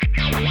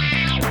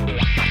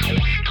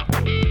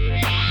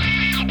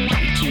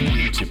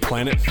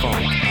Planet Funk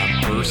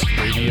on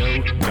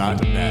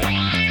burstradio.net.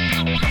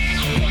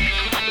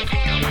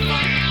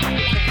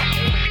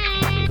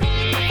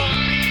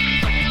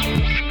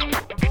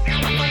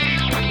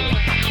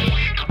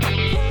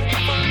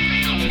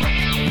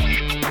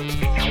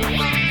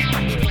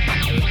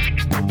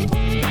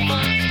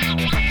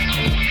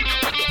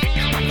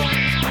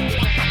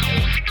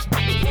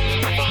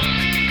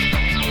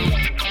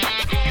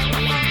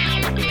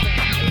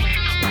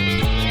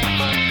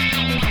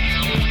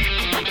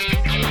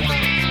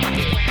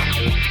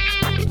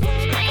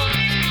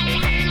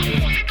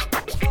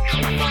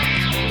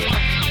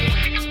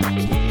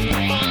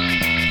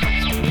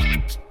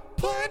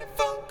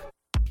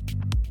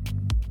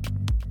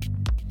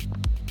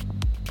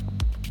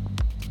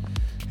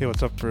 Hey,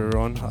 what's up,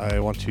 everyone? I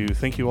want to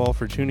thank you all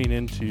for tuning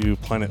in to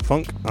Planet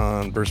Funk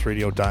on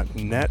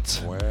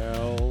burstradio.net.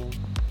 Well,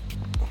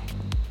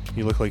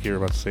 you look like you were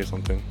about to say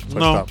something. So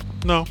no, I stopped.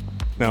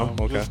 no.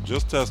 Okay.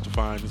 Just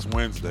testifying. It's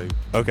Wednesday.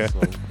 Okay. So.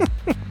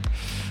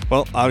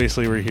 Well,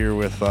 obviously we're here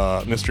with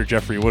Mr.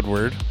 Jeffrey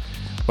Woodward,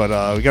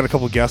 but we got a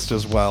couple guests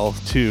as well,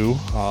 too.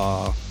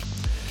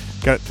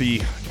 Got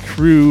the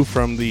crew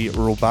from the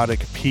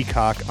Robotic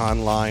Peacock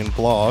online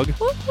blog.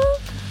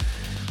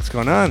 What's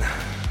going on?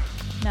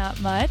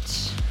 Not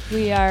much.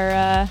 We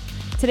are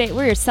today.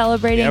 We're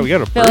celebrating we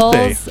got a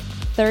Phil's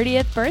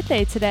 30th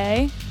birthday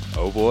today.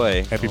 Oh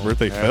boy! Happy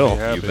birthday, Phil!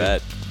 Happy. You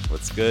bet.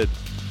 What's good?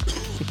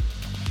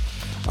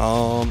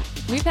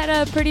 We've had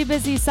a pretty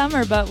busy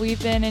summer, but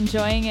we've been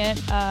enjoying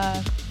it.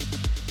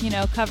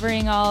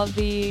 Covering all of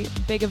the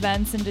big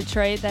events in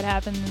Detroit that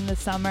happened in the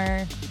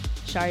summer,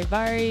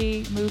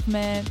 Charivari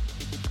movement,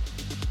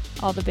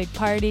 all the big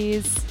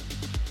parties.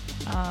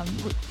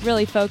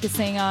 Really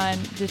focusing on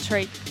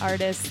Detroit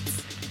artists,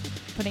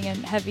 putting a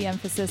heavy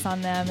emphasis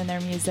on them and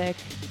their music,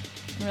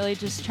 and really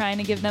just trying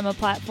to give them a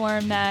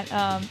platform that,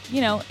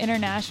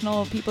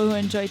 international people who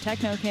enjoy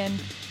techno can,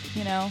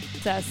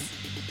 access.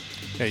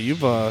 Yeah, you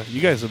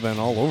guys have been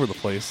all over the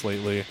place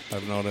lately,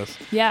 I've noticed.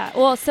 Yeah,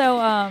 well, so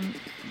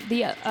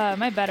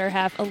my better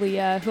half,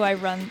 Aaliyah, who I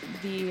run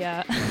the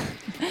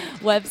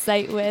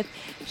website with,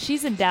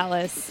 she's in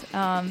Dallas,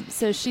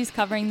 so she's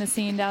covering the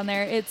scene down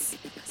there. It's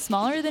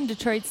smaller than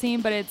Detroit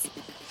scene, but it's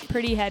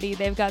pretty heady.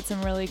 They've got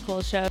some really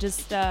cool shows.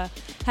 Just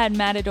had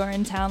Matador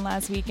in town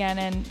last weekend,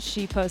 and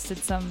she posted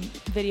some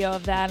video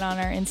of that on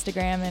our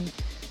Instagram, and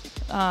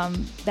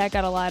that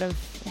got a lot of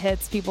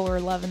hits. People were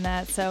loving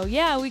that. So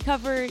yeah, we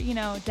cover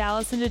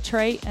Dallas and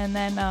Detroit, and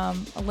then a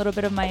little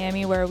bit of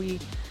Miami where we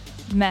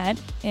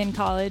met in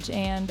college,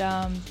 and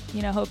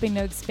hoping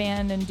to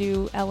expand and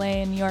do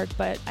LA and New York,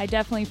 but I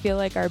definitely feel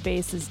like our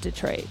base is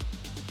Detroit.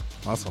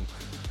 Awesome.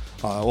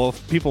 Well,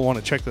 if people want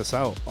to check this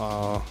out,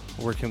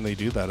 where can they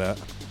do that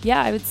at?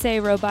 Yeah, I would say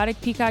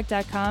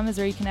roboticpeacock.com is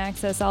where you can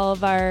access all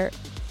of our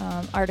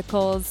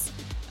articles.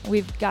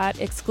 We've got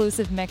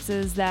exclusive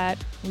mixes that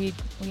we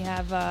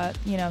have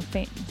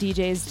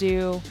DJs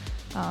do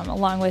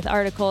along with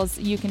articles.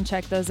 You can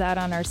check those out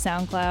on our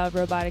SoundCloud.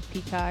 Robotic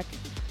Peacock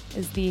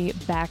is the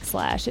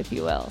 / if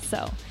you will.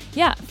 So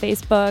yeah,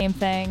 Facebook, same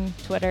thing,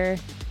 Twitter.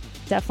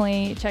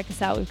 Definitely check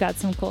us out. We've got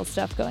some cool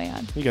stuff going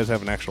on. You guys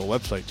have an actual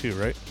website too,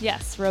 right?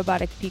 Yes,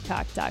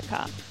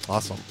 roboticpeacock.com.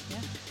 Awesome. Yeah.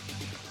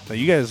 Now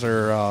you guys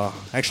are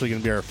actually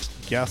going to be our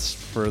guests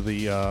for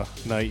the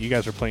night. You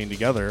guys are playing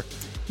together.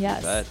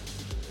 Yes. Bet.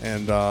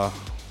 And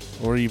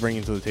what are you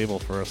bringing to the table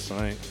for us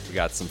tonight? We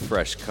got some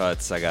fresh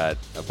cuts. I got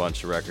a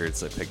bunch of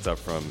records I picked up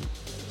from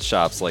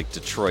shops like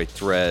Detroit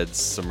Threads,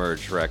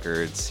 Submerge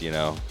Records,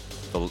 the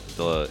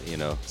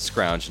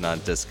scrounging on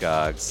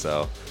Discogs.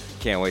 So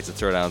can't wait to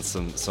throw down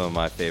some of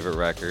my favorite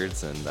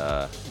records,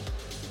 and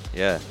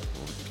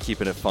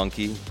keeping it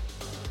funky.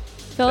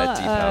 Phil, that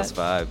deep house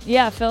vibe.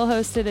 Yeah, Phil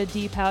hosted a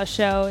deep house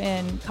show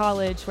in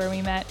college where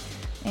we met,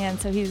 and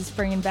so he's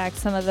bringing back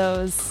some of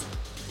those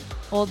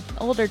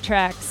older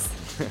tracks.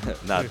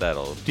 Not that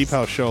old. Deep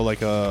house show,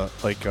 like more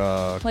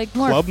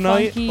club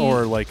night, funky.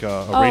 or like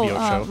a radio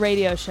show?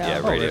 Radio show.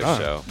 Yeah, radio right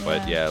show.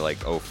 But Yeah.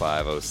 like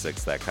 05,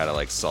 06, that kind of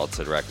like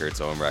Salted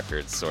Records, Ohm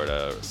Records, sort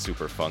of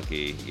super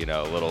funky,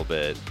 a little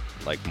bit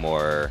like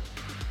more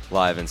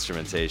live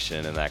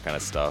instrumentation and that kind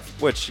of stuff,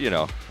 which,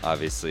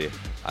 obviously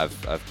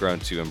I've grown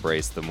to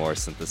embrace the more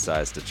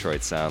synthesized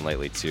Detroit sound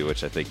lately too,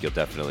 which I think you'll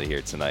definitely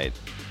hear tonight.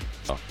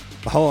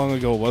 How long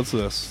ago was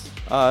this?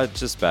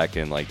 Just back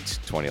in like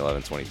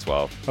 2011,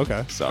 2012.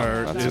 Okay. So,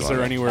 not too is there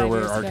long. anywhere 5 where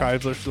years ago.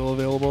 archives are still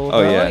available?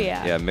 Oh yeah.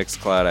 yeah.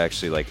 Mixcloud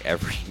actually, like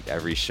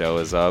every show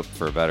is up,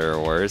 for better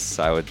or worse.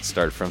 I would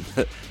start from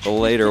the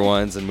later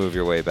ones and move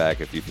your way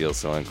back if you feel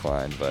so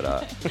inclined. But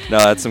no,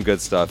 that's some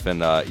good stuff.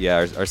 And our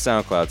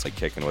SoundCloud's like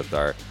kicking with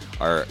our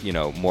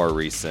more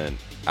recent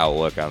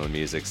outlook on the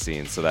music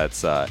scene. So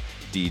that's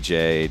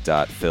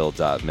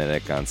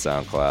dj.phil.minnick on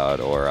SoundCloud,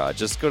 or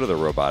just go to the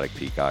Robotic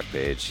Peacock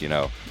page.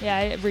 Yeah,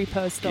 I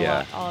repost a Yeah.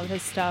 lot, all of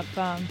his stuff.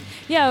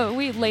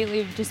 We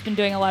lately have just been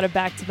doing a lot of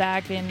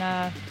back-to-back,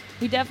 and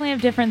we definitely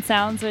have different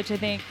sounds, which I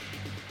think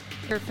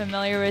if you're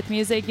familiar with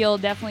music, you'll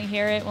definitely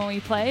hear it when we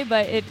play,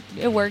 but it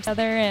works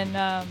together,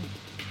 and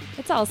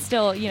it's all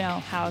still,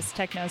 house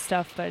techno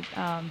stuff, but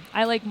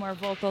I like more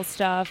vocal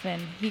stuff,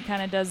 and he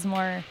kind of does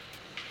more,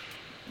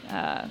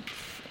 I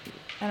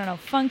don't know,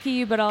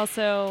 funky, but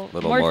also A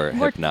little more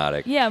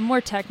hypnotic. Yeah, more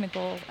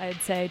technical,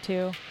 I'd say,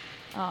 too.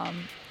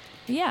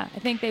 Yeah, I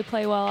think they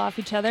play well off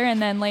each other.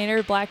 And then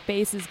later, Black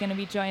Bass is going to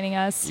be joining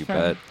us You from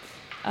bet.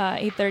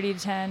 8:30 to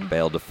 10.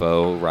 Bale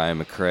Defoe,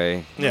 Ryan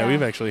McCrae. Yeah, Yeah.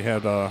 we've actually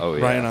had Oh,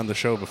 yeah. Ryan on the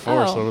show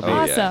before, so it'll be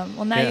awesome. yeah.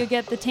 Well, now Yeah. you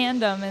get the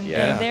tandem, and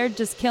Yeah. they're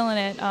just killing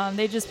it.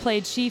 They just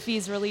played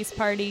Sheefy's release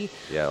party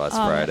Yeah, last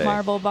at Friday.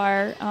 Marble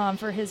Bar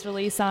for his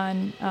release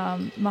on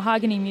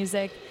Mahogany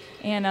Music.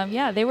 And,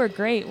 yeah, they were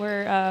great.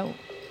 We're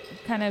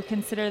kind of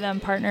consider them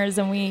partners,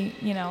 and we,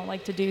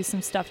 like to do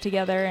some stuff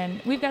together.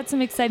 And we've got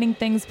some exciting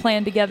things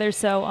planned together,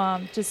 so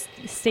just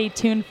stay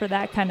tuned for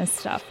that kind of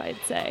stuff, I'd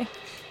say.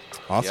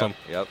 awesome.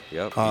 Yep.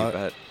 You Uh,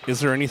 bet. Is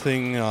there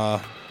anything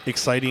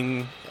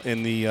exciting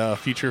in the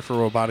future for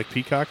Robotic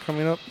Peacock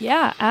coming up?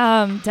 Yeah,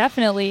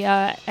 definitely.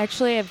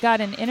 Actually, I've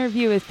got an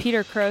interview with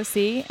Peter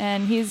Croce,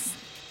 and he's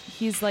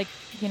like,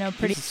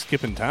 pretty. He's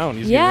skipping town.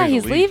 He's Yeah, getting ready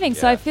he's to leave. leaving,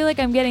 so Yeah. I feel like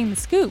I'm getting the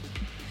scoop.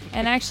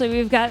 And actually,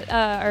 we've got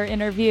our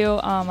interview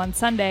on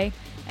Sunday,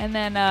 and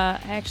then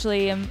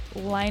actually I'm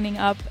lining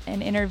up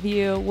an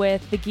interview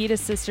with the Gita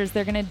sisters.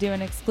 They're going to do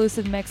an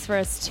exclusive mix for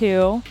us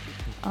too,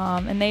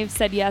 and they've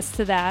said yes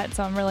to that,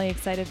 so I'm really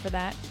excited for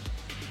that.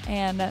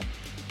 And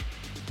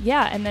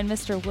yeah, and then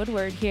Mr.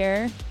 Woodward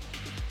here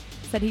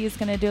said he's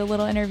going to do a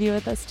little interview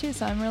with us too,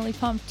 so I'm really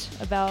pumped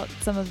about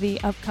some of the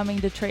upcoming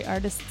Detroit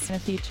artists in the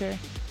future.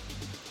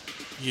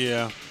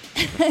 Yeah.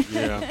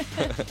 Yeah.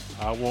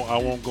 I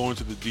won't go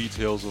into the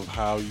details of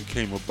how you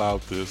came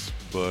about this,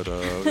 but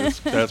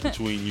that's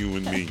between you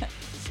and me.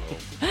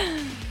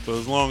 So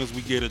as long as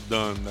we get it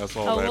done, that's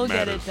all that We'll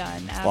matters.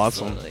 get it done.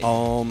 Awesome.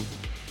 Absolutely.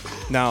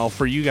 Now,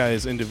 for you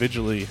guys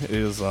individually,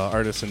 as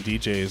artists and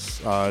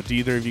DJs, do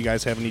either of you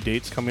guys have any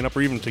dates coming up,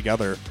 or even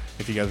together,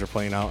 if you guys are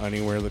playing out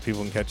anywhere that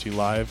people can catch you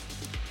live?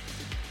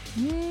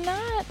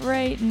 Not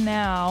right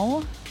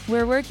now.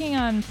 We're working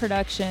on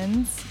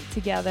productions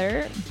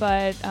together,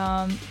 but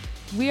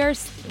we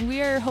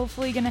are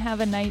hopefully going to have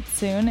a night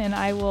soon, and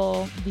I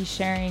will be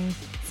sharing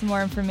some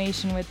more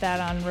information with that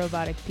on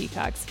Robotic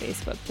Peacock's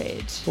Facebook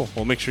page. Cool.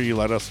 Well, make sure you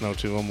let us know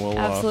too, and we'll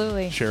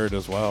Absolutely. share it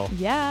as well.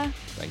 Yeah,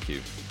 Thank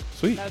you.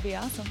 Sweet. that would be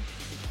awesome.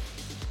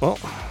 Well,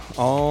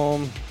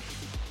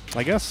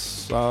 I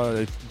guess,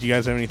 do you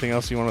guys have anything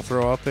else you want to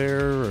throw out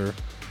there? Or?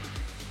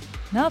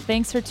 No,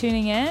 thanks for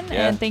tuning in,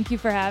 Yeah. and thank you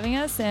for having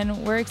us, and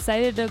we're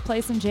excited to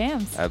play some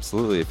jams.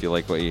 Absolutely. If you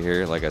like what you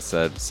hear, like I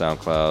said,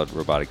 SoundCloud,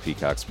 Robotic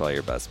Peacock's probably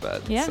your best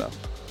bet. Yeah. So.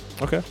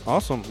 Okay,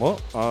 awesome. Well,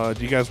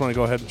 do you guys want to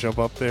go ahead and jump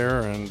up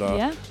there and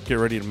Yeah. get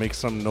ready to make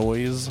some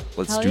noise?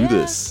 Let's Hell do yeah.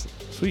 this.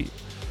 Sweet.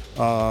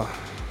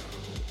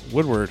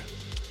 Woodward,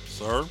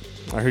 Sir?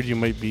 I heard you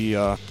might be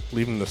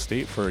leaving the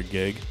state for a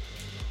gig.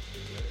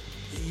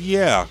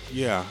 Yeah,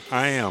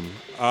 I am.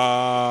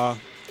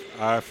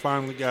 I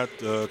finally got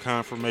the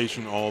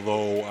confirmation,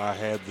 although I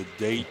had the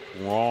date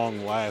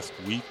wrong last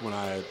week when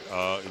I had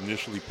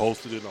initially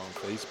posted it on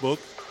Facebook.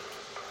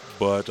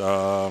 But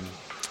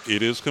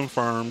it is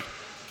confirmed.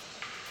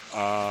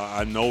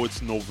 I know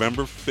it's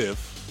November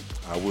 5th.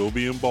 I will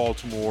be in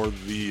Baltimore.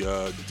 The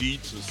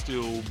deets are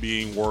still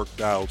being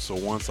worked out, so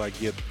once I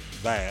get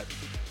that,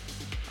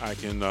 I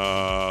can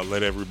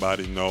let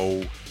everybody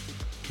know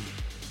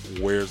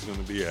where it's going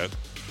to be at.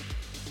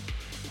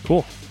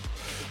 Cool.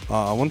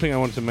 One thing I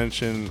wanted to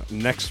mention,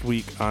 next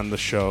week on the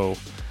show,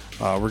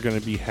 we're going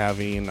to be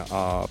having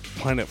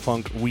Planet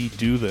Funk We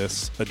Do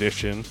This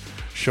edition,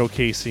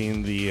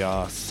 showcasing the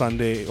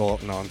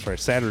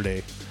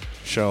Saturday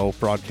show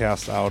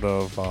broadcast out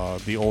of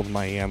the old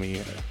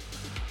Miami.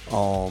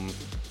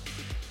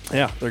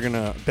 Yeah, they're going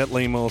to, Bet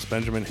Lamos,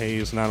 Benjamin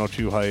Hayes,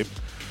 902 Hype,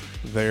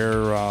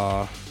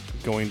 they're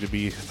going to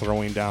be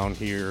throwing down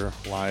here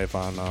live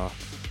on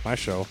my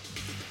show.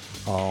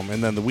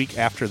 And then the week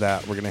after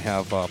that, we're going to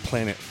have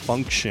Planet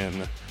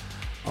Function,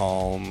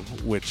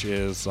 which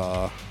is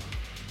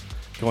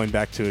going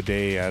back to a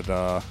day at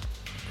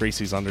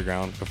Gracie's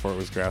Underground before it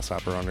was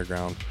Grasshopper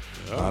Underground.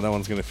 That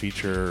one's going to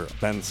feature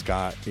Ben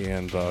Scott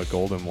and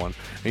Golden One.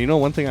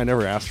 And one thing I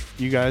never asked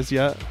you guys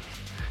yet,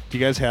 do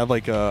you guys have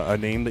like a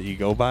name that you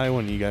go by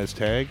when you guys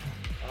tag?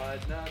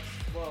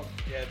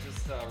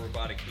 Just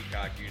Robotic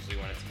Peacock, usually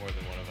when it's more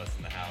than one of us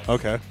in the house.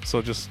 Okay,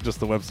 so just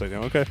the website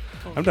now. Okay,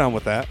 I'm down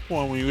with that.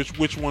 Well,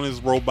 which one is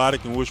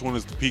Robotic and which one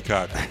is the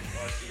Peacock?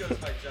 She goes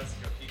by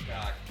Jessica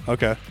Peacock,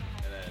 Okay. and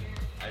then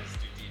I just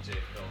do DJ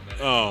Phil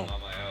Minute Oh.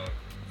 on my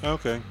own.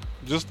 Okay,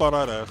 just thought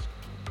I'd ask.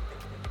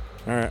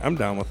 All right, I'm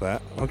down with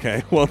that.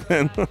 Okay, well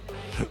then,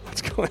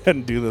 let's go ahead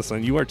and do this.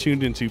 And you are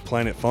tuned into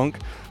Planet Funk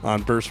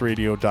on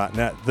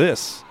burstradio.net.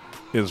 This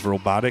is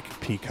Robotic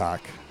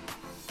Peacock.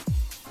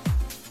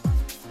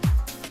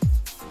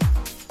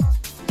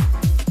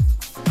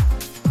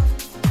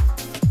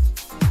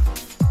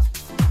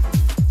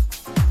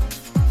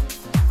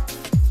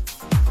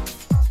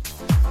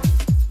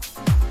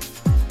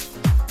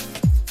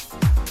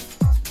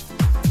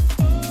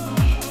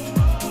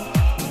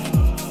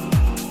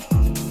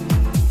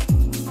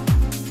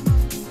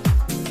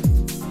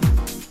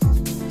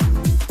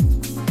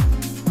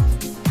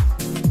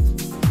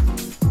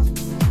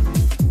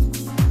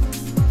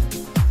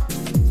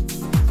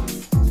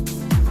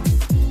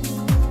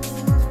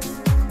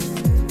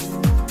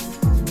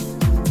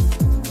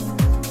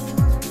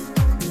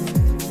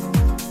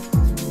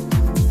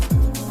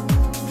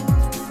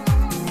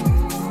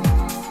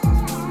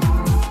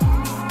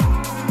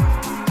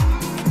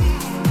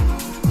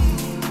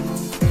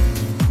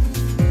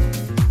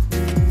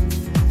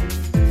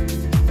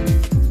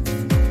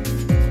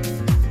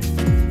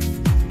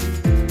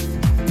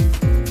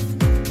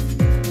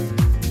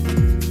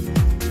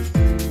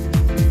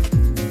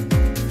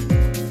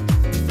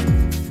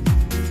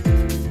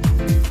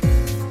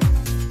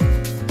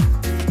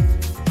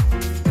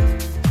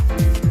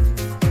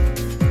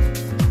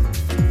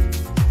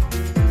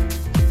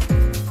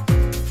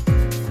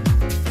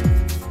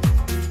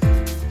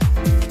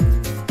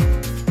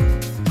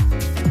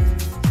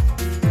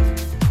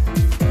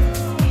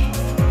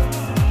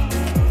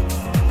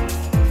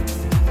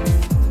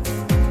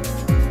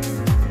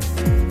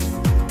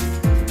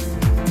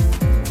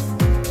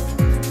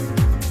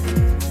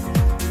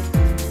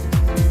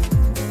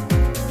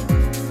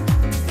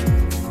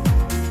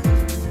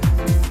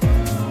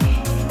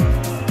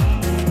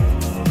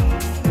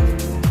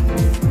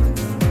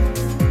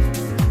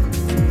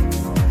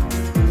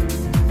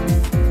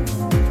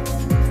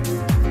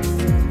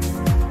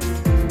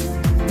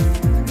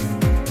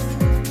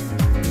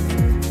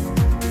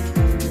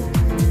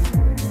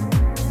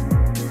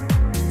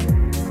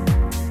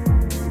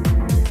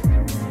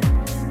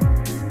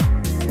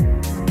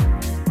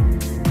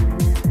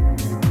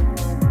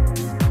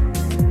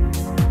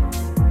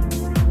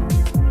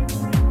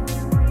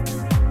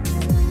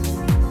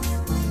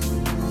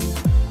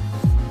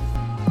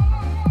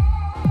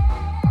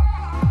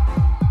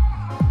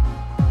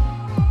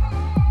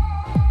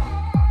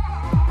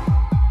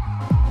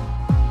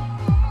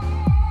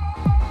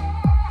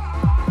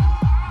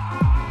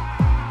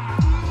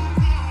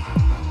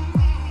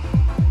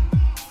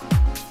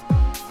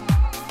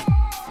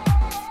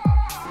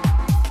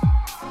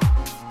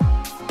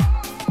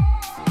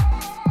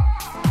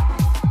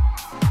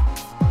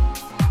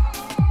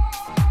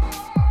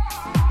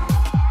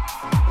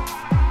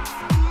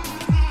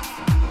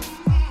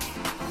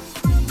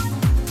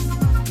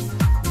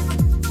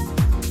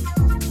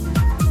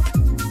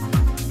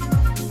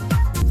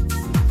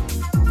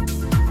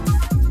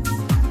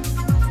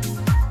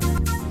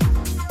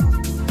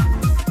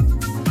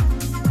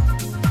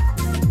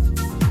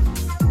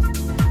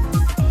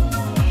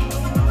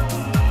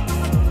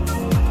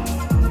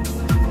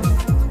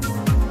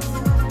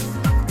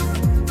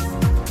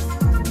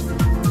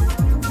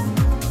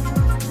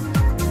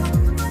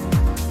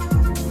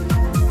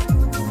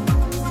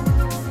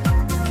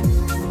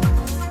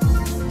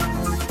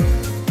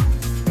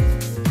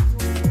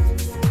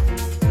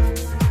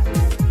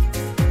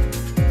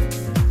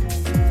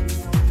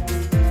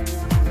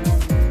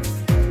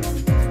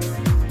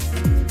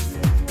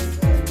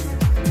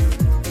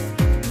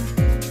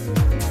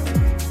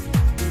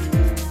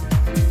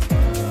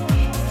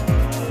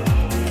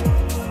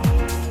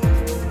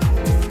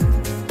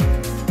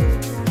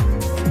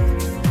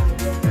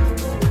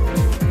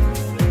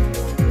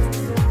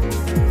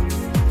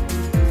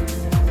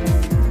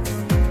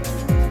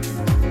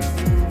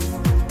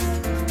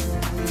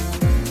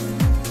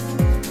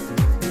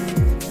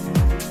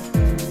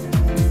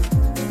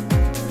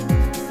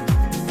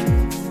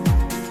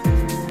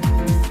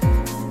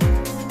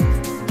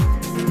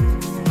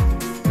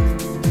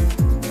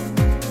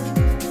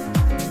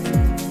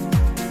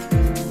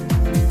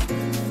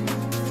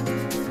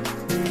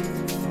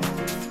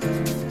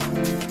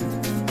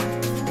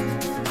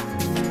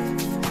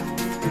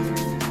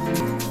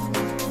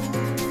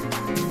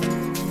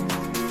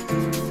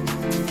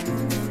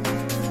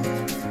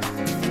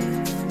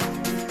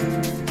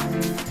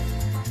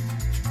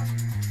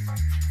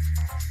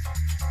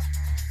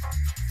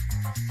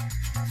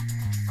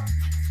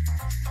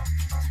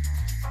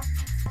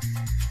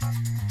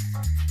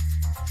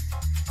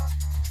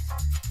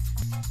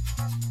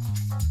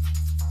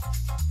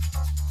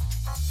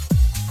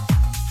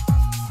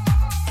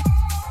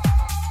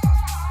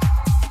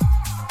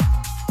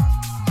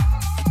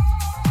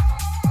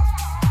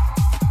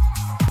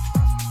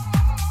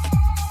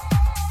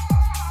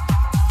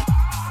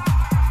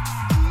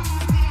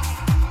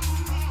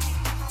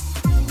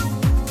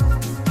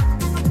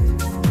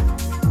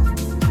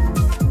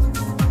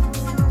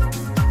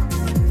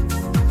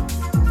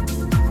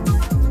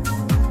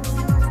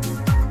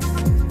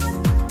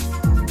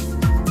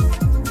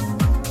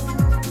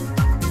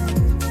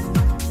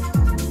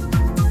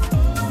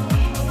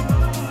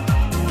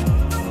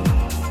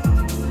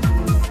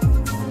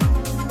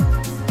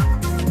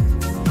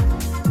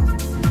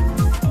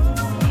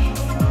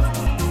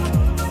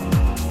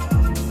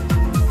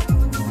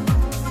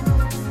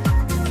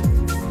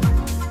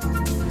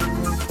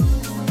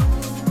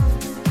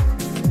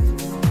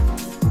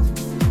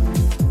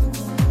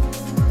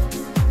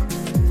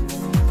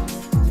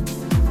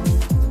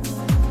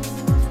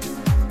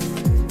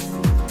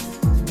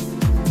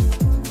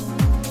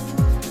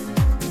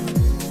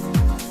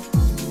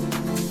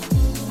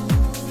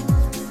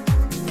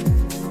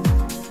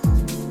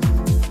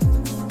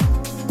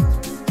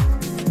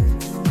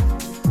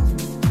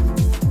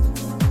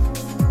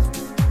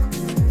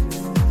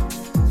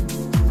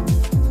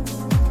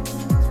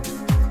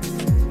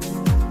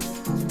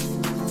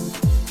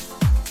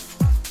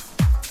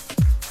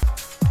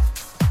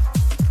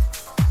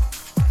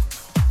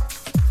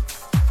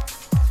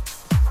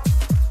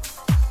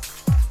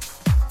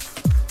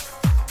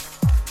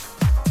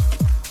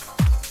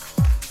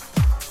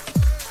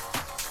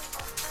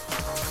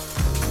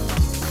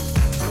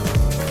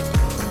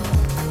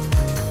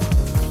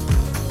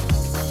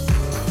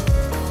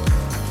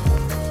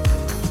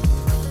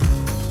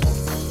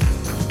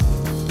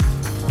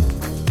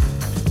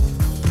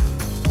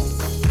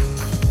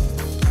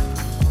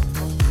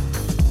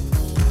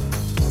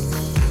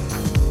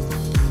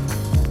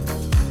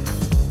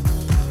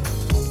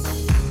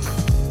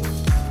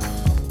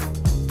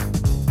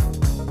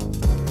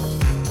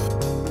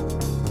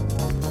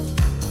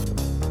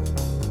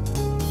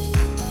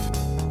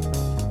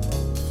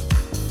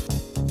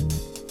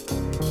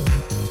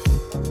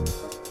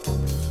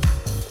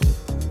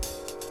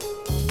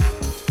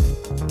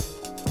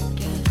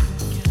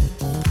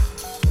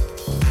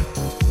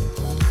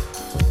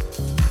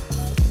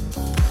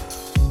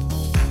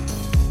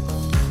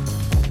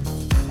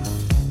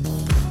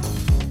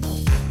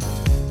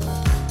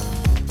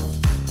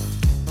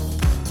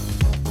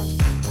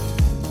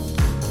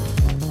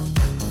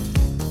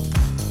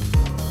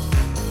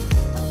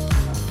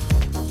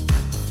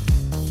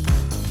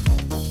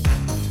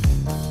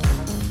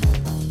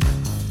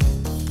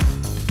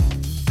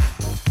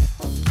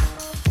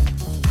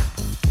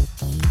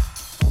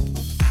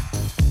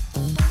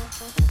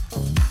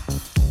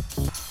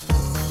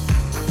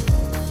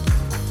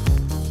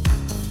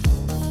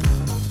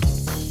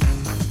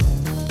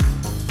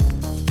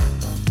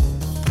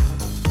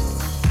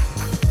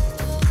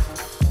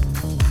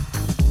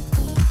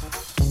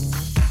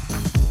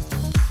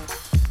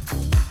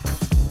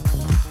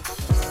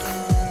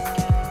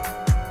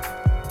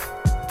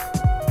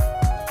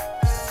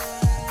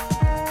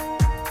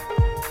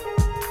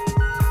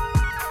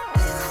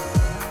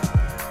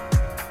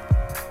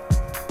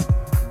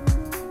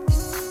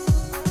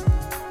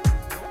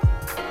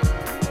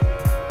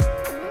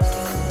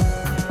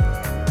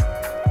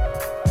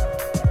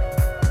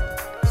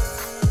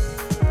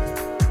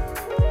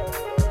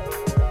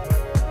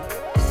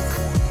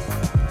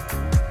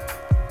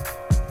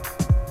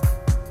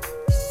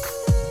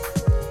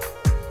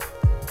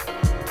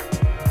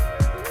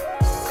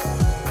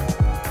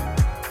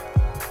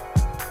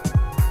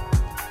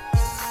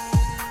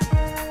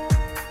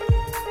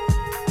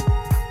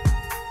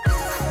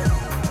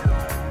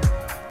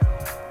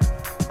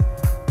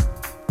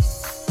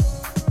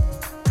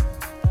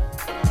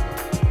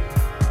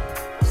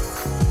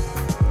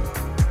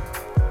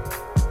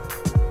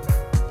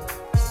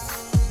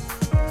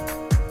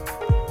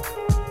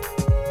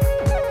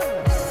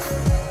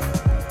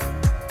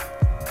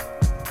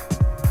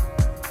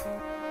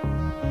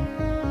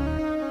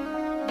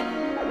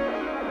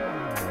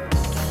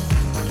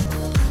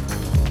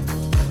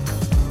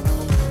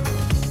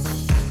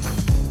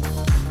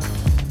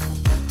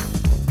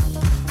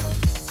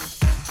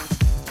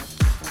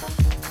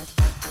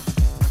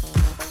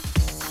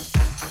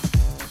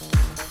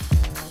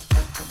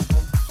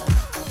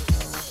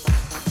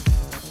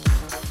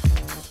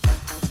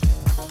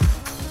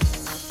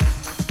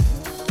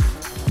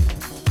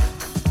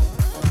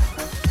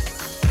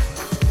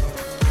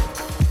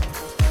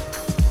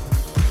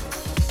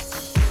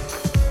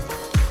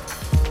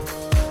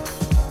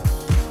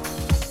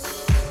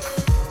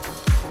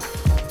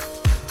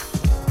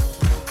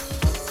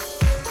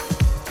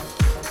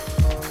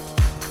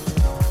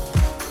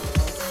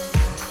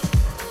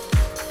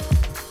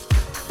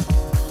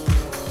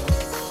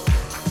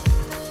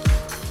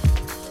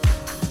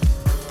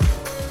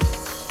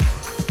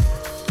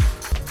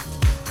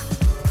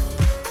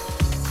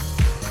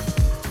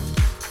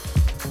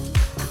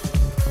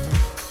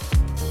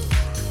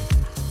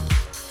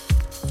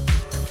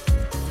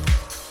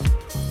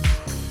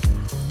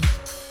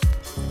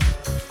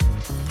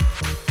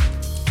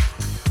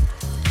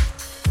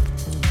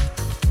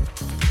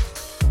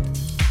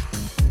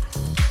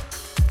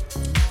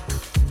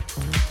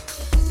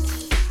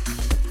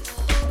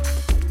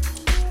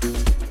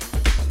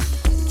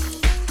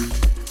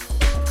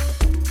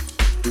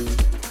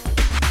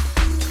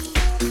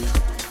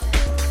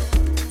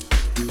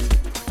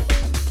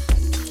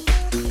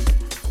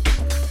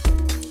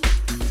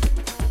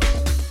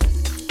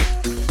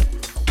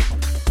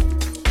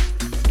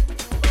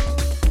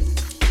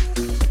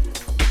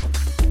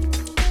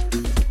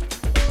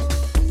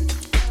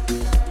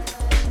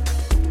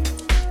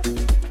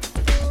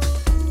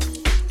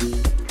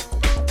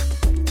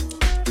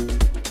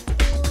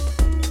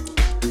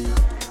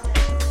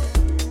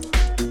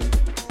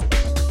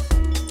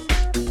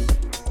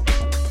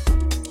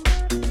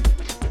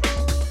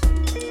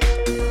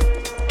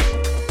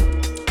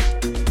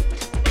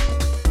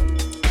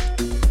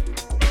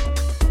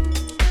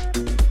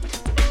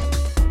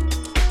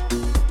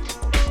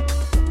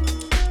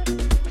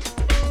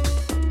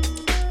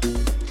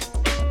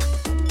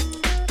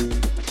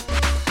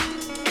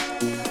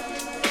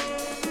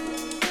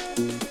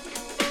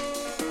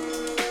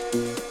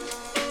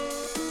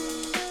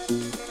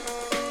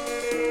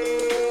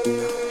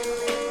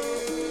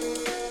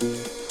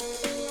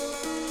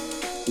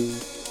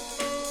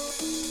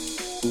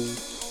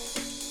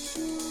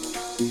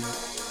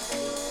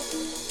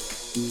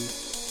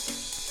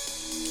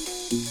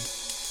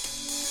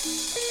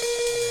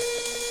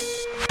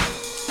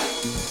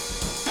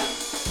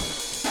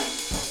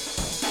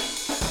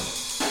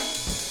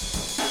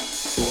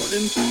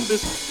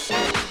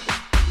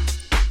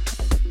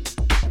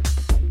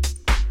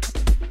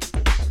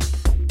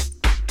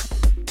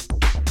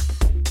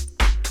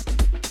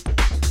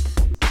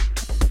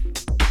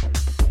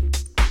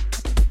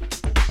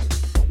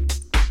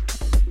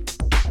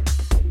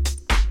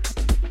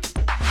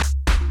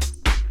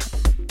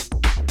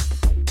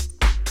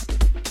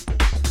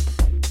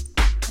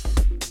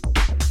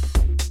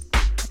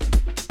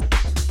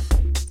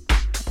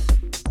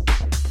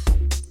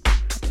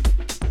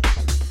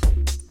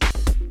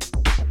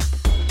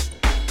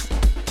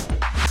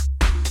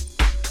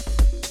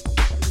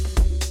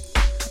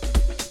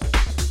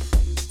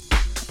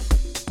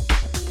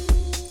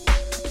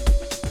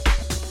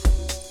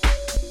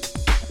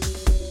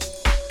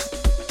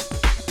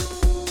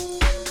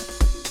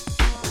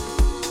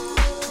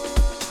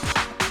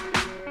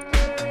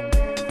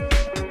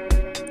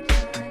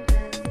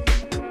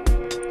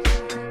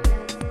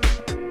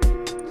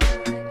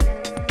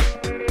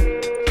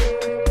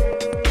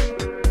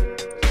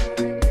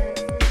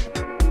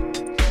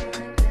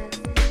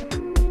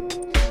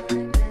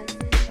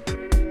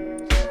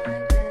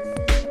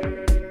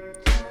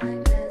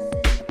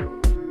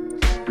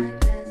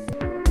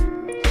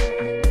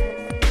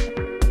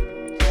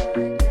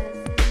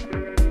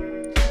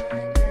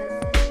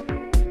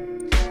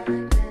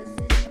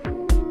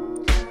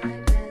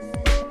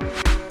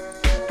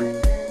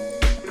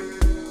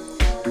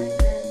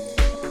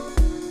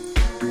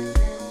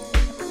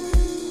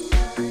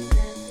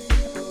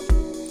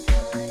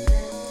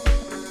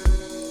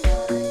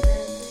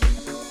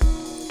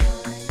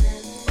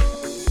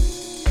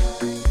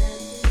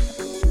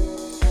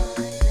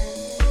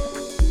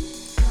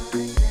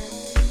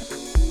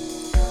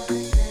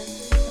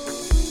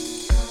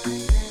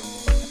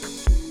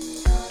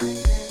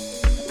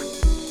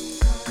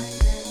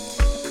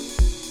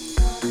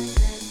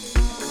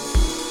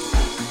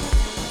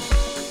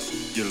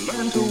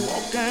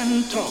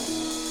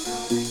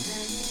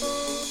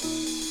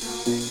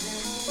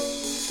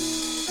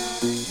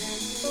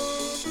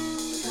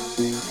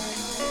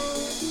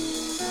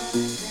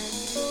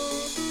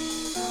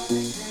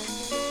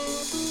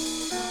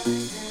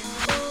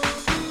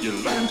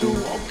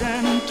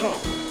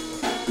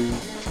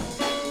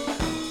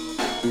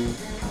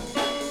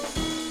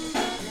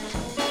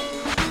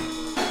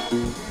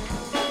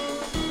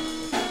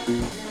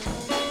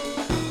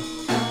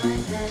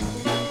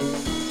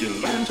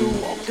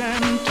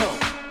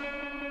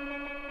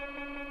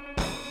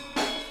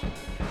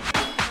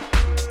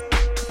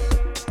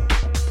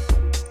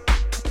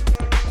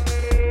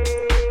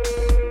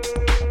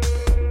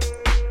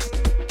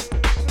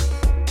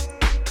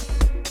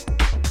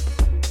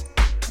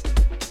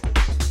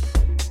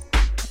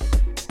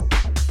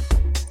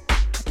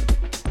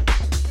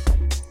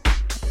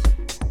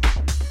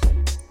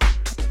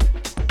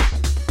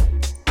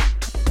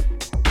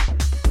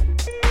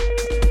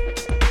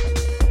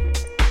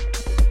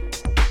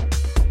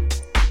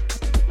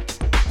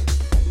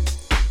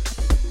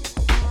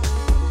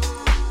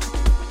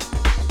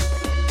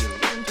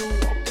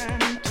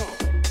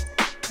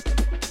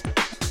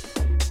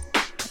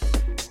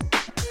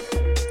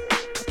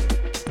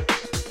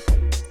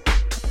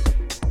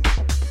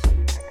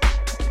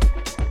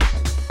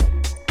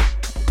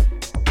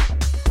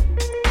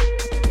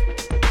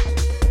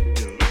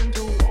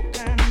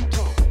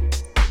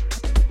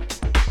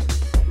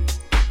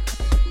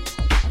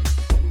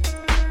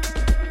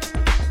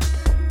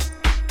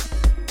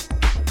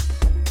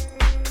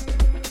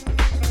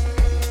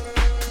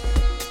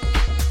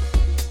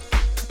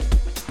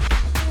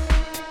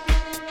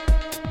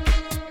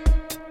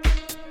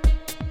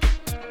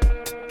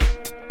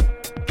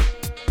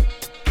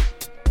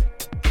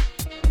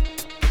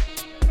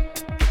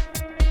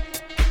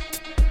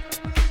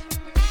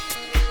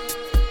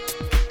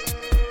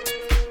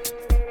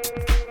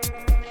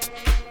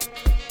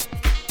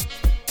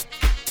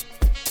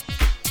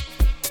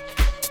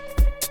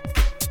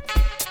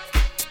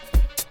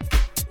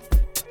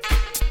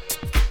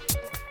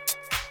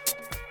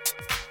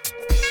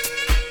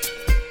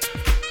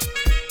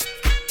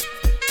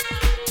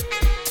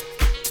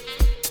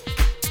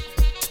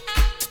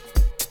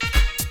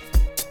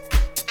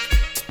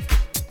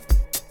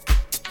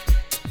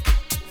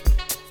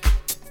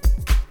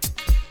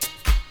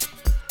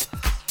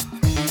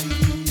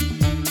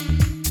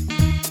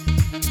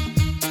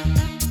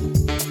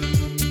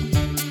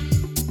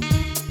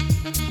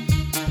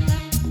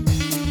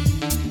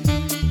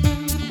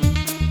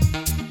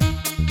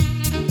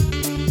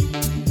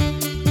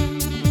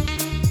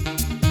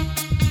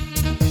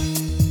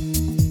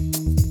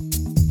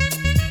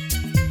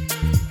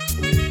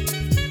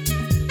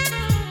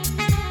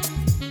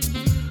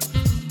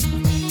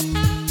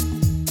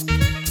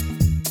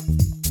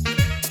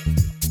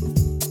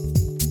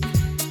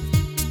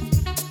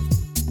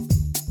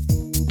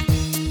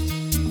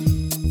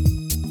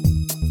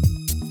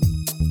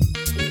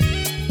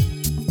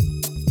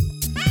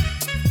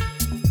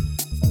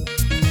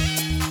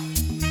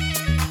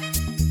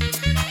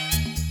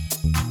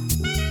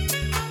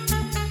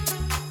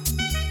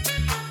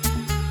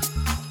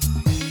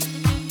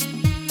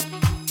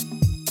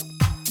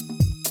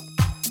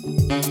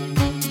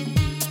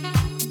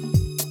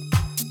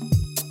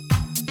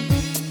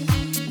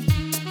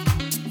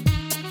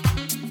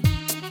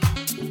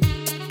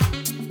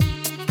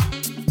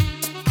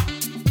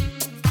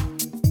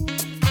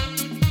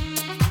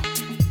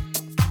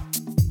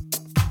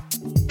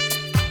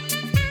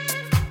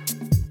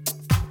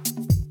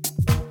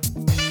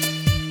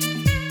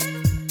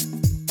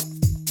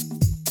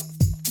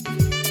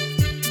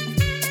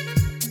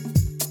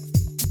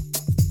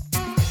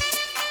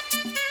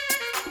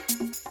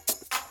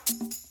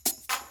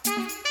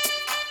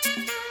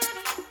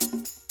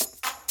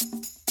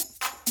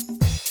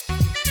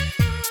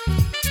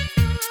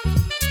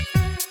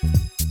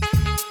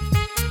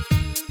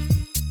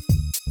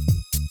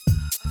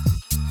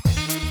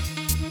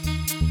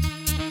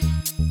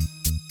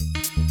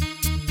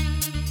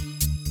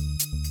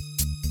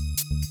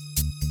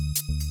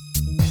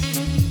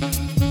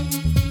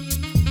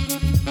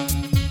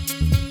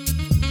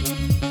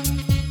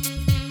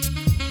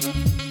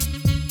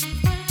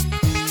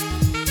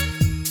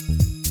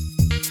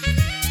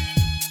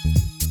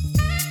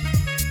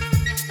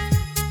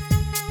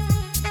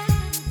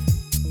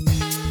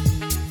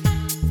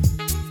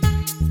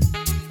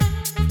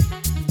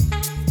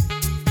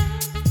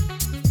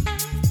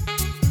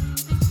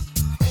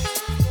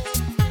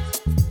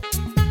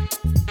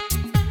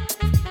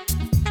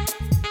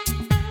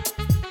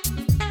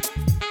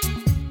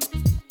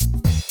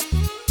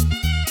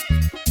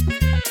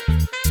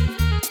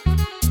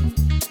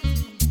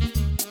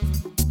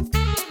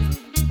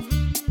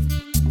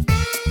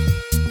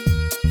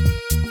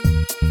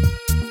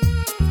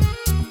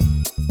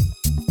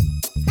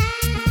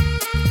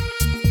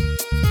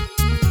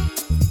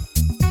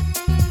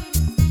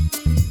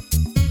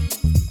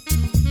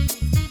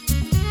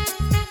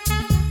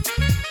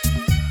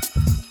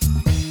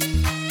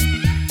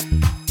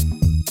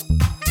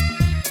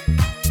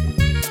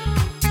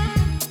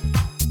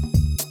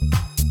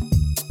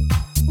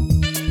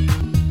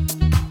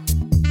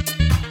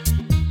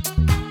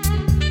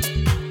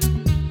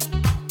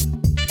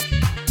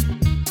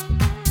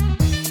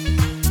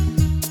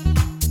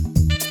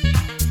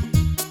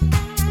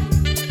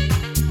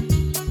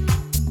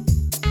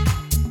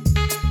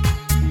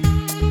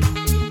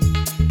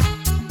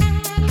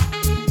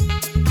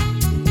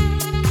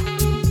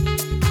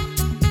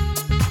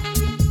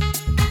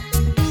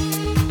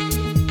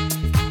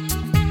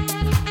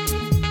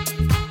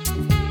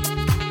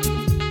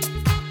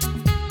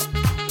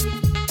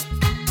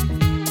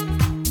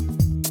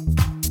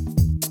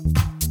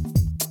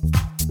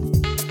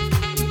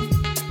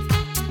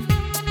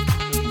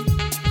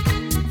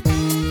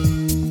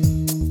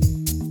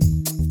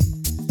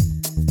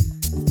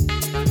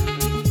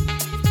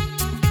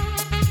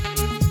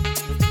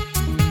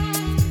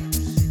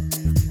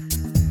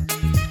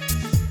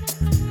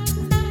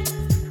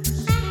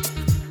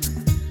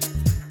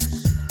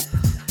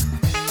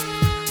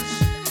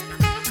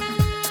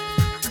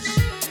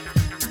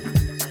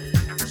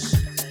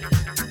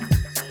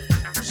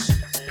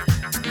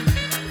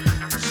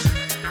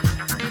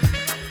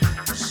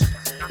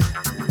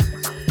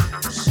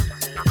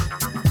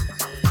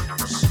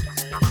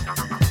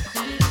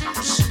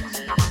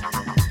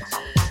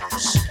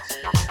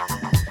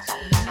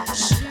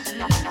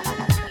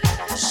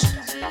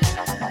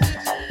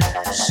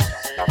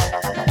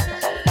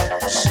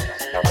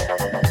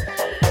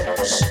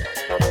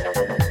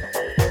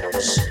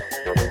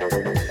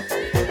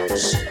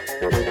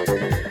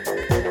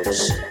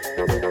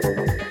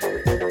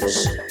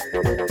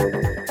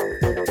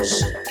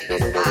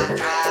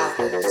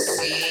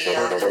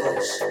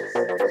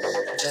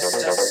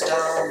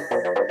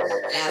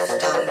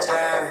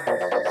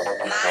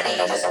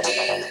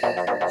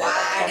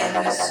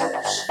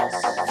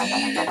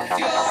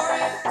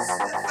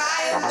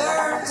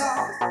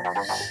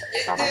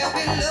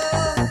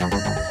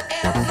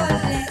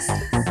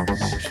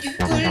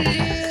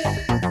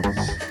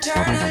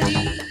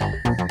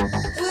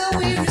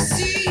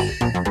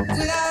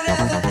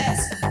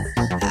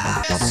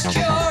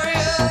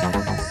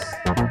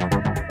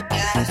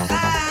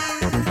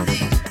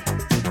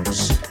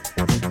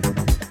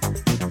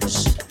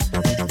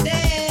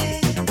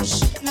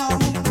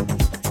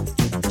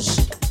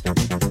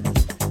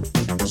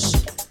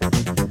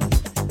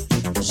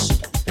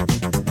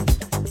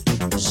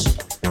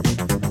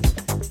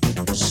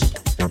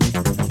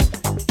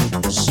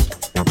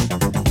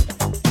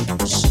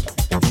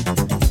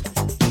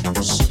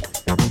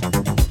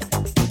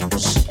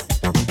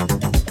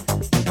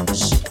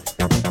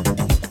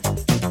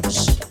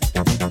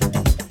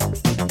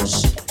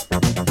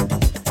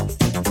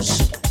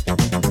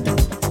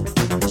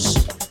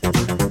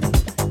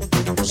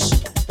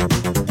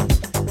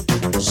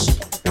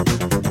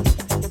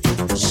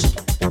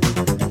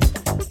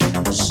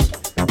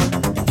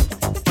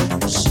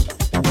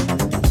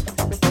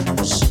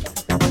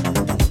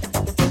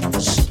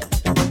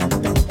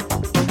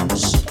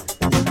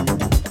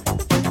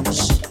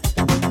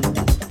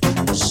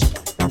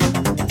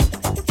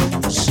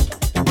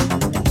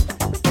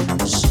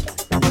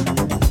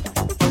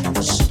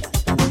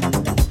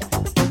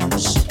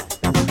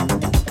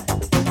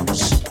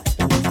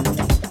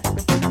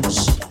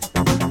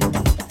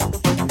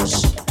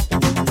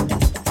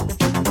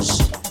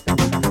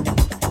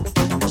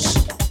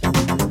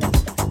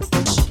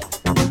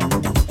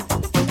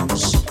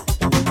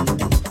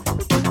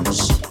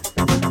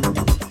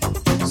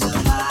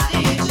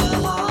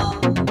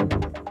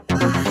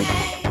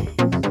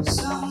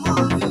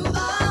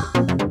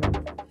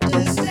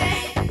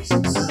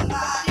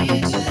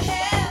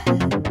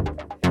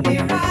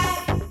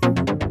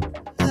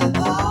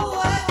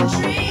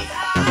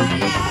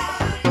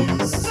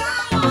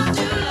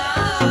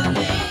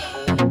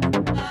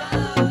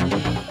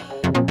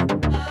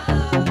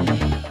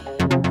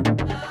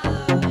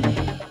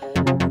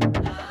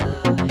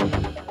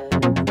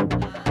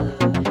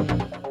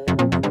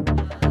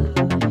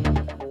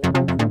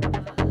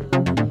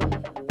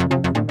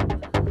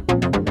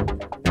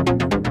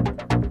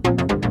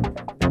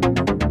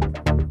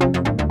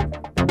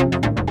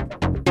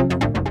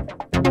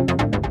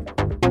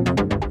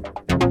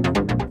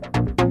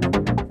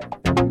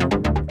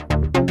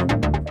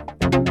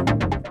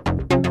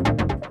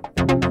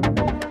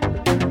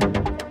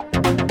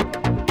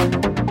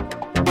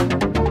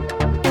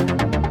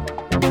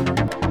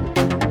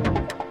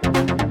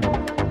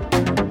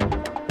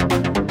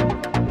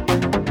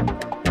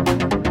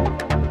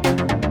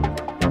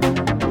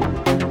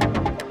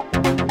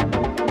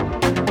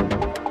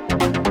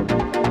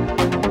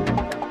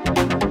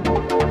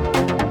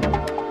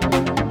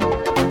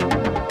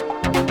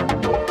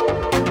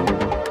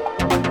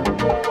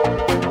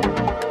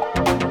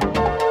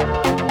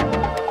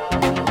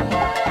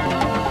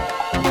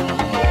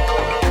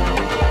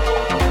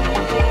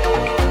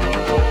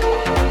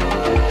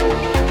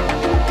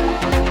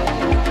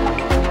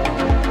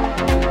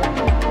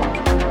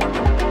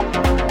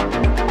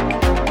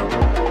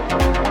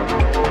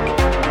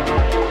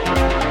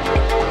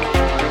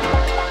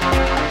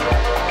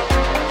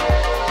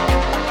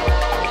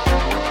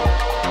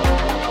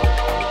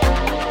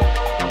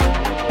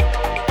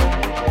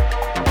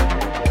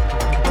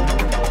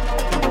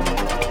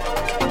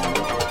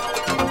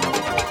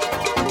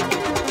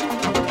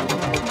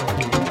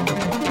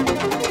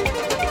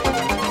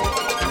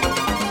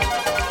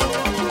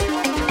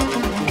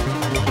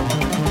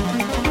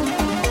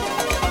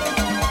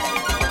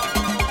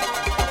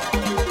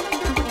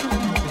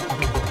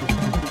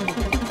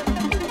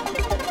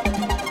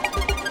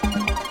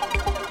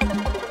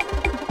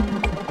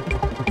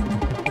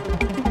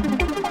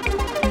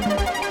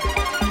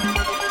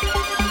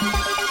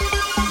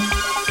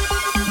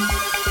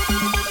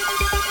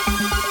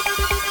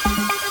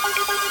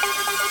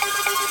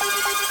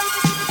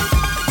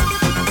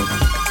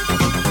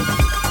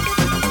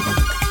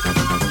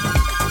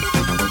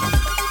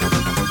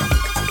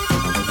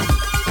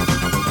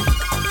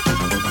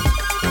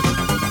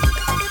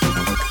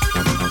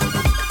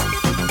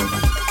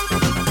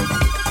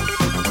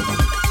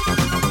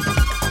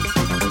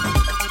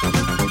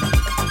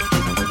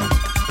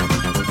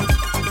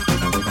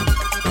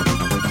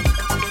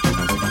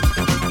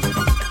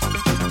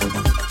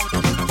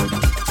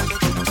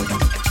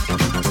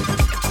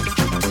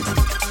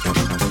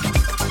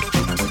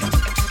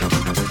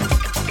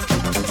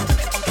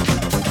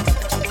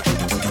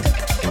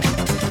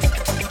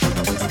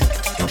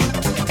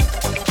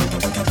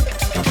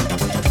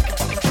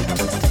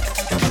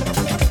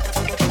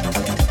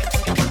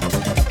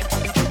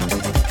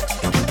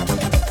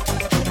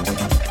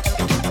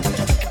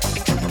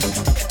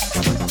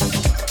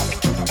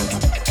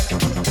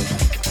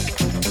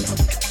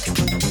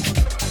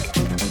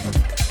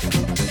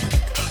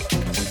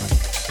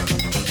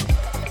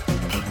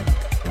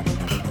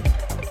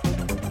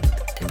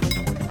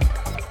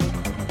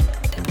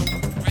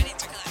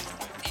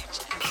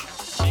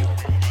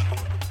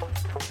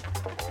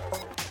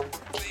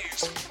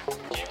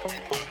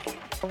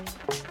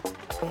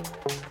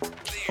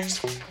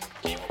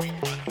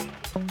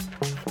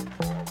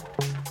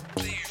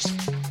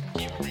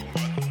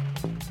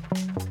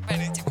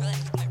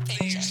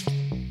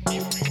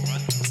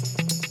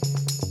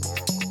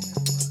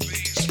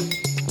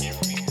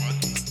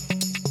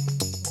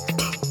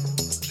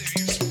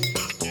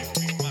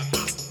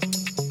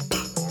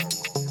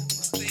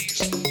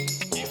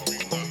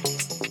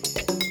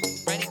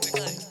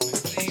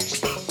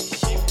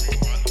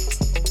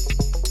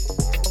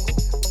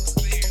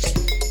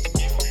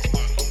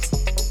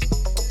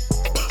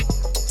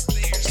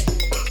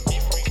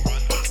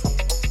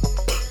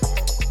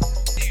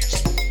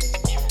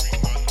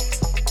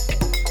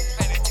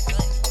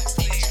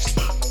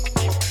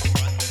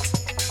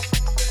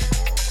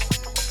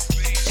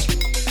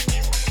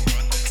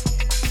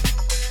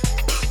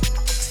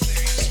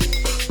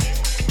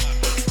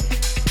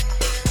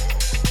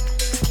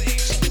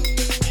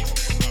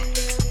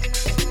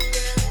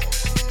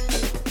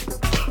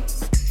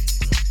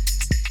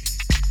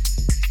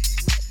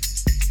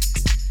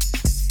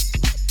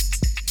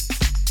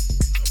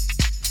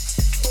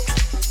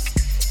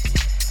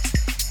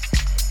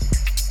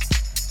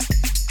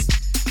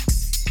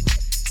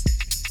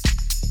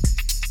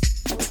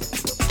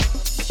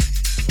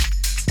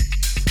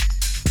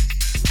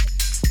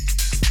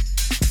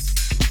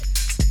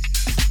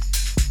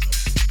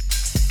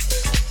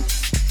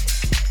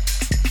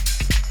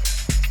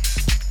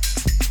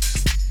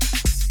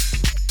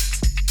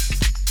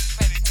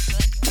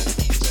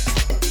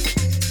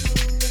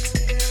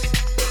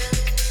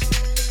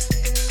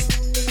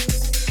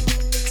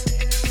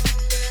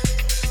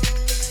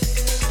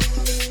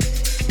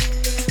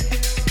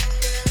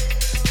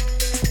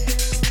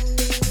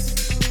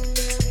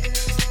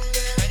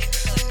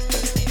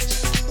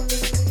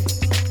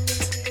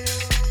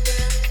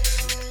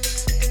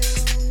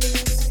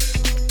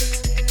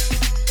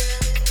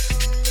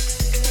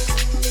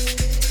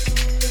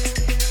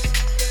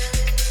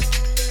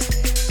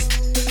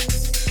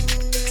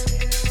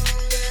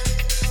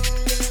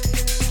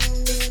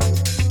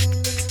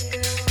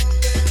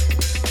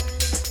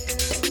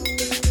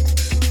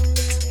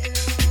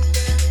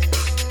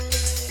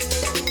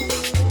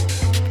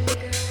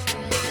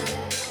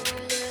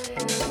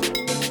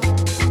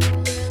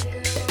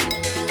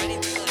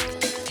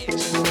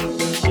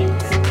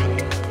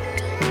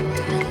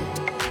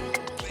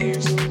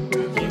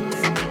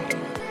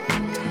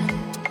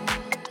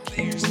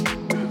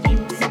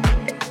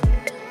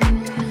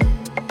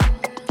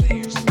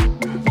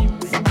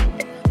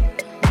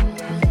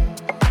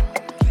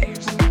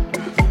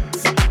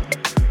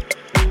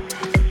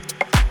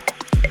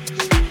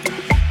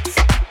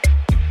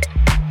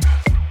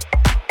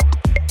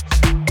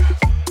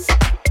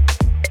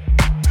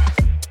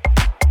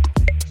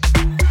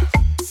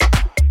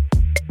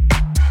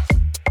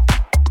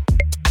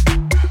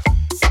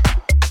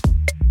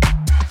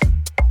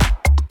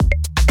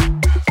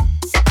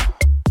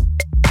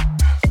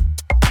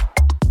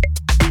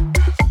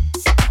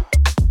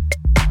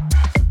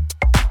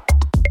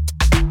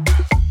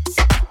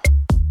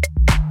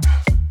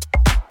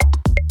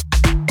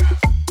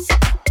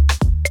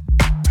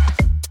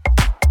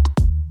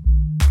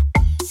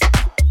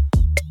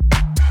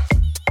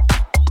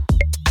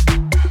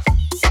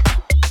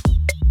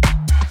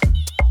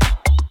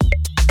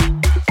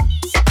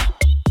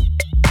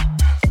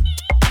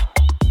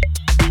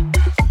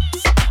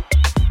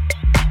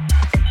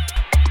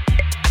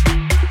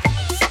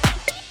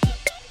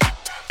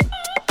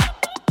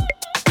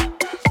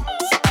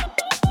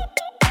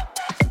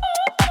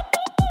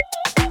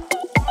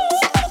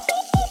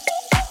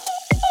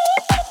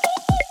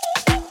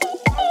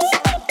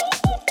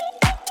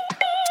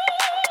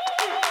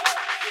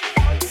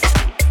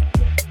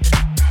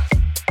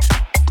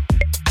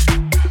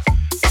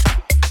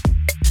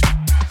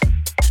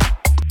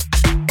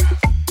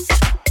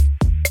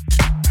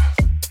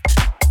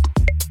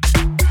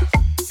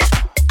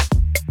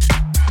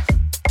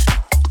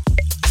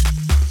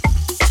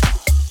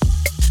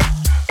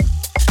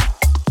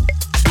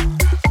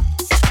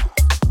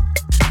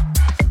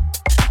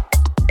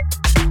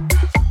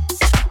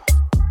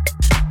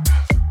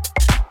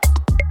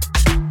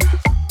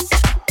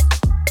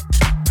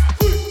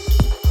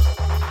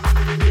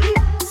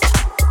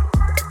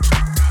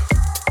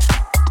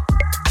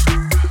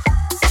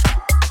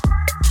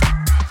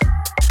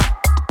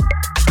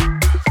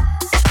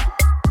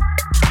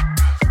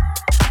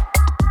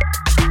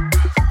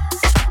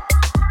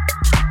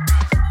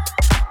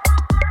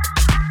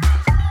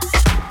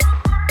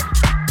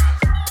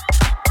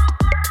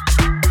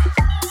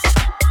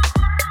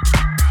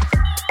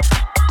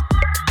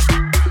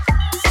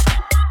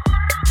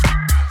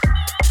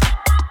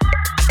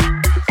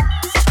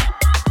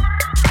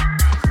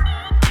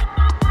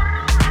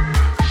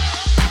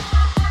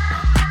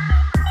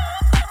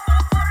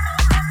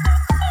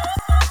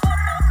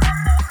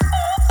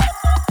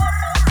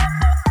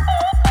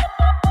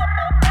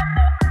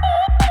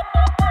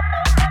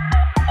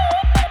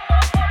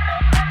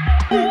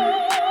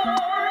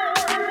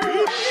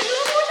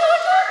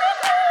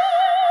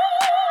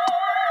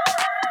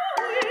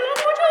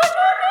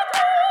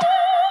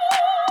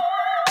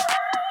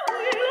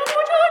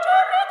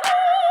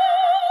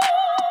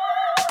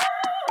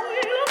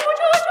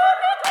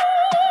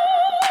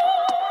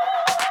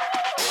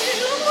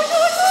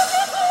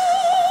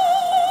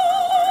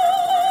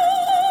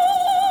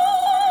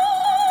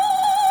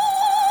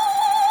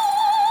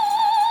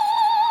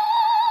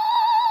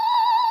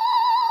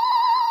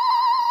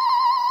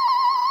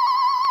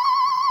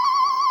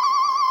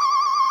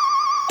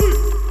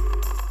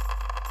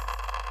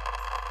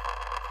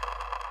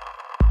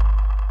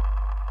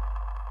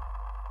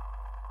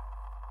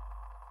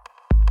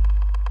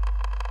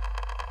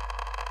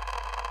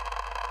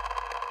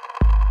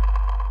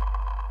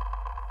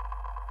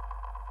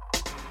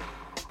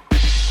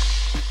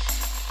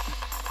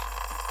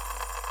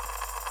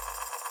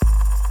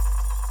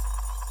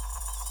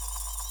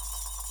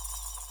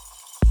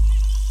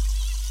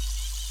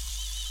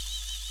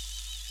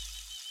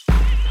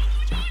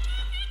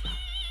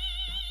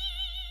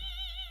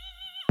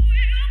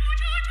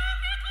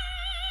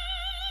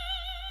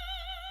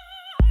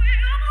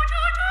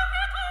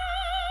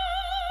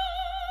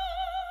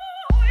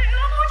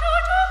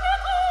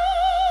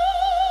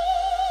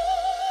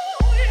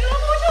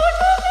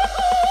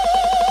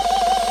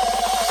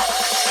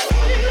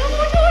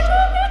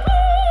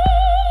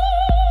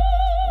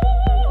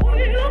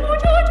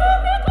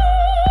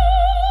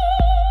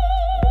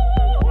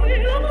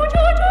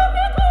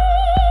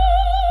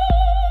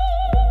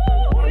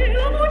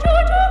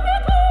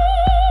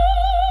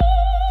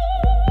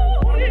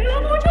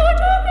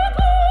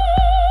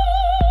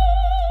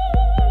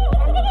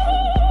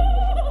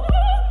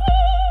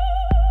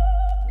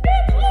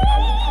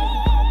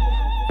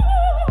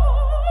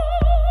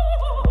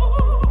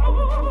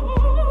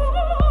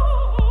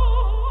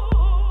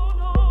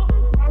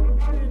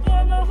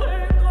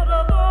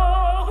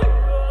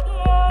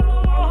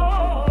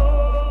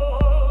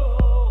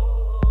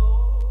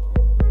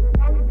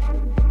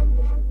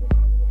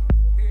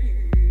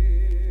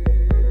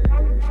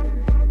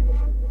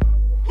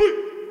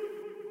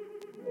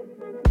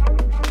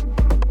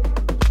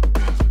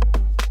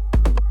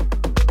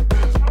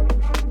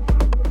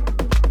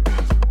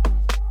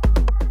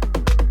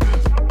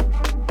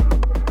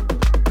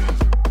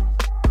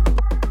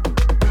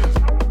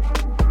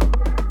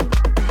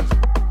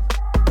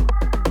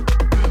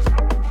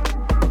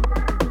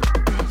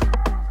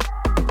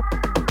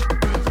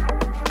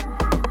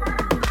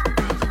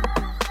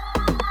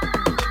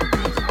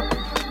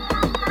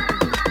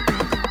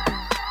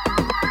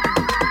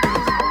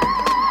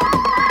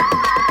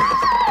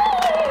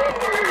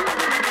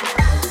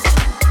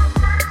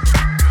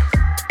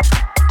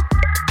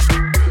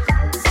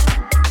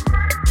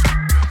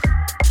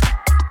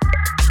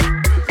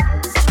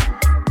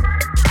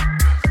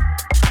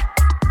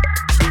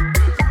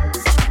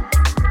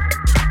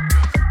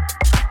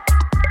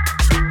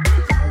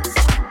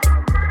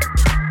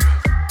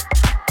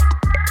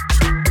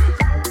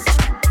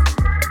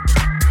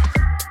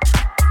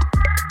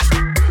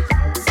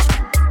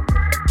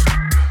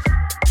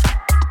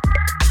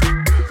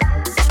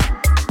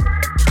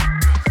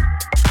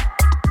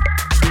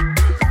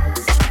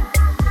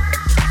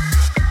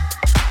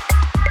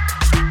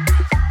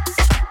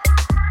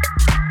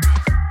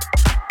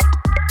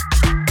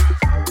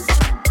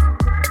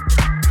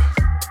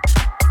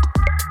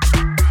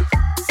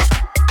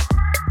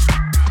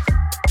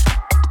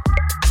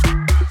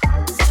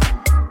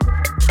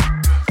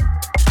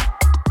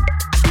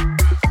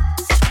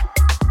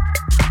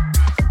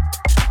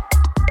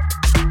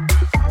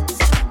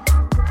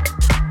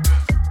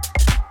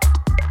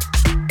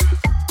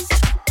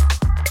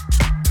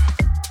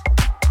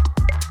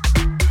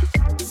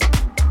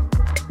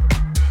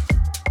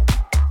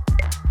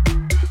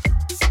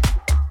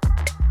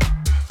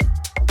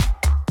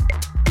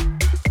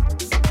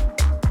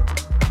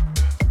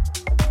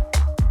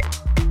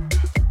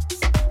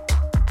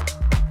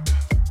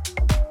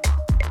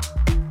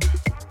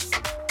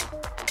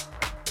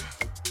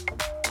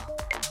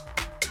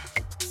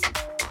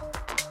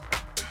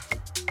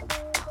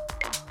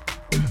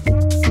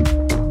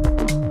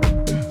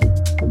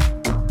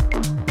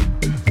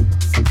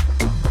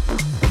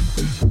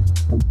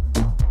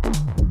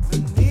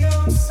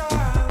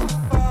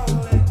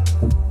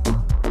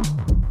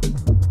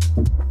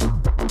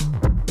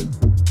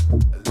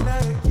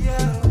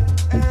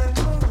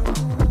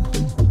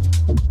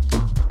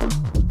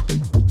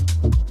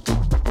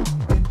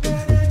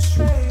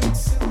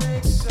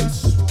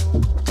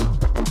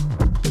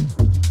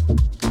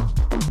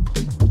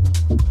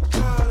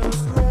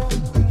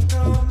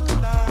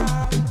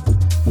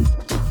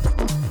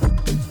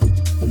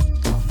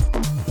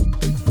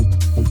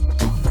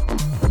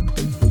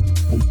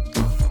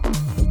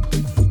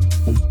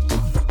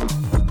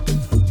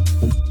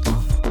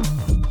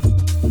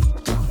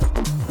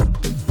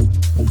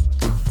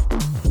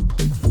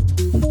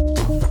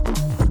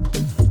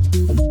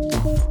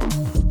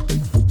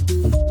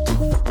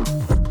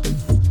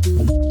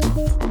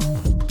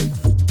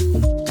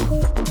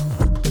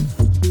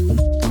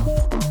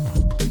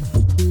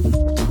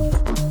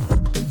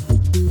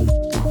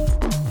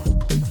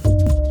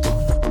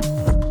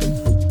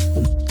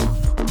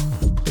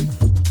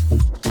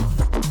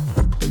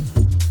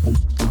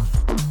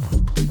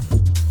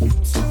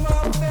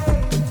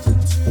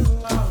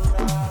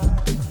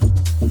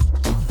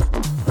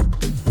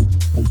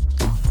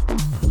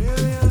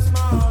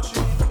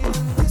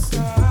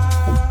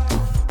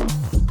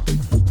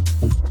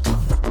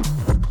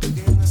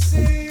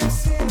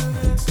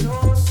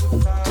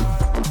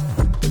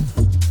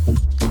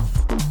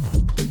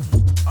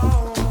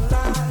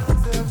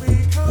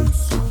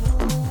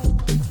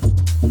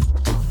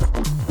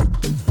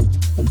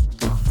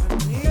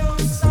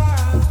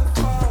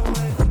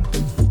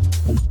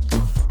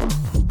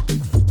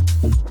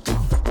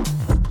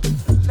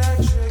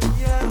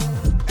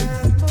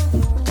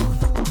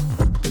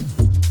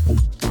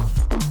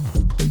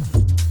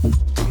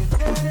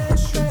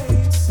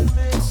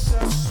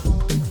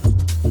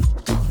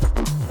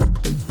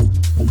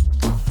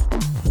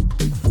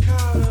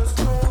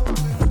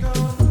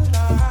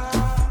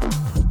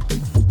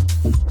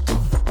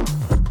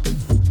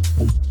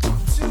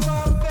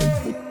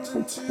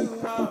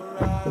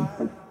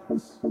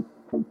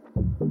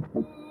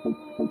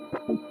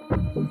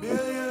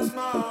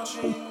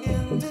 marching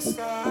in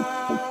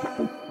disguise.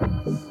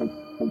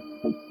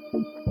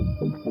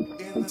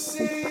 In the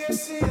city of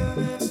sin,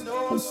 it's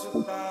no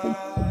surprise.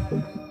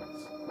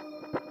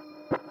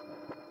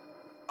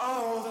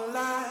 All the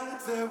light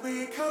that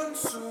we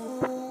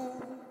consume,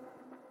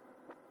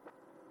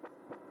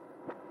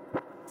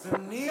 the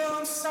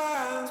neon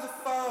signs, the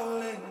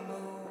falling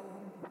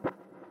moon,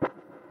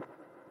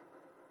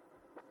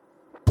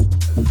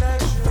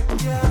 electric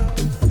yellow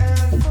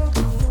and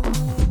blue.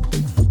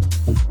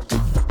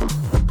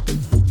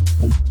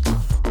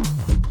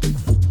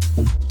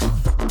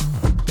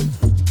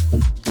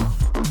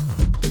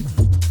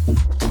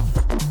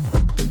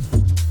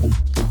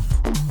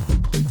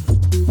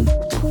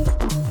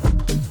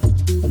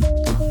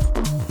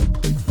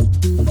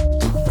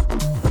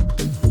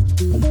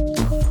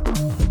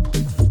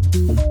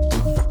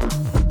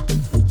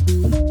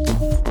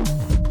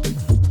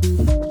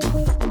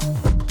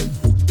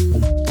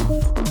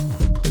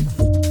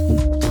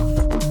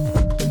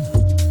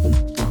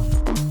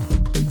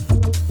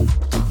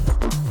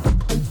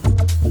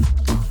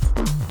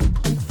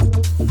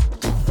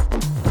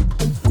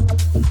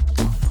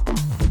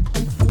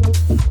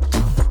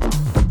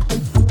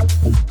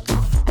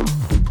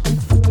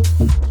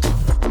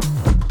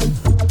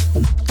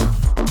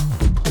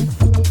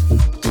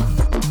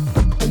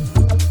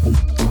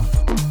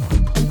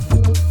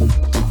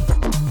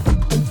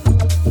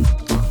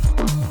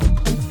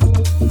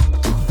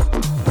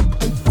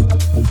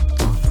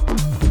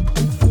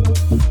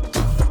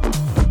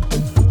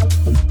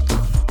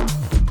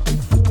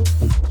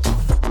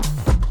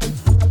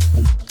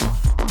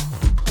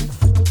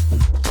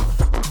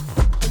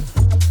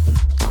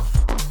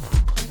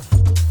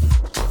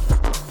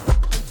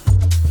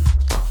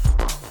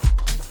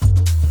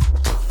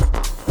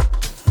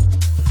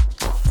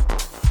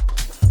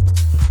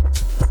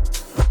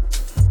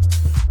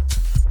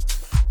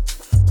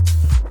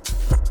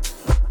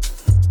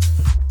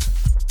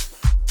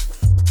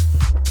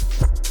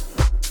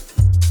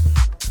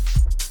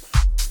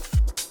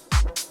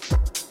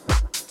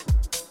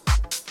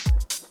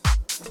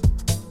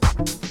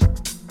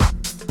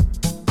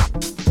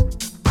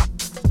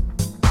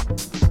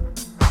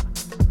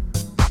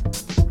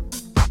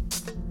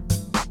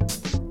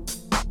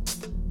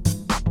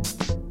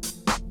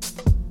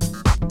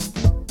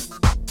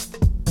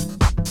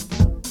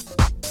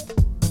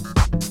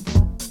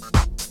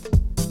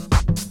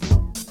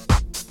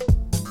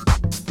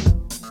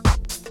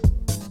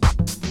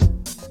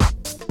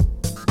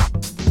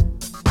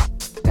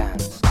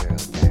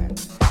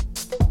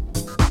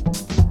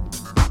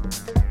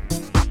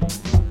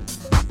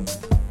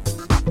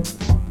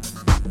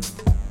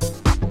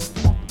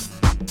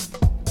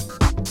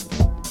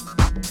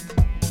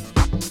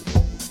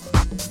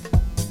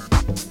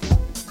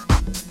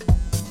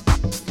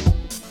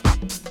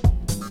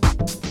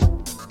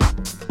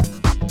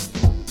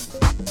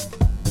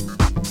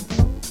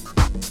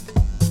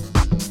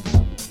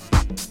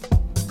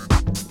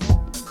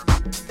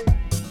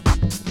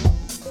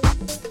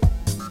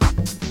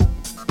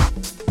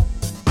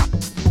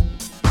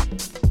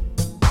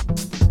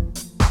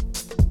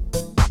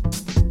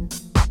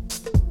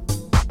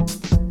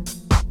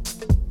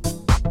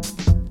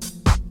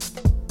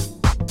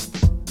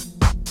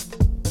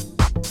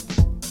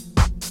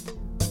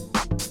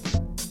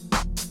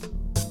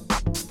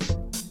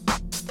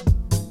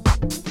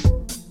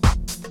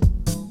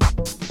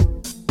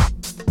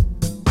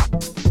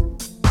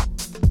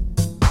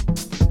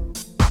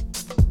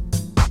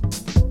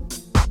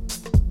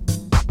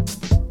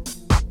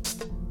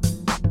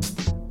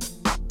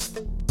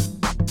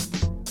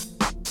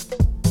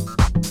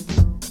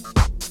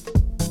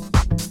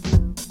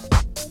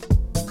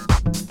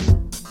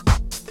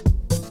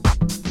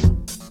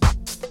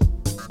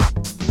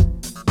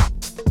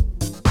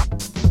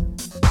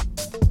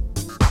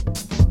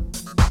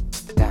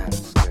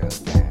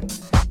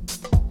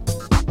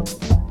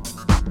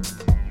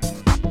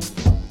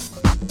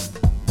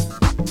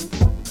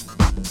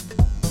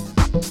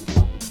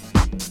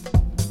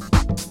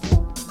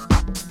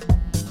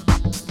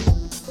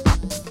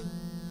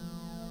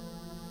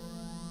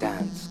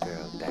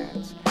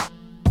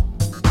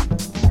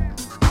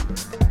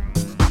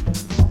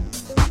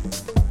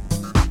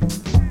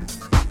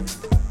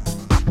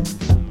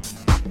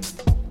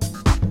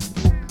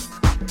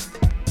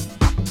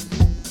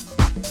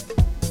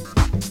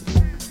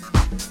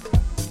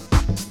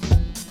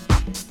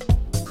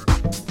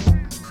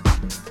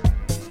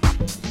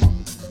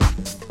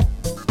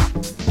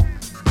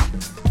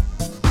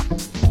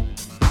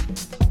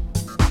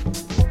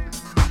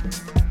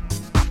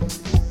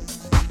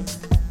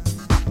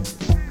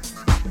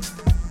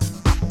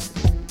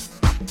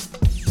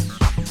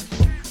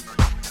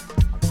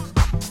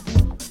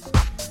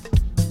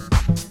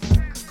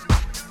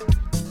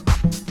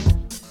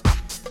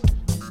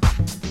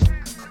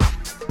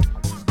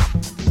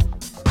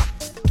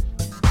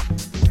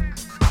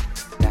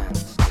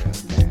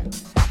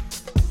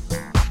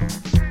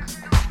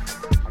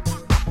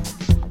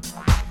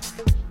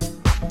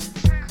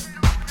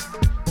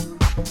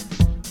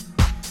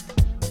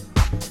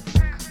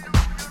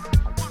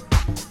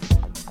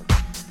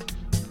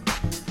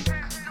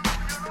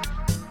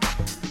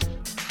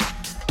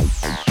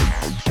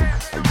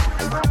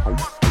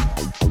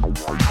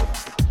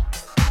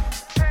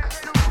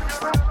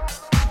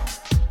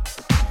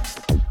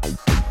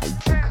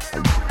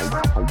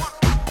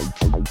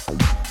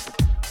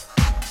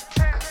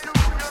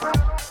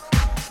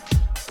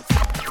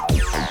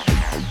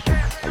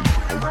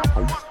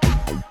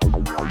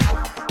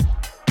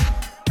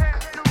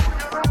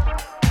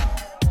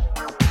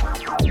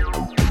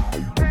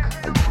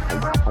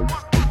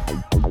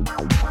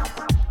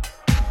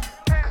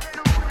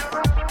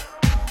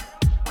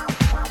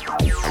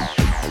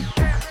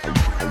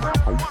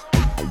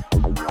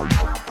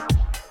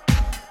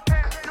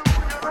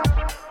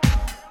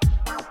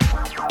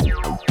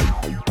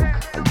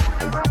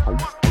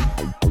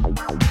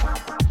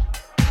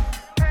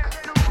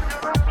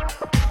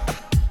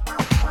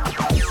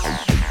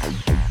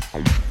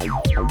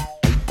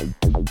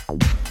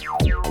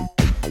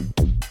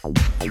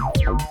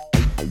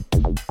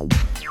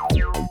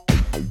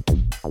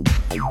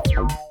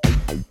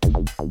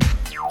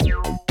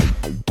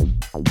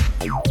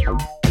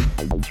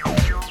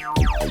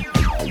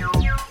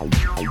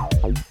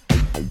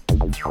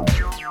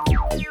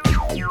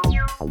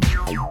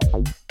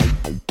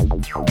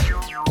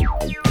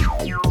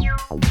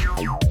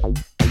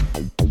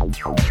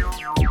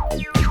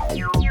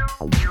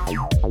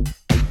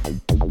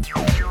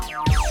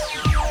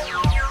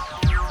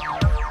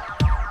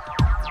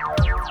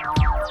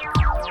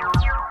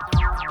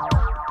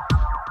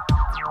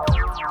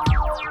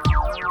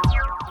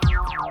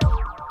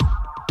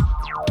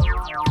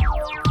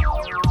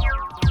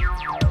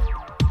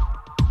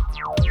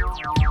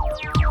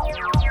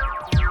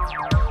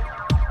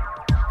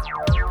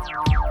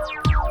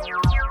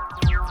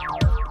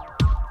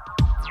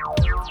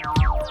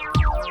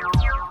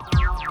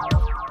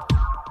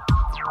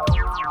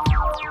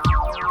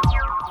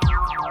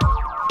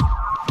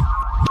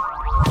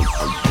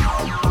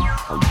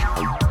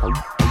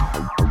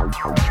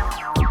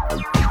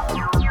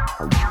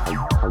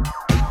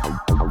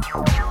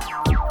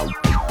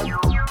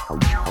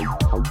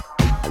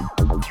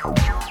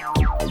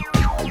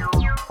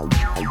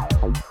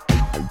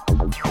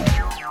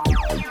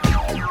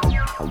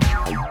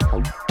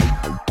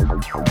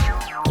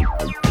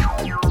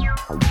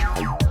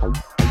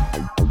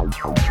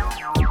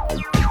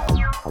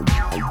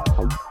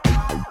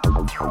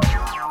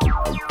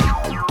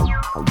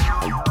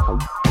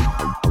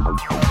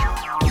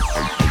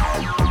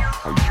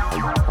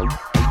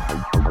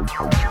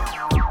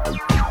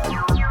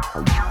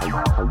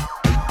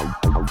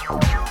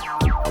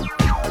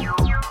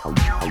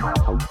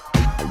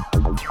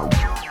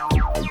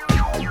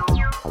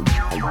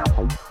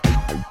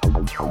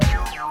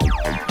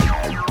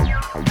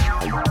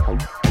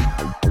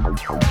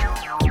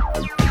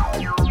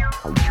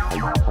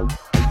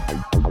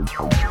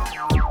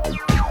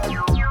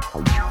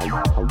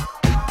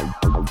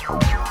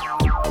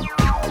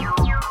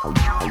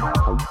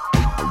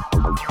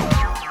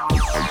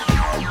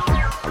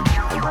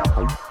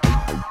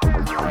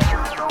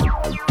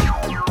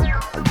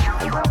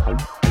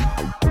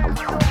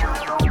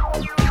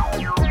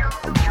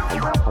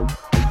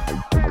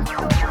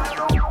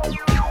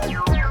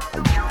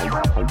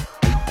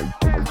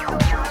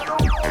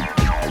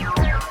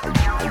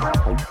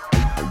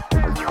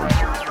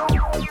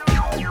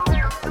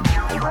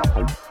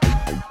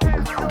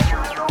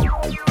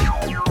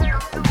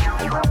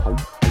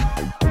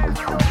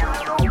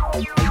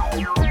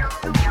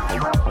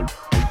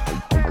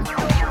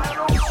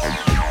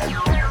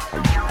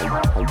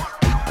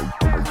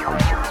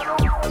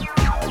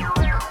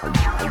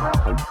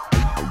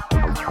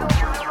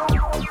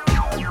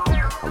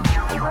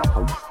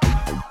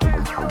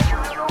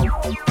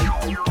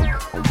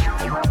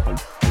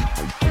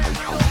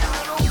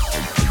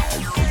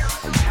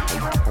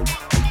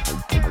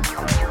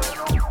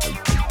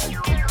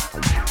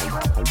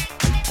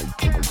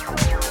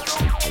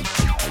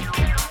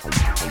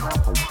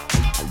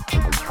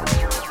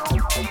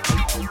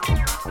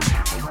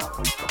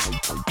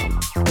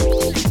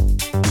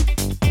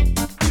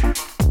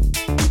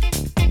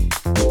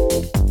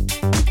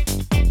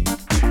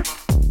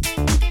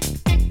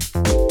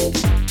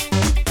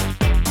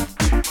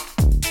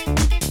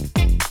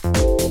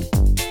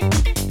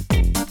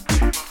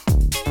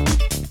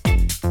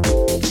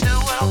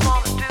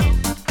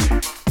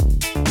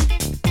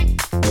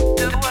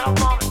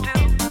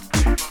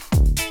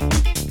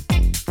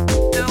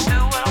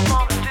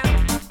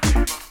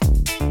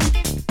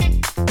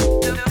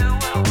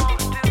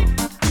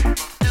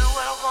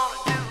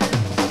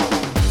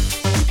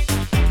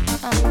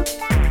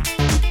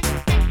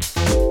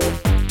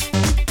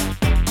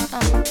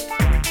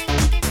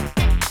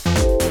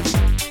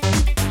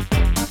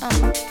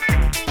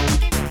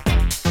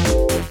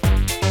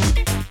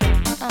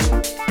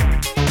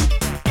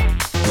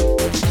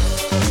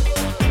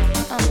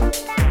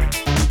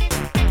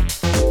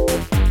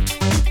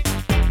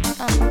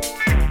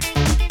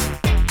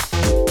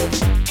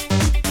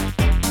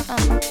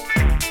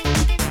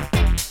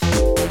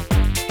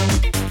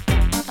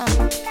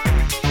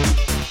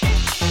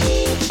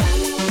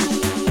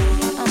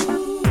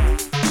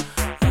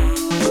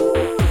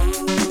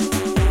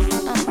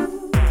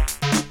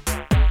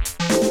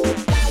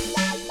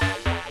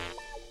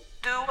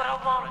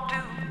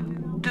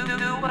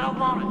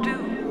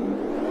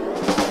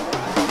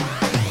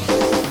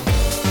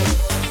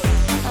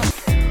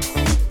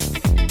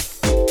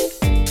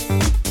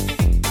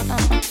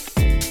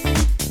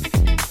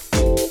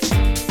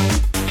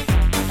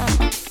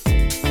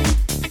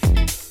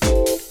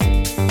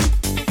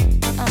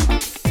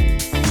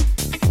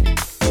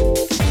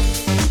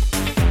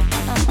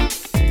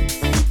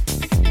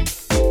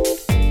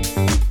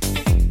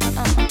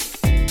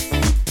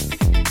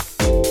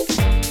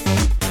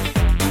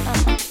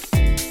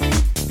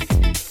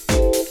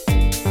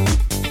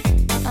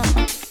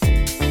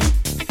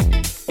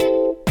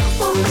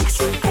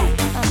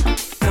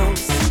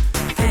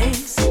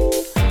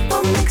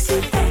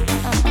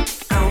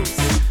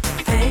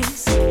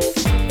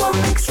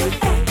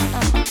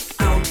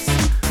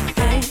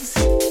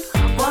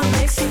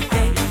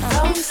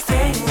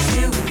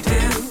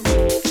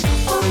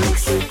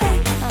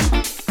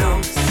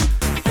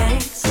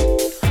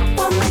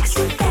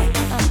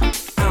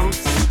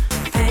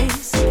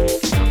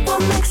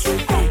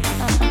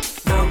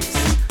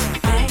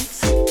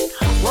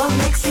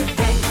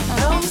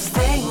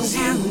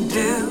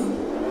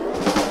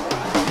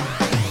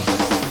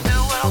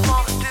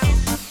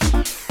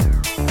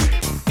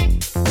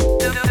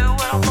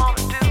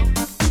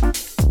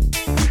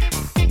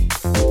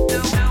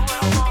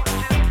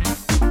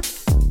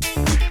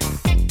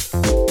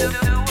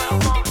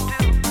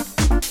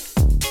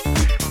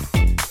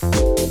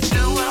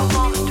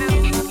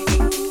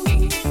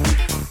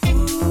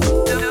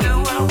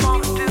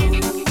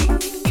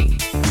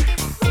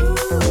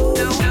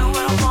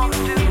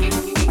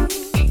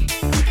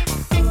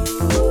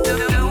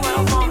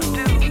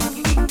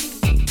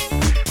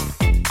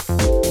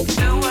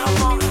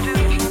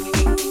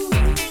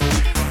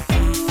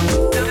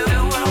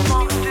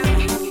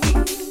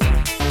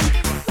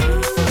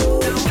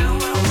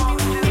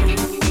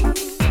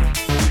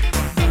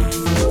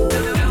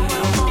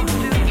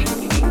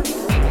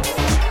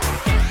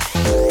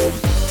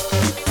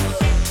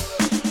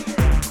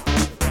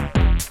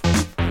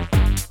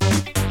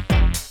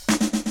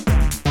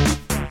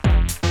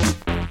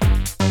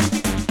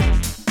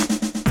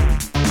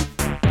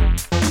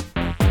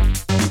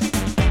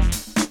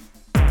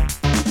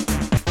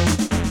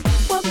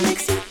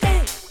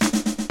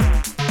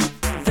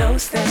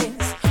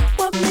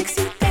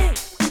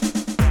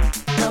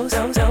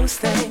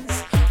 those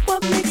things?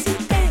 What makes you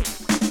think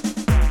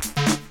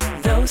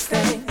those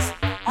things?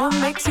 What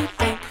makes you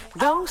think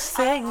those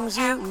things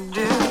you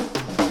do?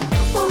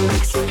 What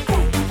makes you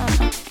think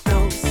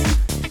those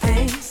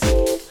things?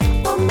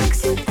 What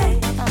makes you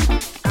think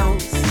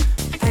those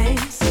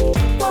things?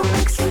 What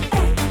makes you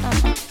think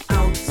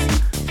those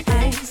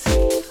things?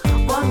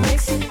 What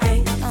makes you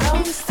think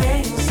those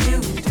things you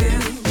do?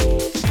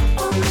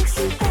 What makes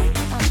you think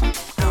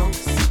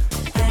those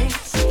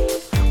things?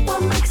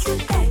 What makes you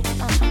think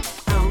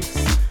those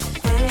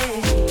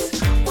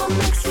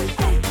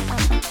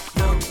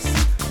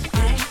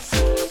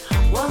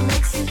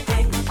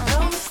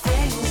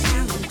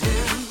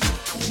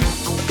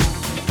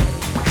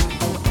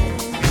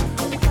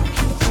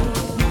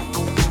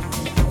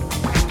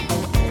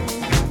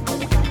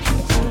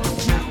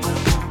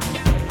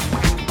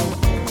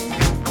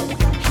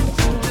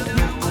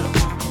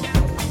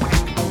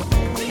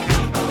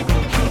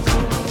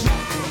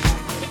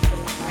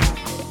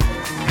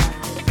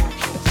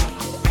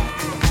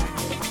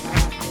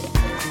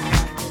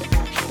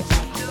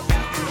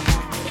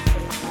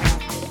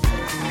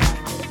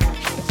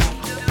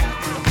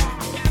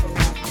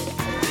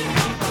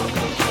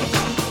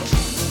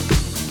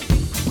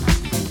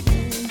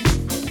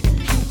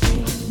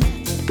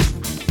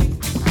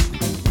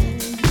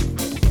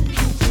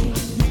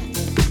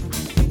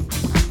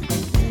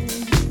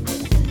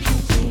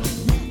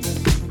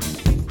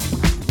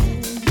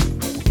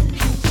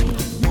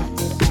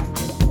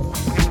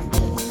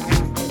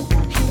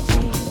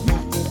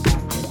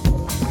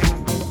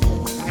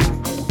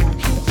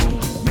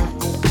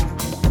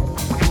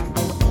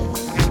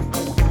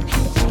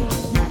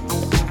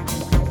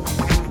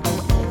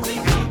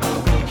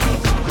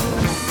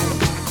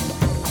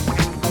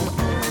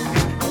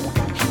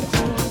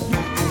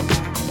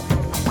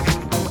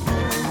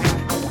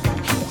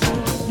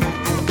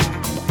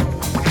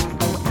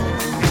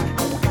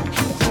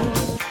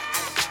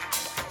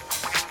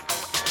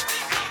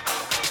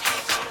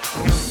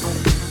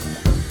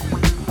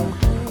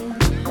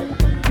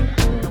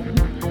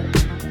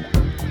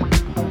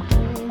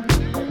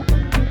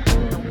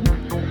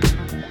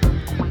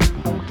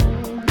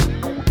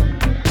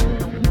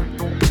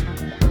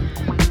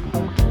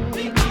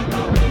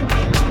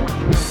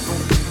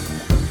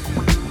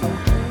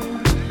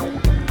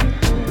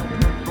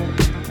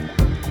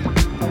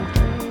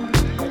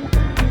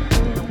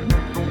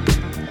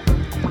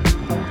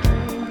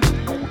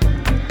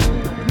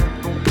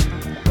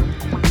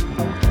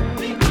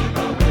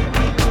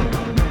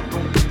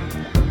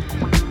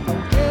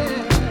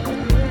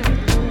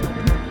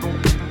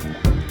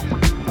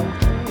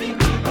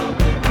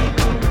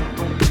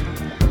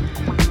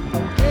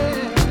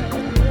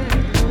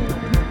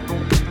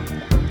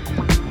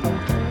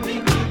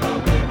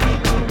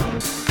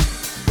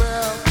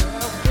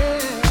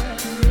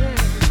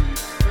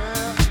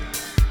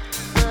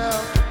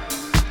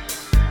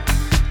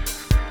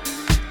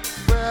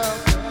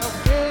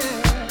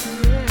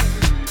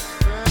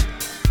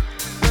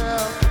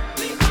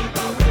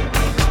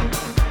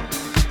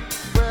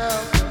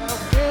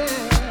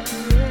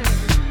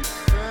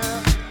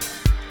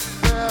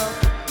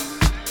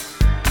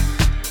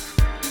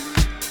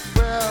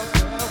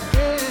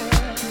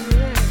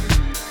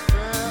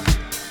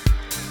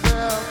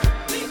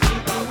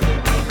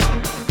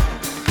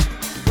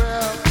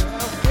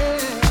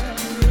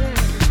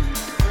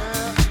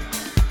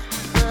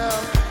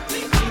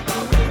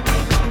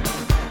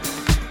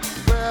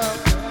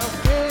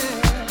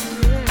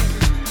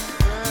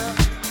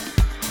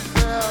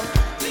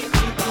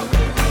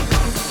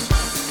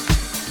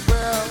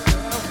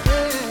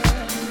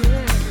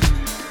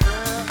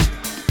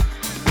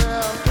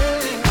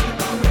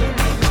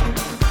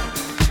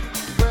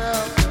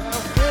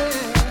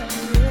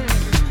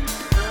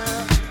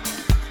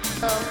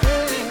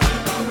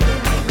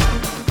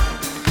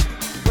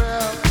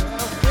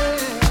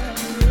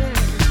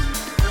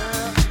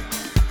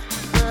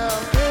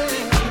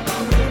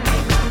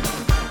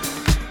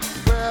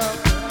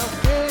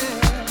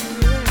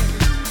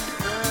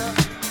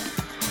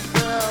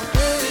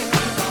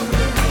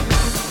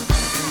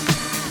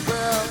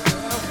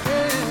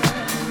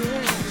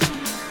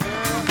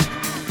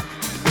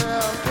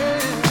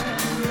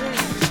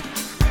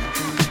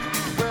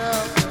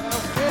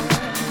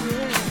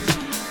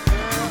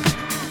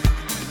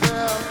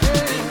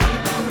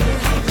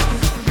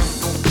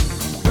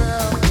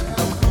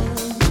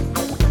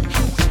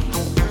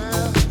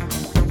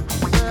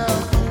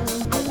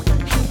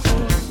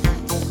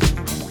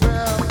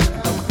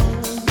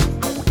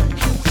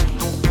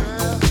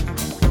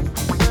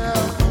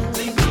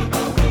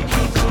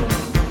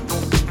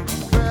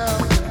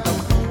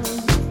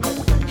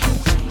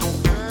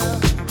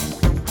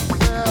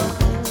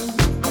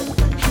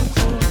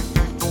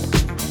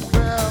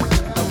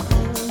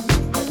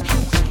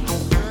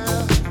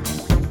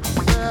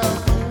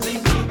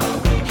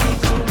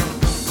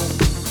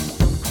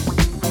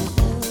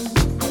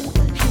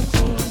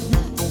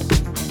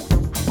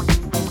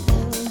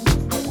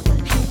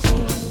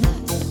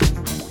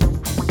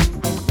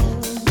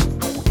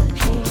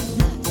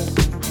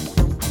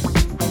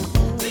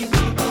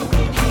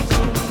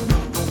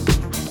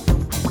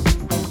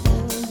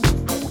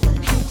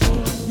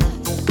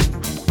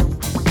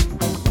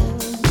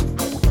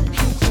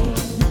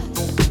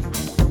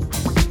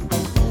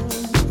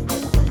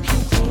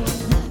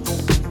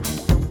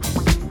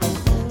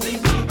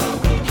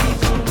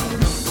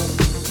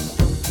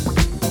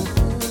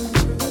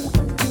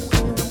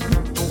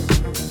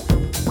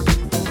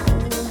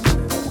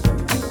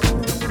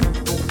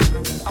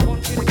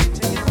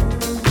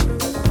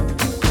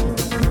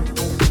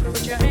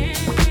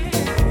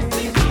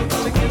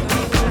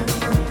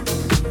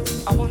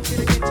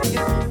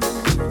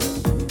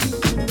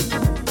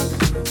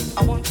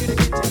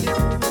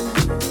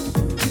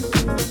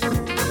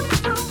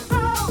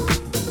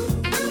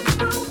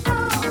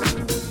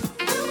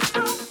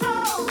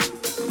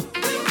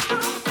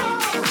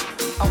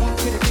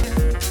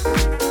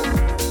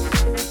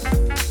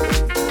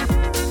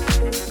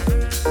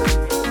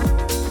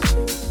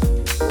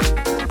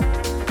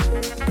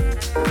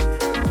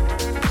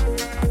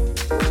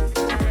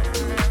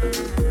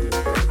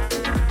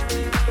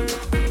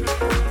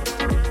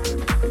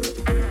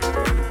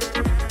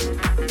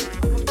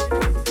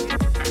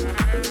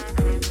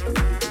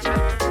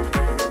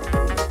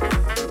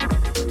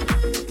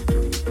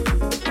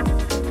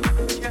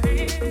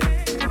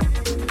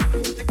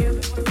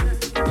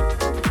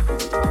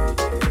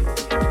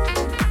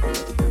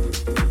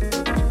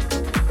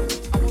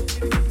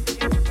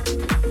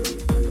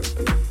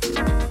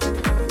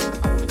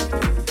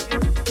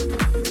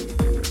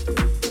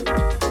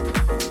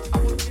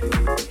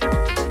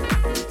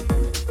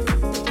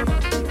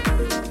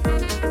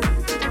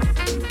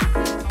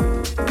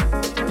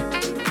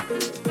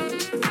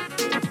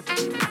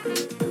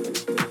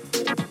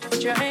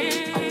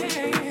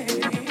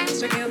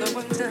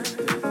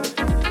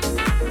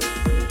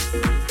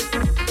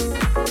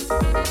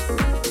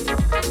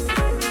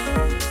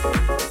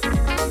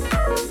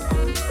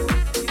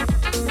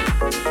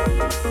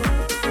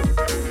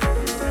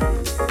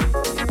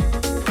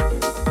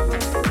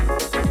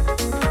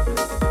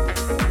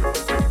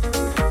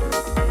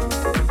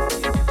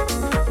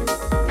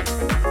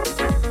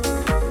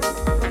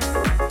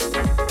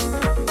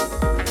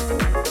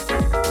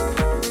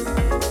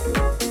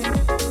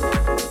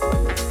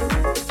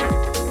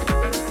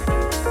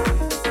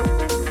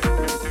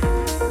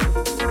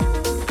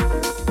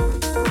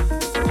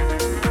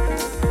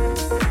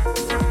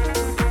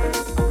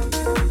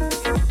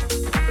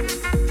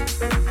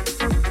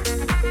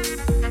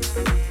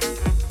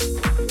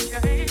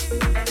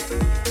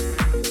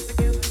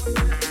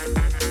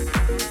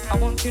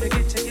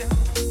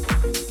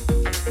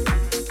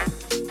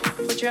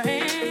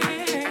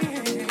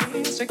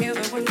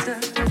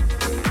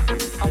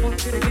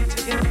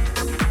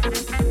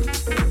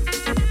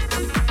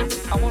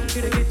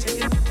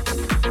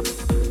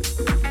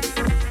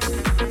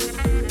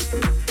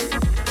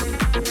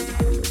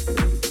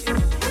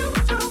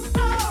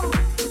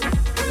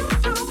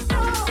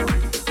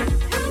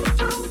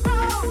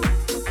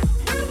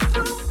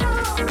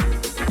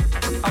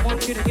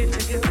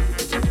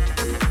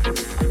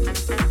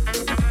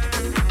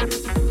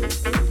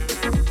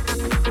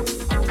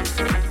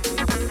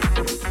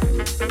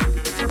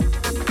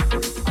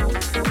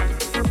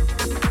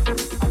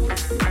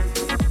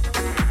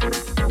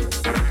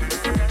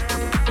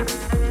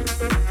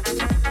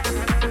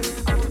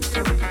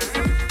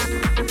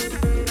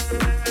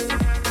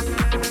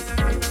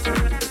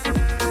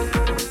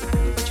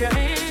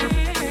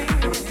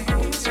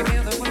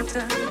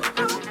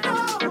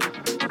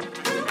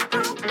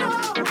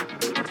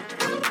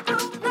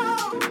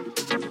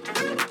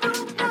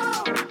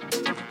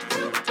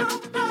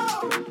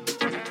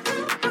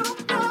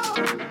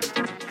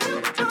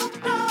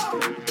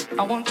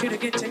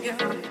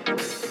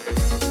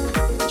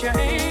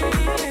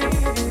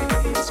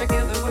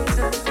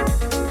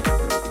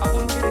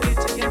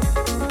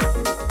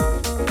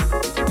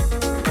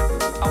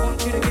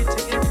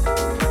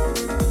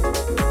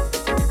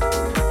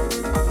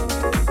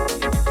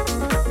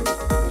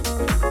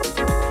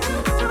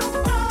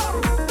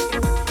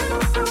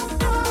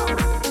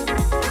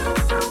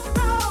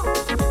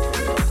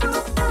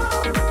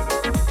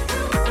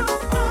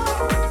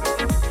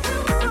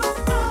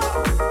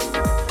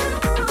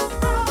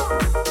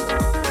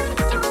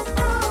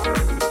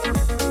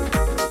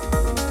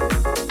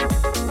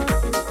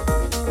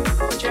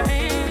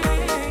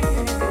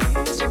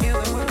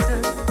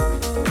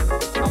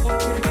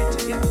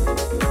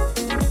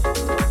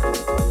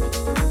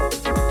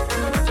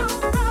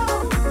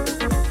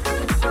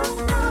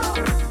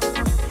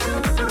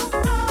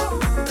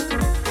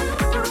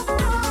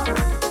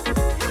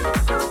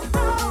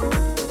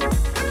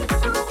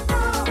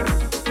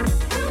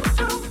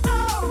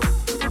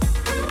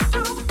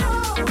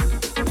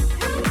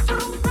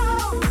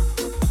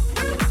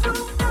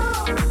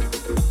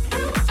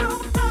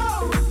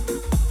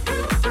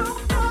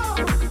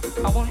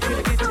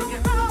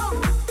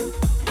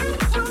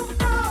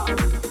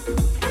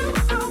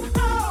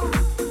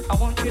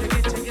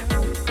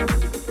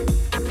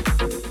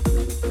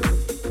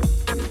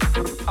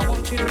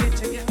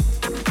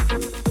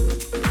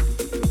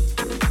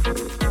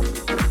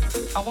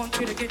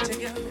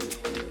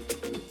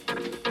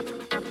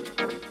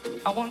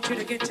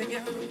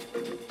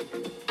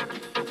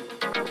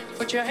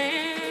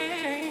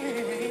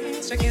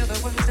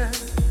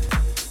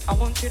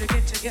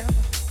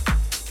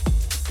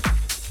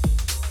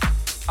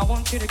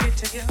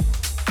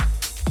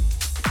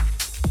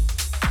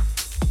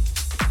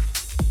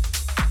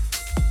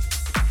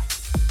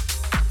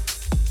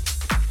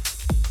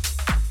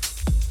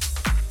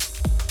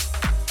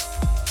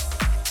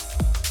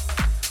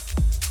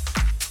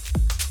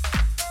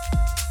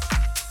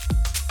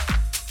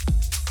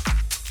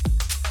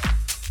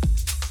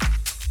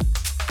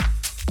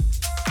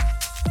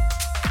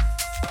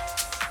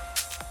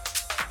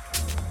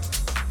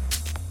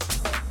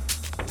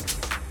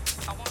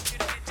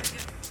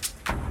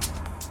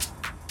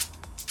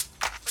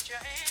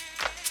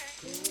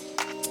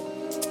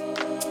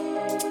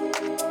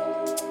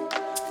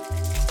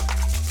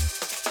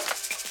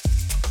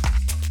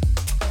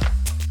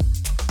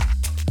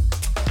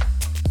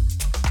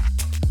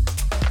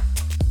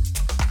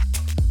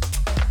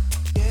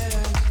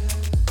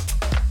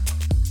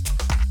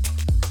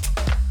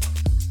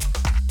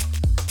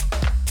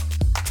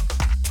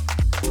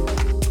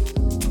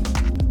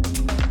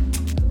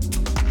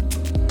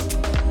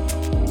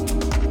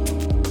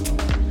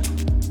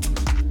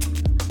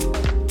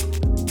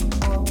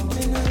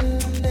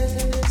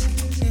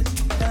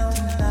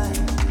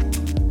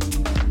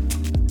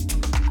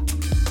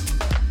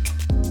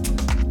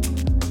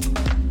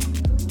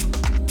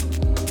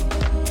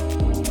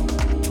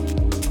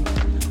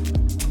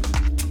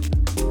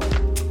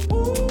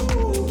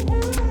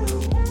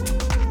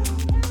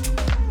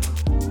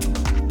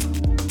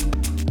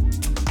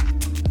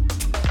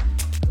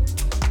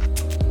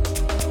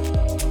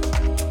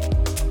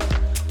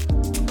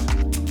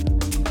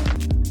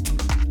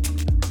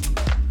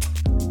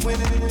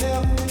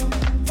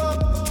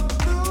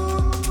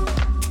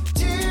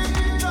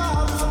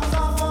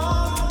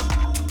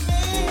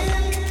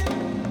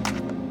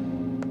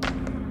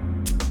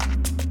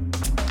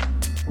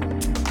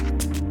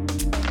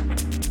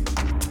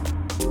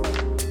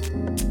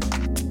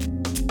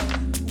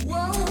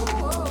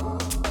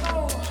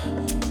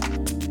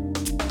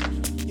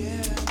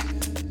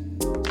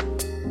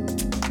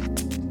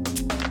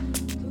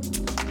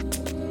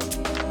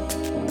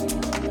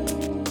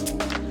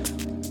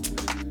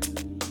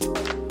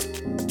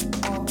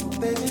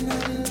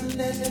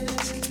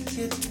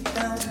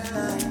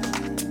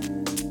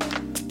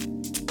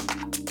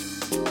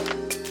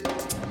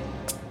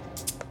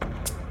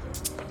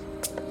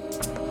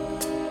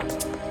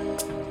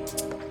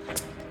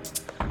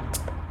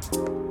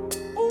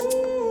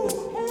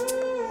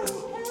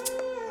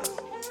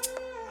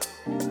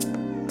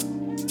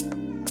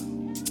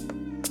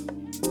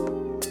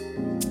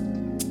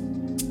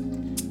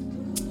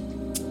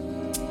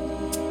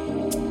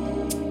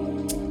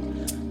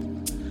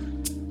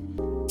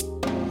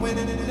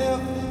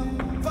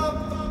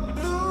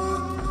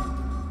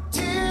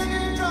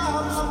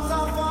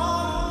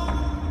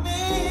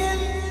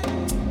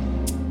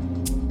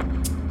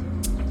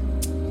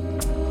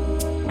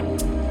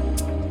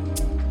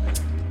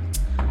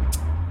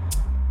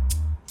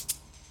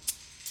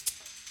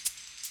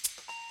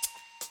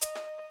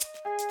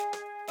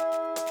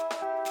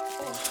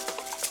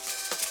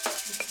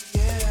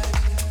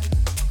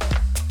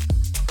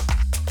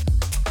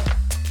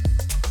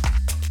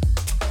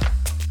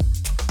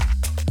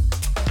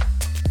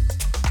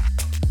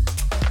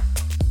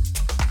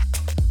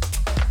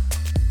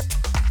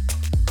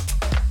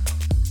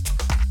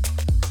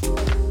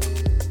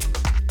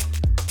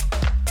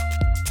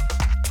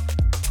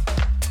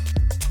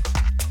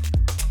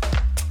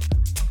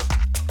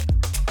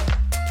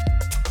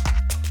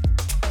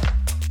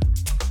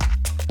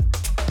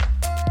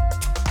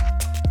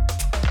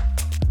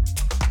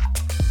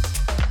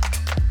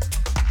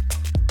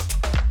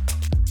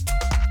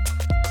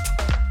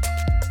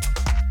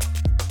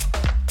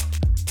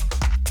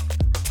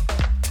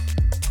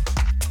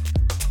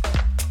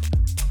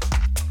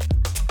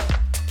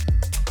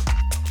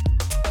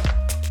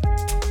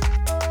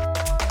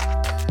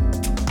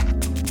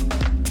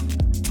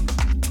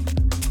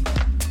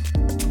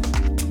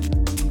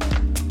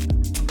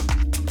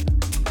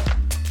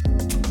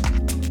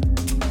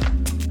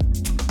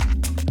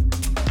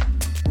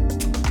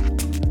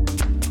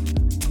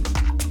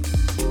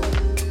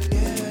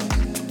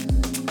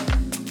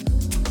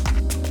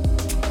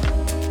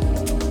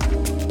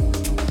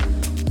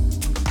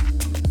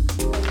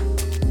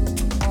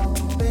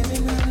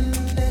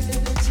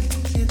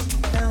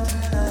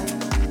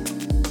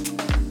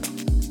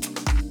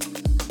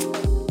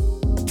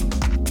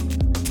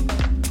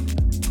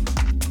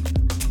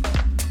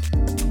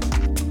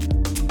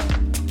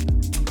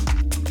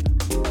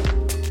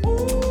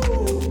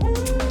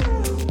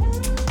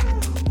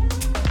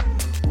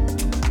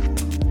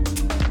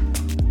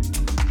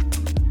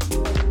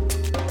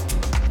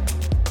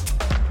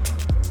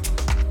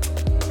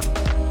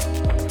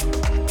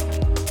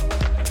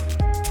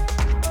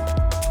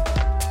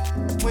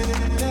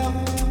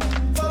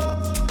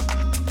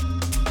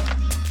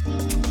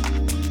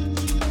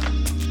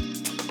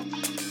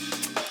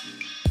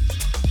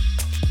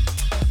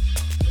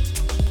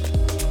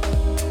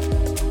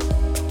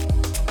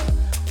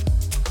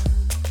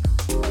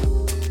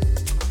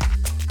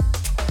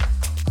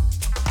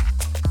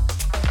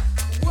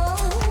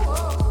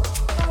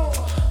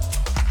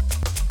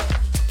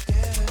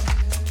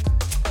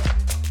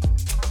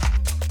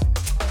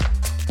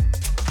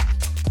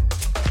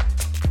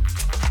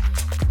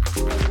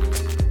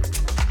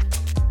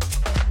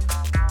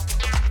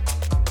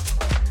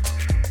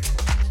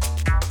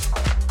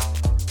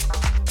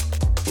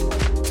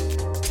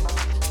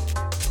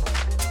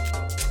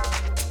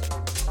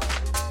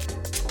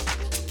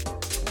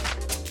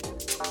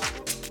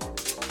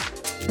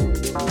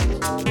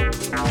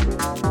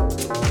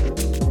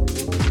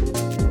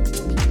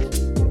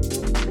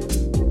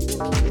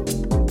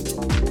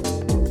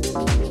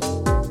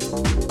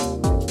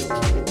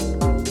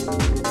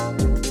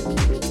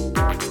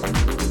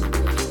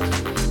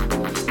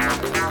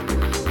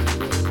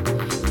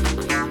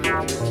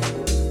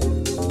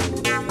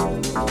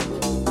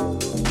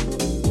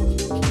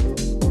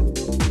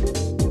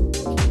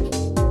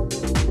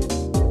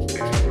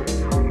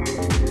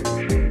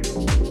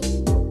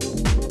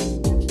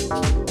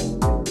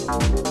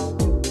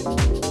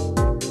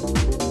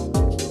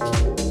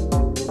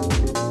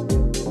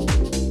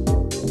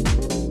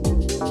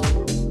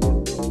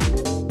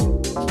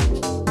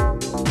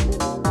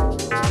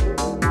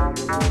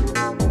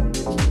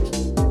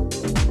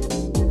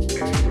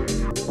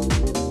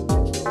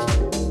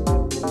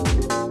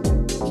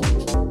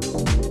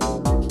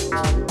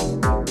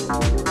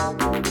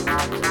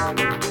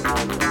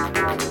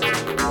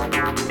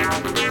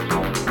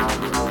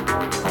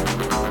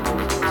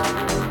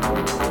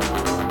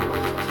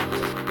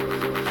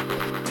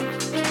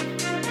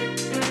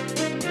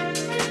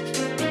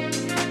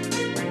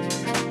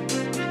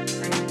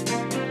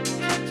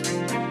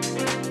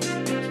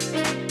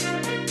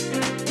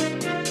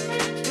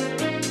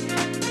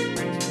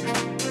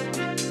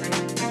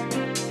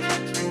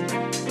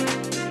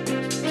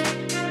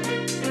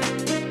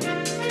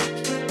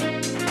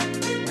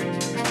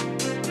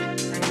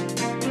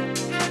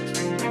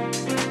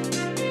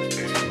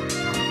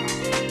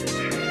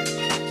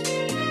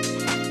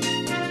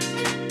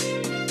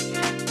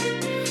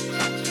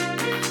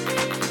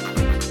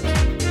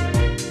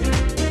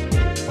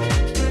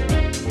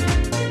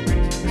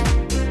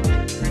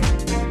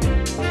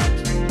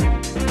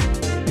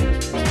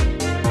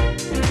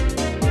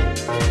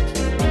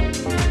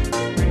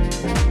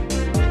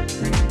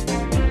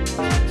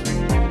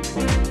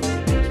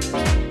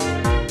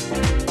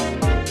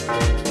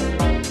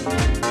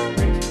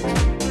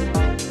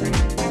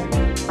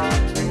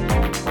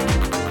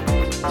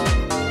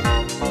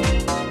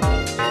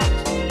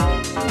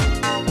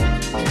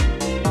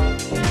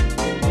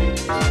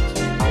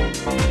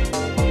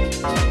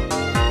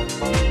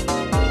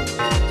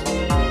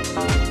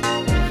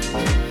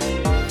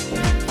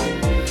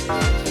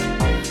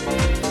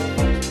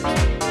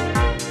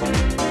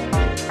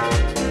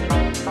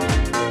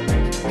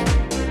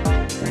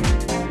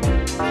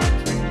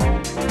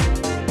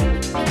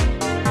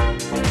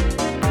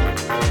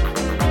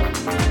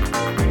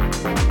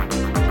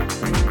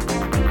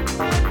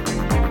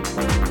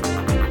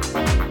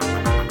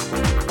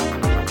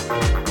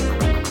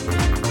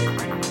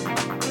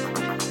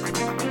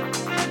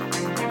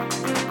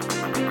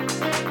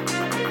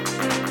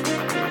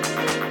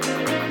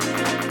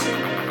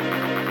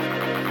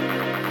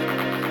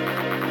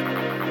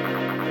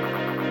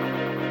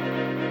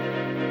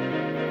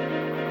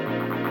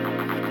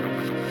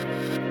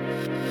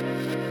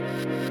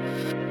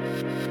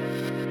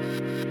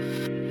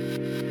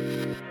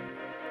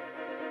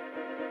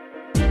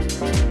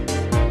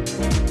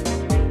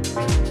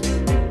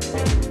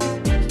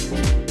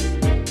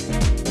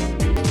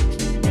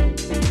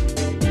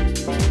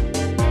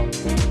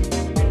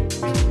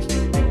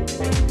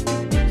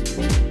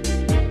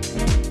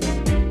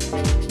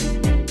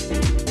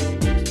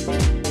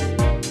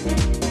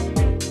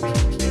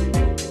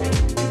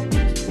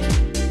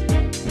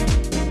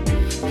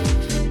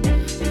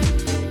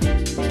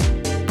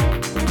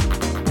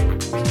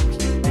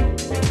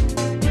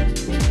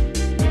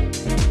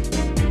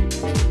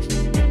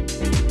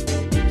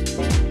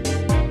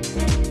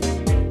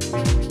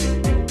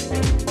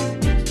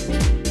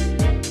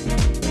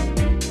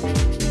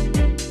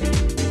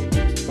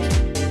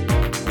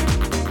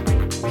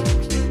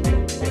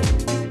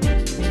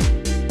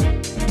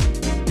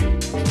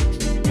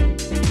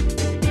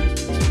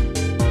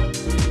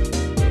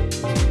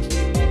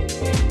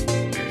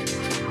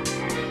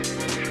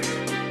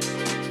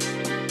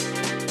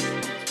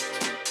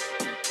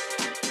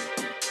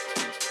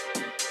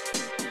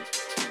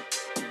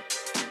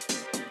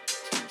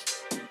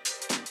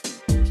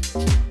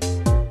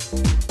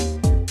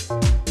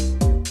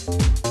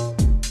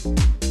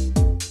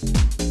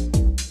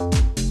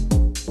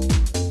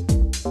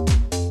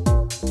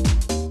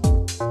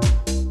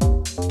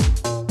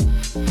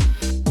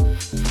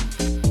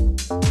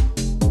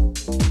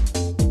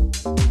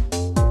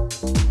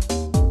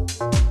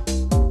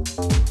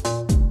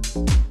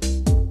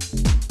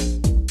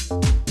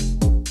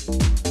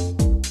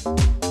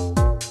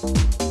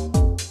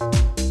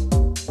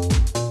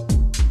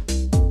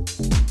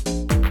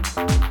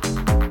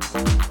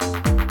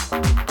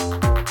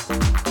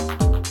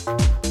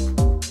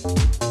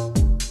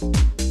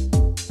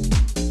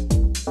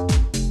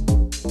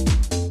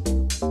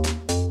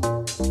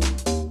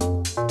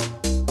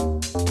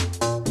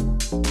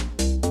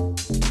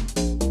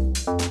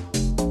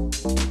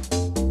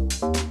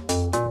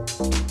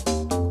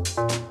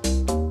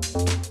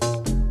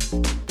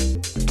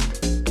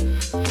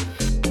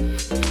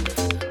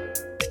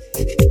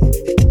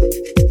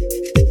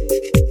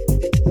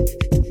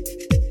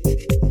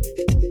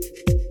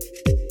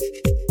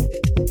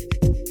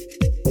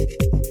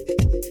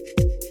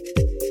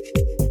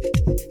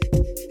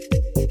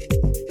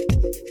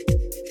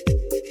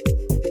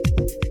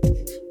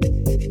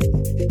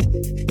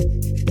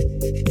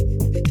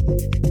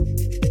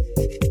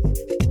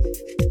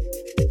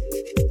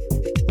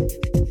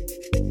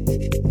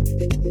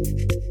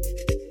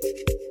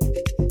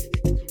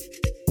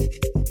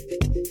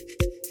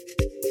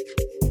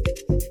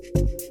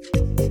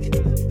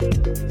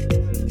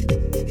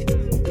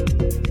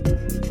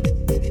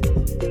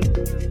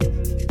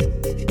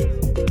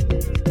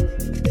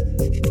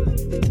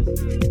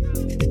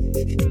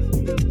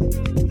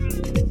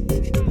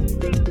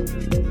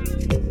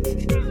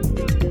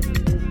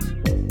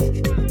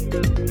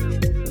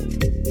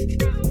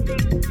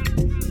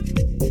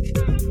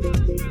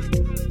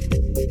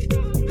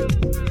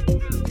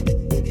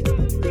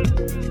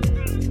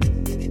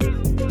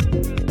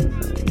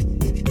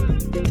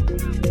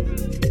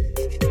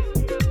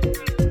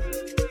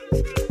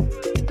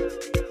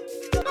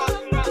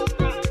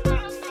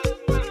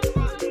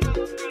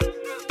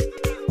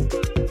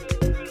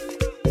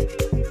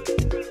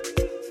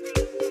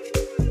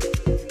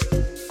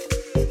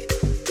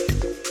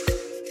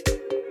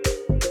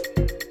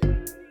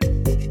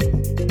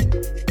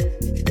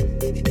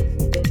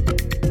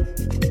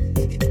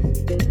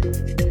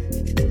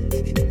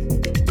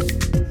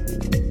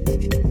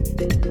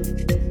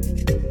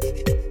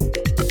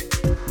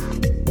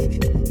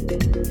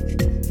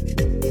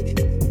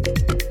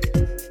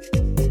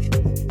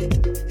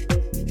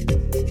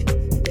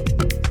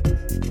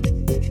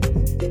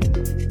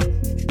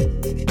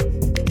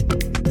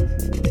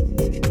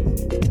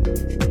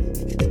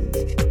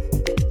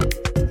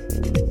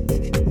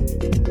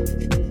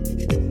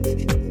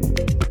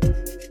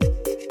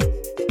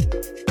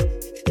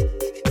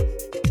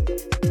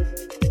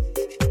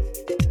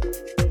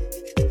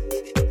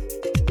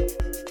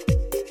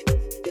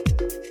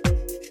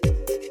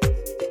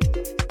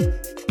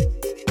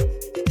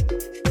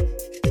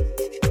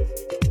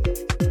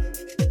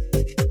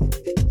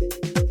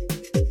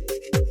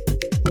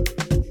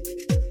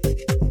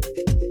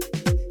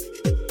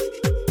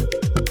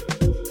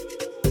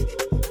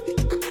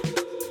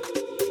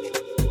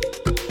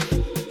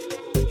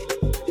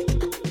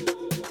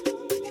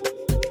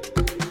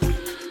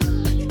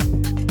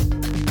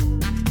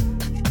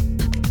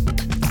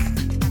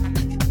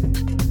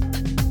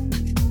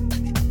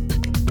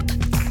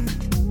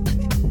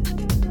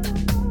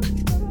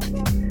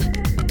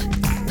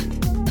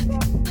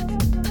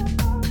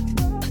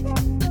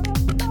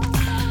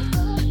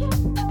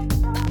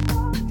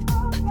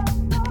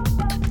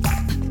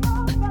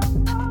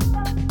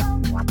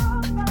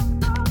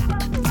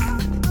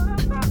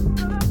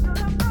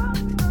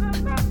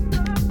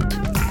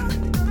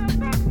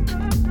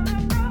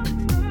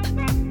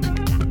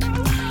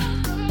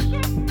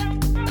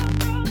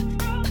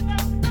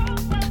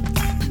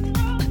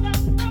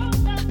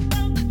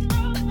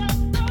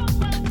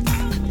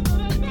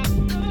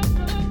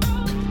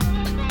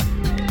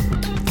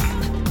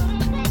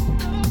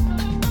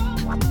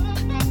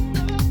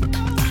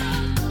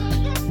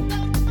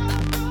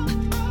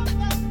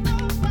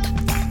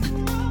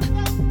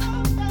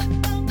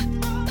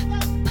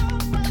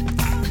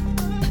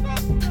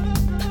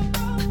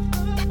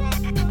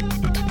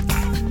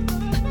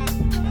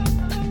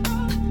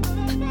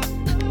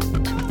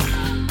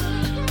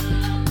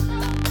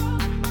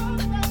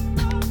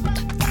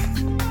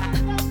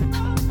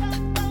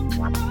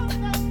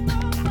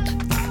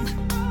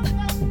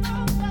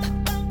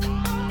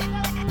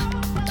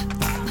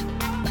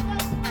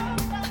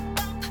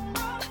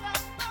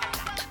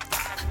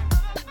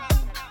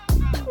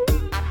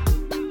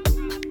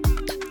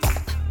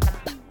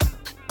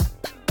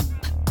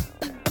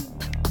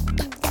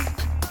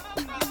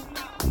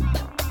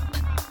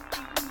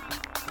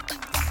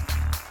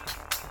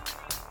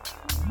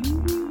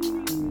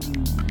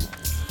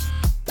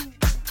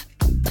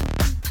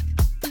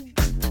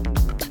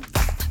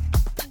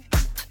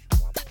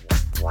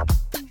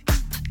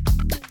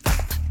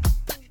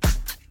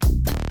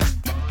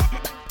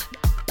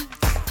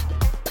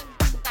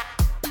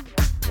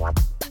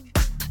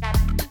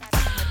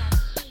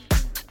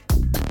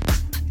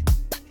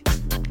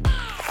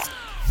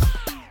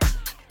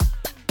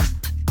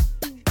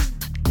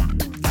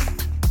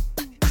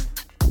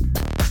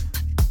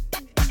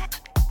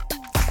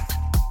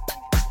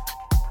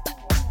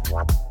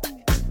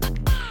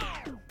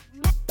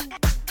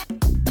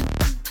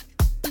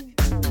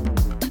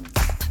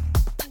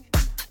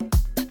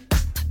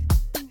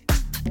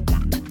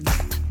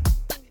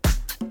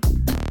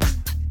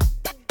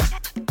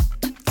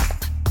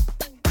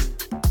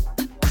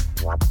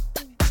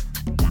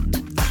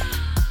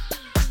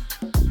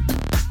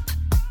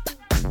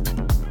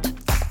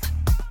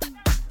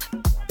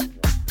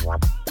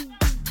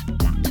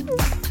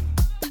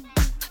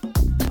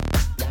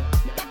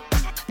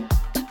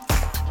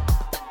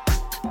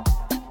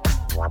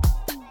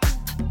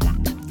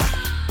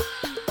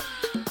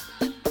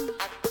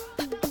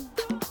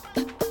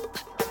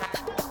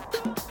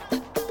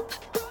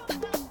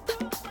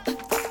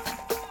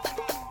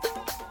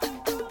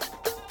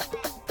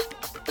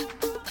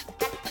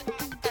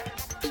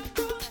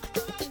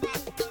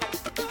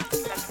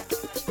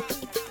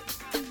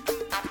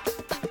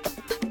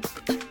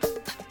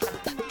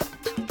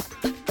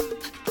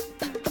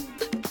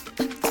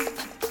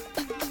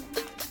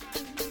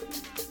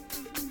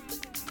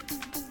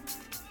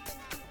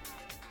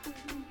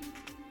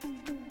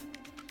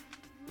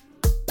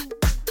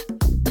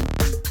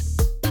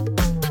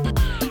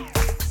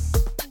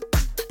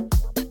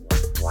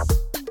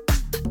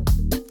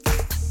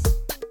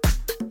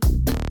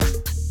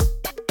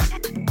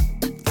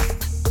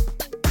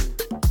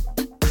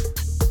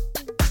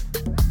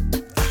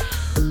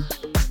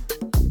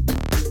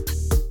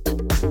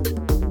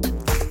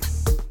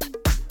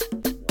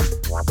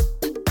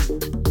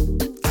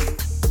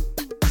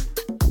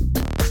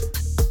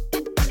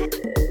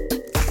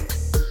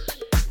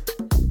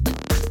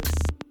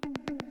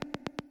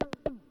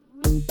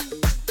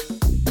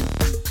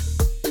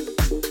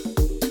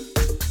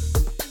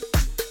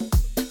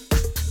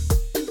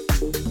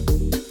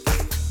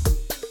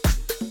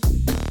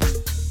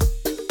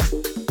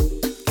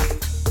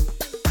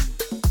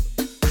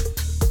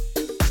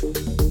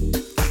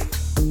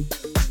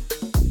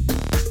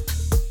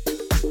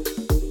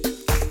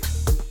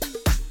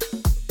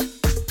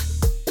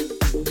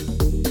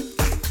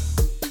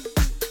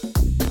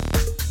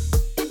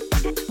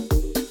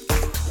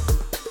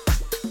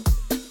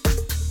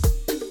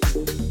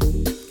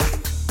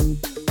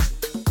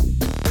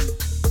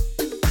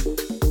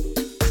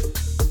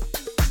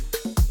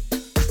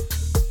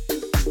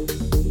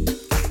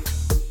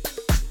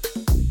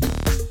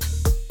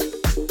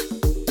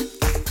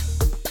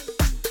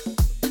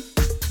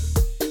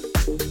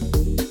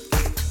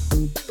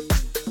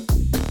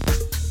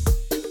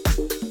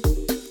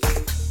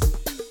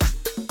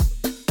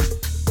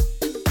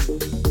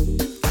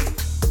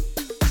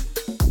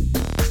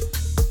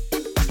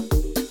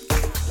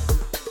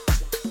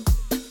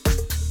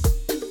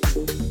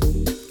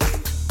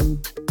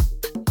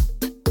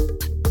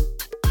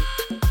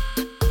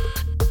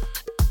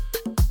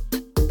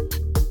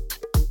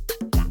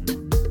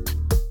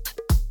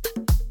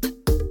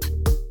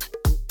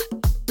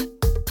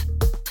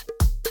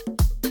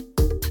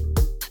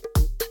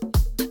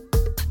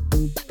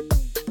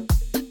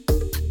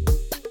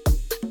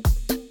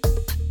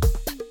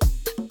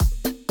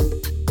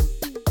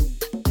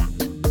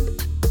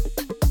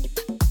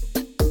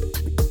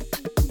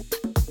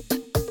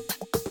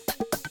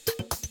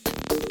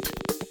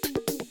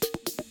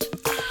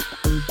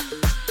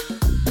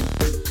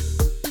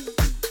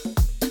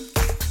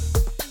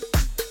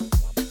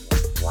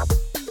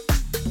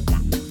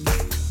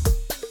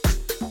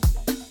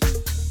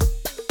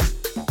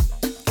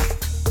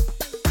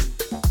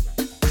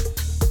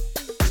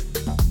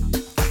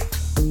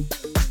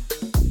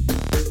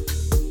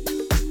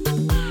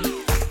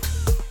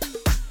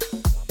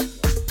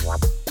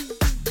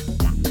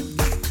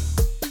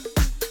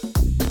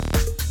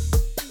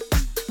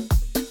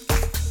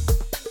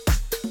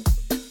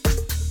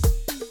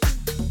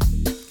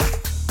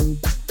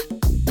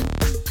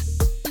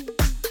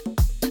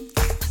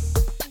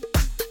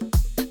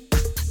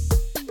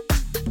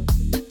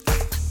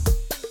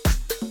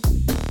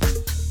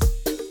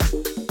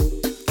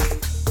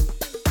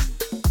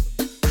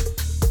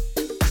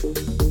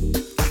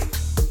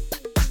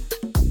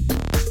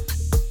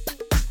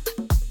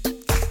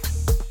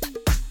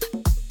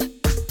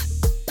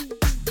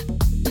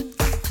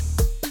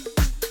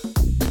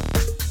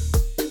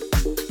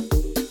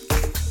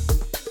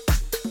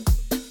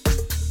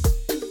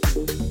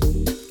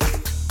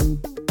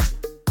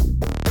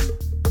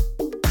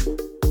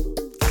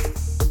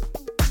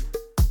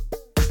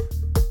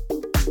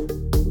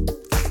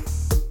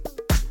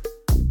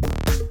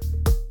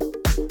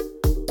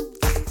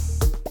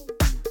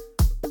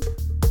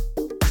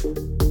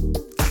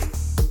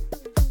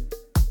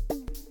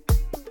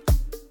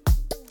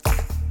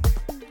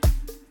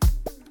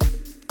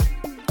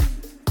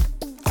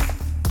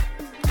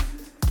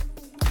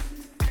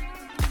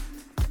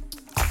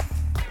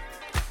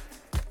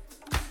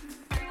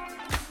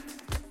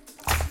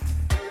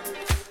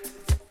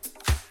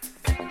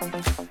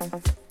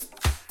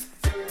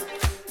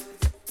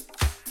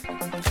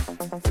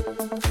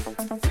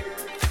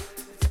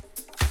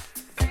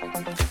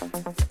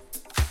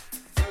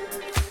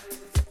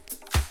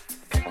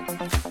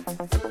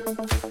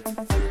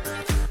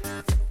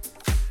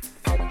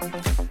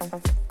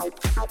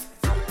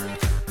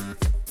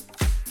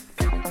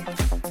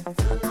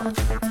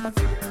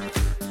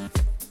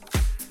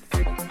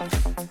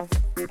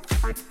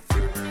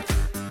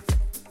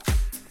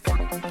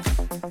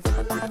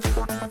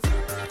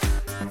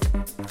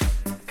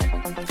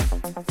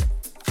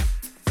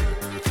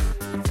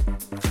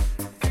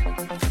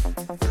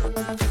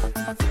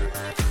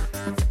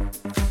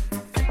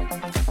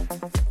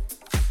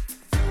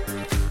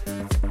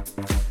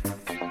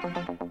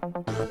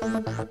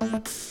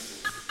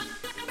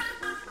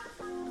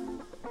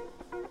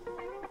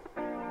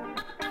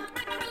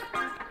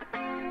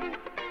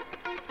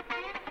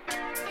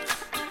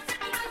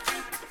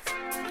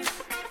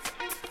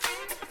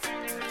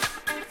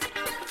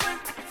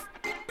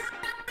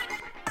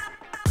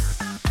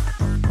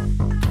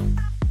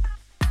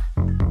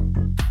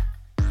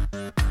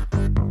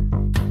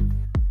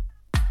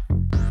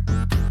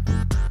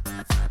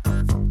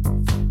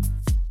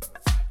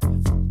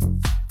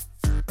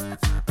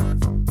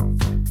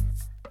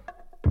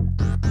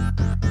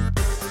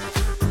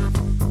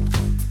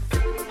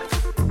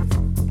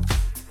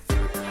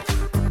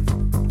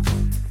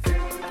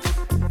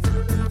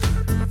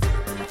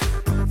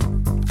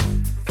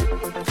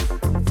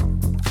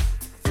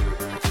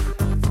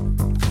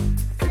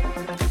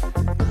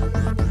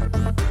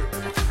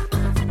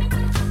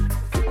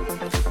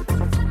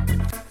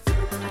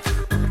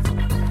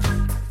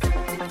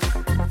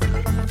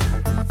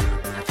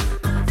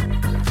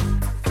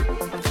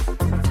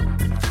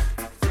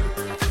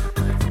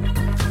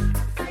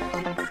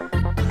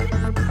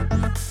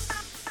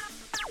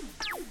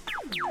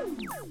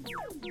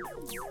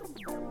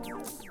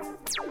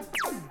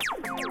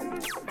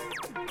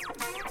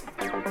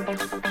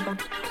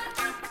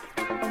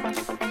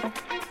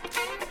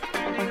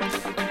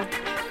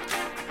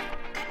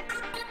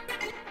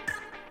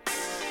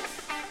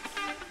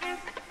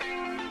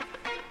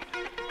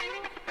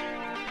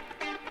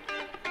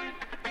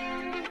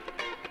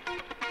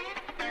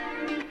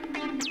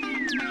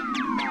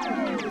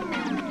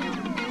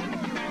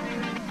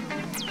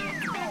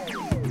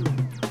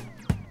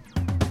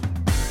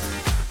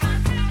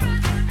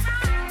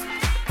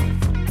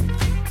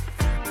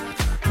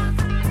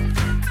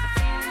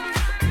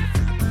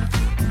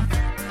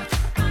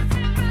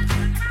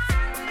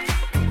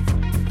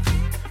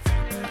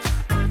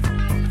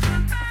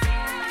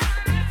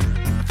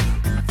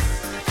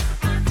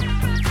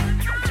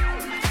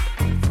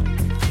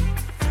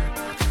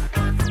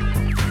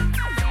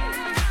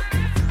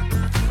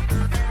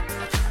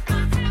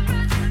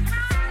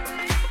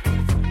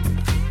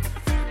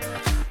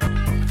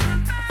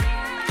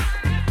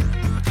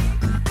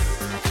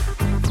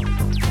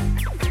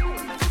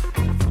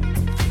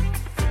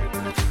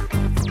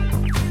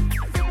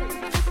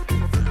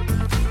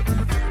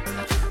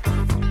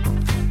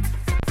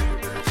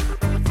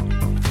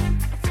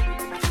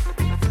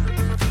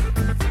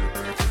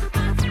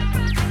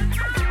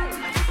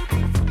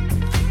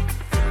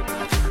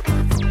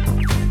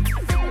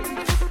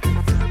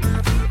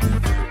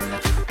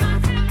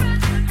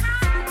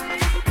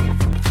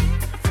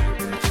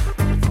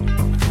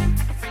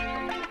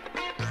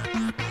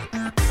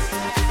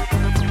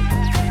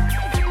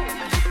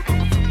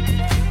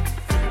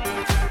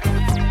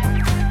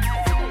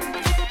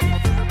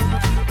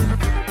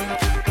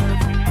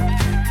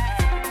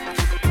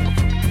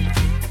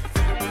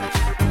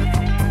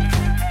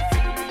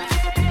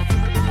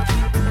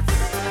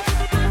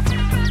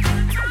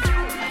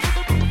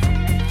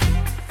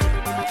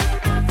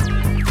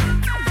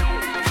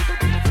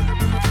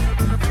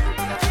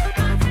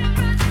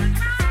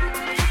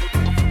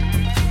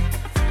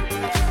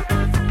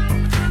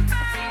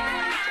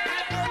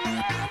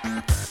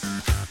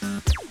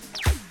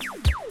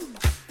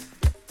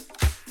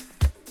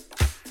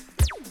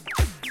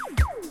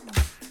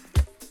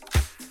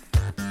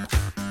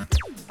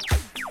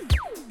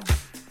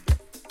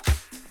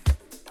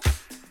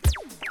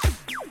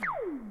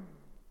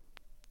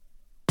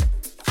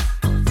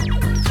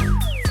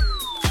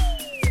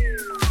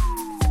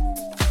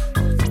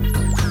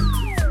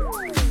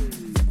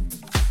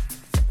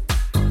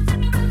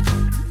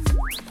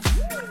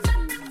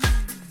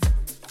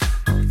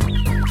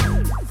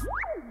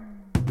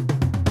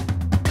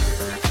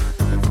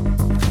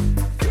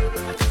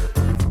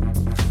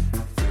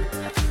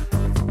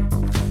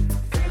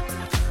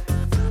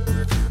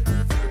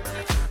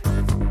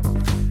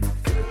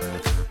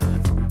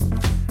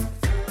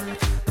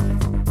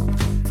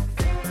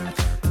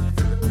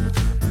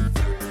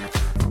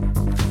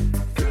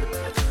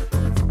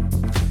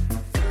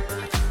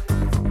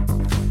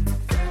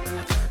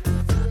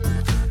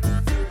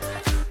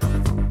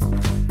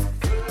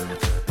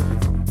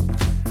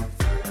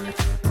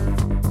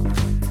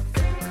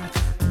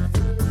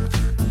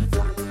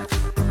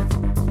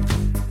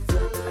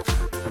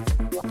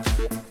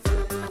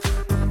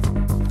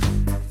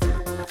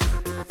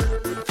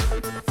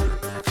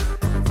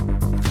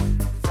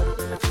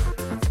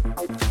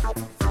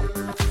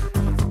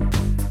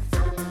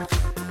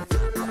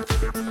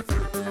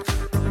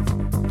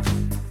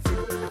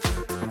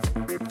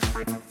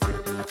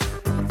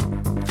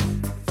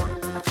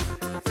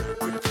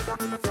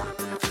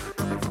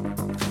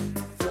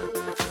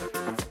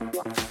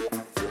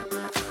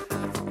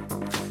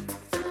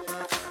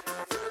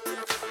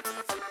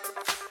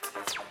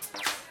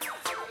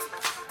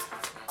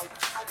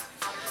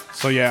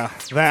So yeah,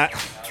 that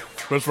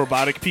was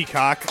Robotic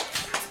Peacock.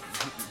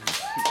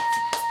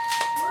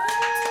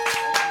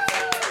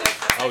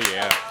 Oh,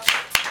 yeah.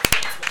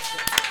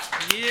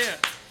 Yeah.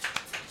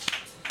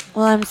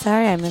 Well, I'm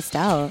sorry I missed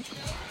out.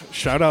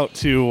 Shout out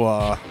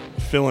to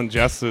Phil and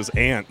Jess's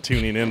aunt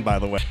tuning in, by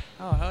the way.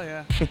 Oh, hell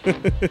yeah.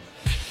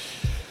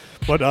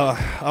 But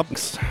up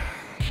next,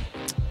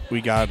 we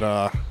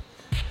got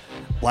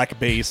Black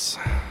Bass.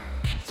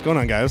 What's going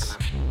on, guys?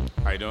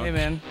 How you doing? Hey,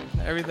 man.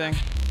 Everything.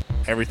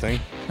 Everything.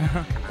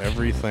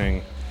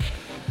 Everything.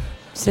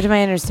 So to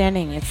my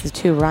understanding, it's the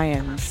two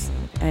Ryans,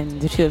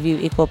 and the two of you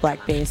equal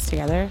Black Bass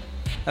together.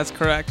 That's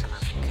correct.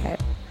 Okay.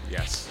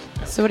 Yes.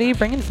 So what are you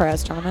bringing for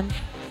us, gentlemen?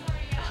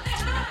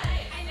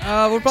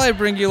 We'll probably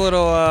bring you a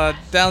little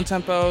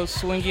down-tempo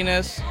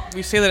swinginess.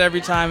 We say that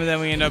every time, and then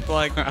we end up,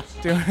 like,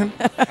 doing...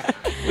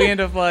 we end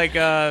up, like,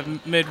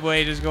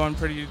 midway just going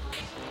pretty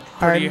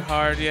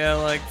hard, yeah,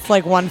 like... It's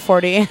like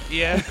 140.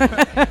 Yeah. I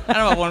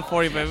don't know about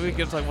 140, but we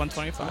get to, like,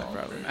 125,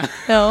 probably.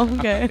 No,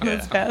 okay.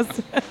 That's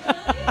fast.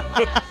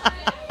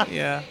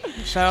 Yeah.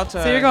 Shout out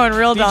to So you're going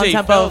real DJ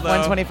down-tempo Phil, if though.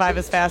 125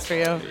 is fast for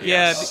you.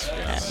 Yeah.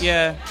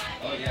 Yeah.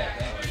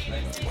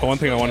 Well, one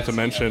thing I wanted to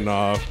mention,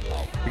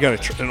 we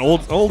got an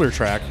older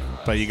track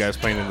by you guys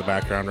playing in the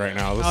background right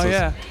now. This Oh,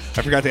 yeah.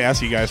 I forgot to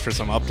ask you guys for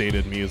some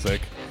updated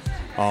music.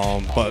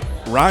 But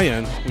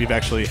Ryan, we've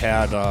actually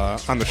had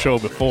on the show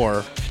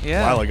before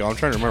a while ago. I'm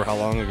trying to remember how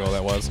long ago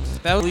that was.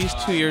 That was at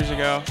least 2 years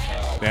ago.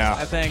 Yeah.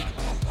 I think.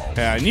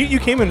 Yeah, and you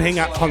came and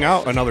hung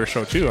out another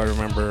show too, I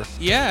remember.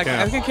 Yeah,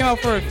 I think I came out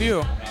for a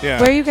few.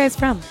 Yeah. Where are you guys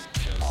from?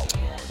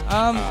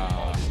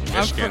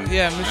 Michigan.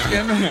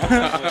 Michigan.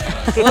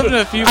 I live in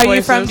a few places. Are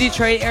you from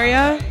Detroit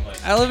area?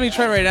 I live in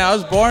Detroit right now. I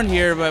was born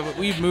here, but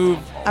we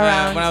moved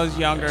Around. when I was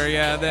younger.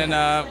 Yeah, then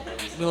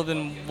we lived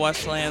in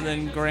Westland,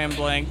 then Grand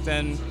Blanc,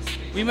 then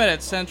we met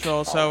at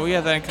Central, so we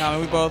have that in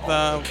common. We both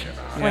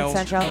Went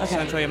Central, okay.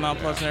 Central, Mount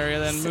Pleasant area,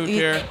 then moved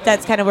here.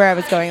 That's kind of where I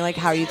was going, like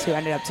how you two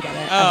ended up together.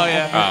 Oh,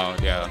 yeah.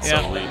 Oh, yeah.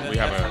 So we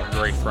have a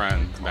great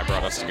friend that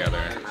brought us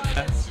together.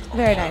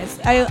 Very nice.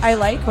 I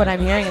like what I'm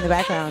hearing in the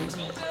background.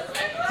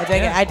 I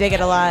dig it. I dig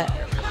it a lot.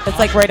 It's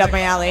like right up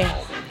my alley.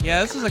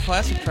 Yeah, this is a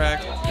classic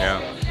track.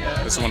 Yeah.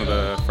 This is one of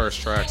the first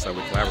tracks that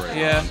we collaborated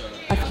on.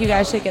 I think you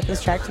guys should get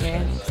this track to me.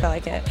 I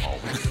like it.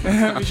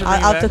 We should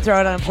I'll have to throw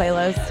it on a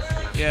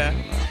playlist. Yeah.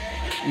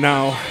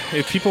 Now,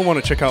 if people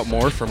want to check out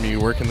more from you,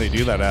 where can they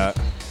do that at?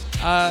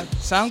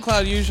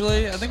 SoundCloud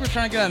usually. I think we're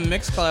trying to get on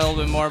Mixcloud a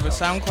little bit more, but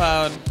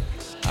SoundCloud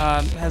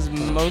has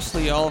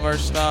mostly all of our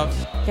stuff.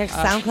 Yeah,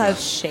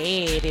 SoundCloud's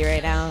shady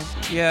right now.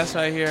 Yeah, that's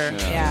what I hear.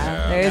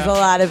 Yeah, there's a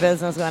lot of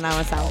business going on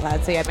with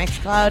SoundCloud. So yeah,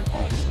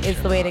 Mixcloud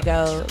is the way to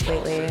go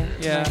lately.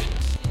 Yeah.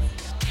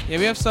 Yeah,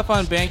 we have stuff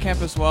on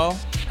Bandcamp as well.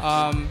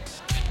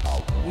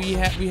 We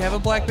have a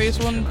black bass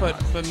one, but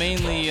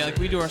mainly like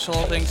we do our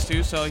solo things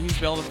too. So he's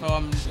Beldefoe.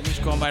 I'm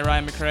just going by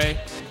Ryan McRae,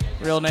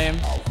 real name.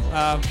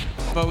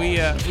 But we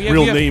have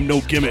name,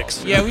 no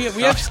gimmicks. Yeah, we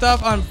have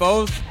stuff on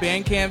both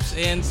Bandcamps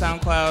and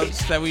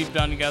SoundClouds that we've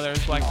done together as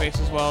blackface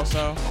as well.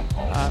 So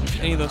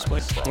any of those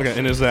places. Okay,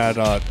 and is that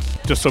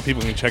just so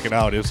people can check it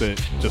out? Is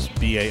it just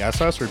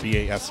BASS or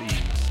BASE?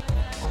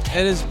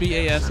 It is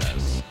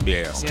BASS.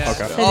 BASS. Yeah.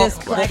 Okay. So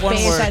just black one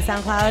bass word. at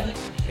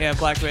SoundCloud. Yeah,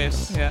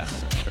 blackface. Yeah.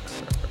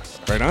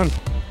 Right on.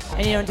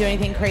 And you don't do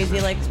anything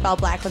crazy like spell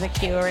black with a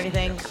Q or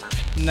anything.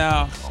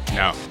 No.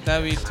 No.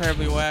 That'd be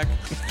terribly whack.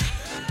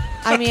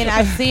 I mean,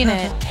 I've seen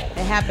it.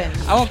 It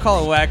happens. I won't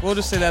call it whack. We'll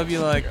just say that'd be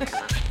like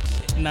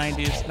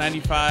 90s,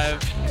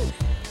 95.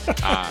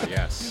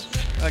 Yes.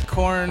 Like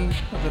Korn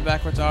with the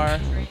backwards R.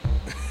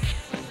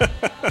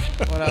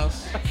 What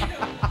else?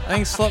 I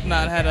think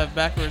Slipknot had a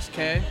backwards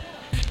K.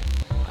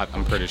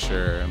 I'm pretty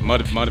sure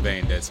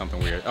Mudvayne did something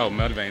weird. Oh,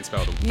 Mudvayne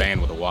spelled Vane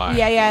with a Y.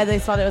 Yeah, they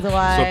spelled it with a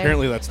Y. So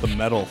apparently that's the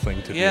metal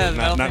thing to Yeah, do. the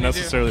metal Not thing to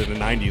necessarily the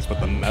 90s,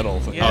 but the metal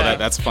thing. Yeah. Oh,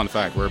 that's a fun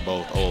fact. We're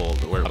both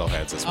old. We're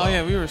metalheads as well. Oh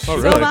yeah, we were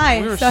super, really? So am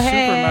I. we were So super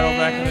hey. metal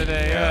back in the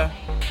day. Yeah.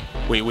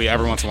 We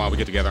every once in a while we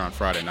get together on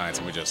Friday nights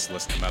and we just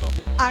listen to metal.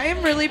 I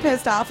am really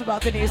pissed off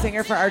about the new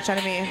singer for Arch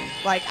Enemy.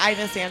 Like, I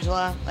miss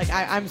Angela. Like,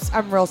 I'm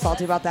real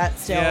salty about that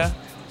still. Yeah.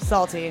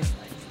 Salty.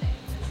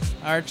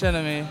 Arch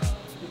Enemy.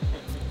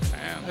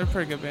 Man. They're a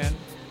pretty good band.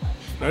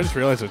 I just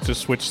realized it just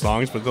switched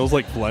songs, but those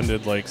like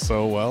blended like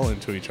so well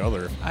into each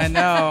other. I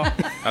know.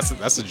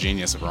 That's the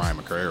genius of Ryan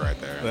McRae right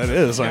there. That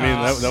is. I mean,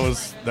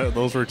 Yes.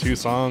 those were two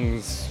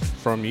songs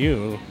from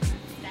you.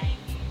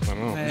 I don't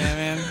know. Yeah,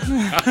 man.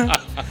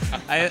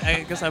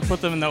 I guess I put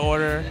them in the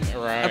order.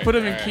 Right, I put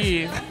them in right.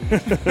 key.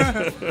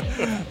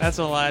 That's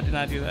a lie. I did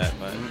not do that,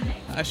 but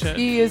I should.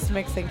 You used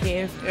mixing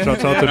key.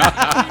 Shouts out to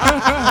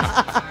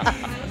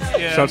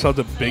Yeah. Shouts out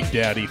to Big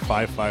Daddy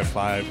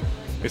 555.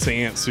 They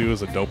say Aunt Sue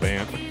is a dope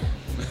aunt.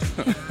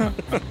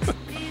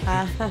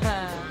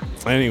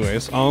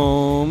 Anyways,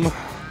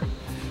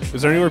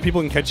 is there anywhere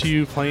people can catch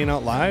you playing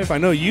out live? I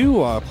know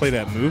you played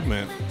at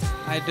Movement.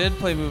 I did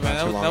play Movement.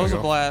 Not too That long was a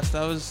ago. blast.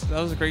 That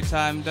was a great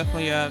time.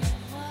 Definitely an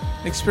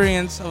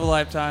experience of a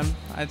lifetime,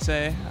 I'd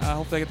say.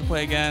 Hopefully I get to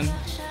play again.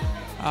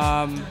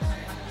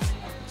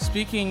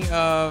 Speaking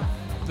of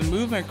the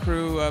Movement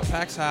crew,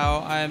 PAX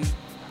How, I'm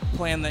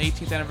playing the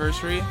 18th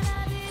anniversary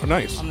Oh,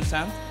 nice. on the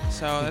 10th.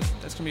 So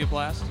that's going to be a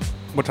blast.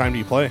 What time do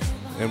you play?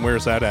 And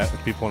where's that at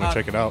if people want to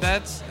check it out?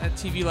 That's at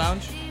TV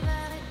Lounge.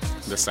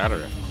 This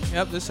Saturday.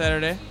 Yep, this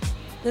Saturday.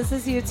 This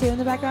is you two in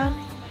the background?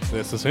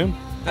 This is him.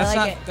 That's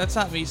like it. That's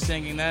not me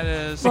singing. That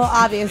is Well,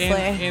 obviously.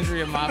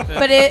 Andrea Moffat.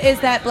 But is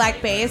that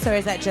black bass or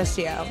is that just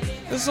you?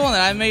 This is the one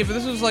that I made, but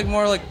this was like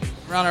more like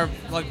around our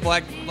like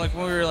black, like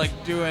when we were like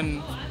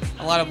doing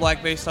a lot of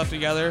black bass stuff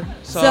together.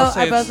 So, I'll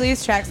say are both it's-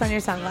 these tracks on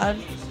your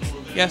SoundCloud?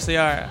 Yes, they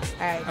are. All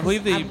right. I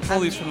believe they I'm-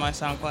 pull these from my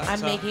SoundCloud. I'm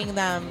so. making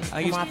them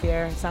I come used- off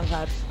your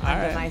SoundCloud. All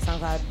Onto right. my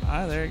SoundCloud.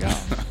 Ah, there you go.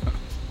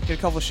 Get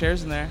a couple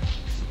shares in there.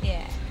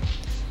 Yeah.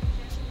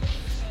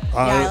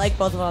 Yeah, I like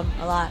both of them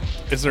a lot.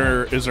 Is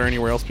there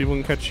anywhere else people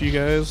can catch you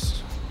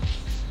guys?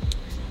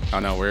 Oh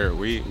no,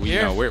 we you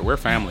Here. know we're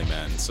family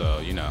men, so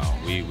you know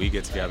we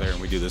get together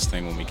and we do this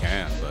thing when we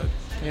can. But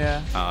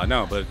Yeah.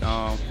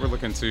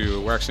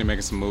 we're actually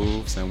making some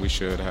moves and we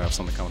should have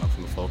something coming up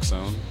from the folk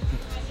zone.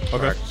 Okay.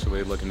 We're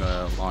actually looking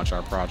to launch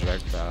our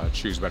project,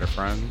 Choose Better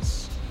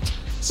Friends.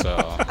 So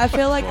I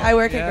feel like I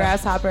work Yeah. at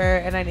Grasshopper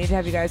and I need to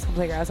have you guys come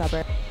play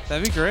Grasshopper.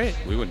 That'd be great.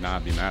 we would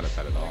not be mad at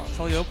that at all.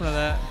 Totally open to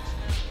that.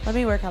 Let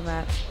me work on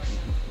that.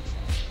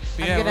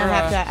 But I'm yeah, gonna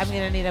we're, I'm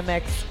gonna need a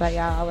mix, but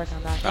yeah, I'll work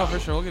on that. Oh, for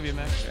sure. We'll give you a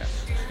mix. Yeah.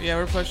 Yeah,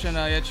 we're pushing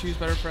Choose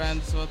Better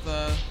Friends with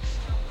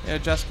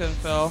Jessica and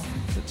Phil,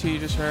 the two you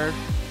just heard.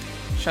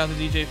 Shout out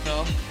to DJ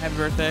Phil. Happy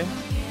birthday.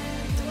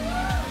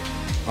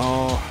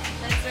 Oh.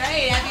 That's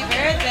right. Happy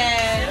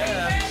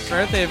birthday.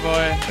 Birthday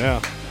boy.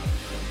 Yeah.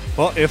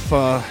 Well,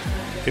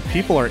 if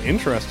people are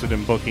interested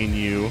in booking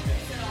you,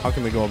 how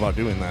can they go about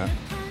doing that?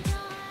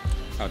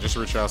 Just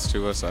reach out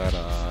to us at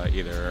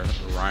either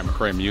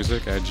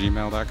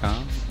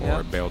RyanMcCraeMusic@gmail.com or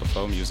Yep.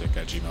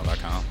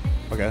 BaleDefoeMusic@gmail.com.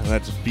 Okay, and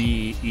that's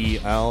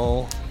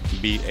B-E-L.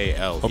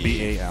 B-A-L. Oh,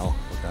 B-A-L.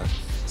 Okay.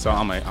 So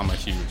I'm a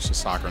huge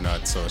soccer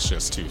nut, so it's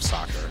just two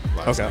soccer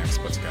last Okay. names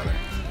put together.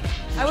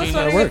 I was Gene,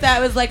 wondering that if that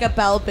was like a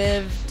Belle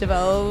Biv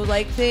DeVoe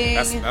like thing.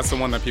 That's the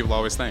one that people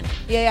always think.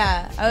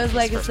 Yeah. I was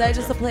like, is Especially that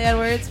just a play on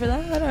words for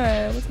that,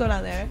 or what's going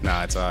on there?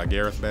 Nah, it's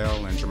Gareth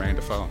Bale and Jermaine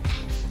Defoe.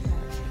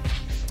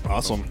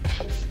 Awesome.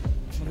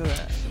 Look at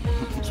that.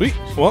 Sweet.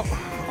 Well,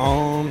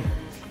 I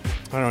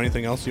don't know,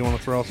 anything else you want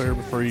to throw out there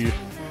before you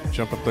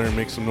jump up there and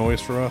make some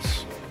noise for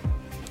us?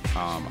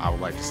 I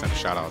would like to send a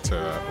shout out to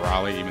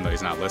Raleigh, even though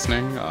he's not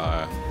listening.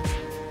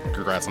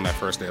 Congrats on that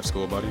first day of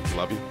school, buddy.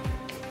 Love you.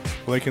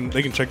 Well, they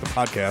can check the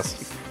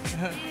podcast.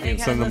 They You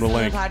can send them the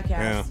listen link. to the podcast.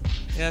 Yeah.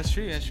 Yeah, that's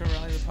true. Yeah, show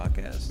Raleigh the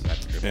podcast.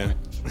 That's a good Yeah. point.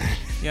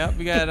 Yep,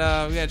 we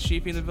got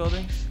Sheepy in the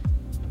building.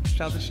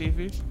 Shout out to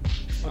Sheepy.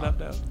 What up,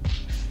 though?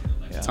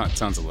 Yeah.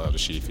 Tons of love to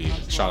Sheefy.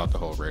 Shout out the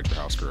whole Rager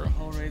House crew.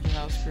 Whole Rager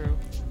House crew.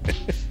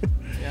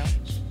 Yeah.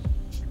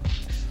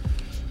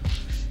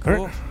 All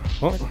Cool. right.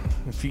 Well,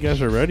 if you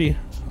guys are ready,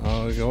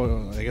 I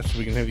guess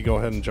we can have you go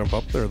ahead and jump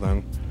up there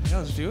then. Yeah,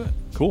 let's do it.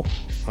 Cool.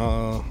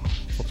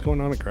 What's going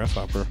on at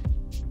Grasshopper?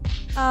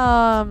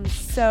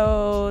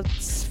 So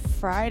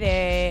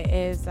Friday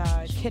is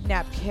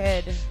Kidnap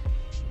Kid,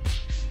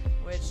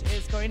 which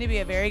is going to be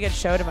a very good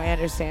show to my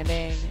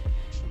understanding.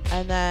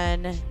 And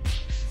then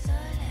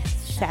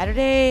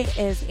Saturday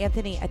is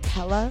Anthony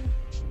Attella.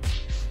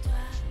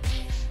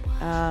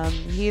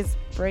 He's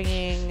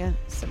bringing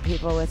some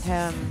people with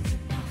him.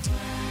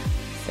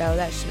 So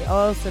that should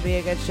also be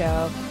a good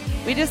show.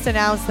 We just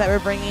announced that we're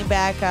bringing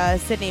back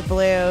Sydney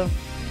Blue.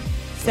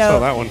 Saw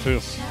that one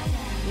too.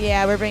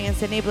 Yeah, we're bringing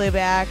Sydney Blue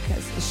back.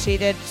 She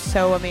did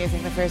so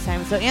amazing the first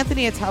time. So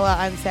Anthony Attella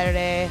on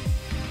Saturday.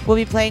 We'll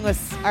be playing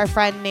with our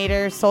friend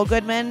Nader Soul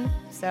Goodman.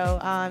 So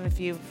if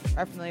you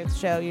are familiar with the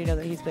show, you know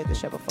that he's played the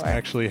show before. I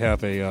actually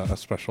have a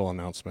special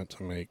announcement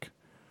to make.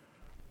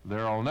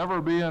 There'll never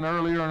be an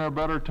earlier and a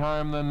better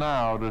time than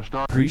now to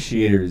start.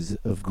 Appreciators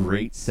of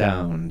great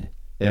sound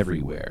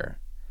everywhere.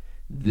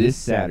 This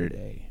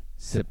Saturday,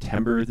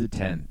 September the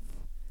 10th,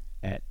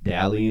 at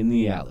Dally in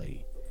the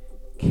Alley,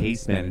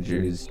 case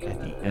managers at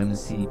the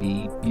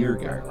MCB Beer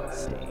Garden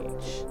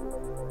stage.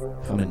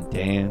 Come and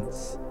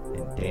dance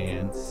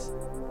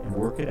and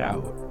work it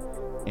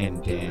out,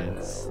 and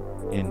dance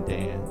and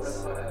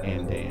dance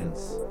and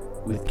dance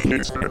with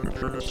case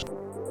managers.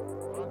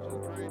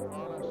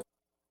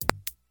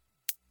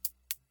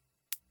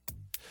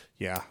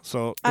 Yeah,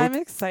 so I'm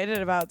excited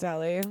about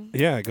Dally.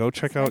 yeah, go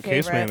check out my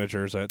Case favorite.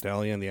 Managers at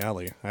Dally in the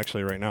Alley.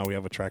 Actually, right now we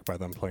have a track by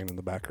them playing in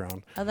the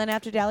background. And then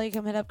after Dally, you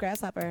come hit up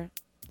Grasshopper.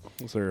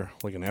 Is there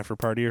like an after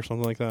party or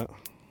something like that?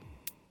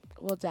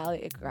 Well,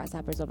 Dally,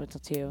 Grasshopper's open till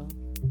 2.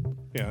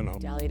 Yeah, I know.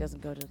 Dally doesn't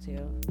go till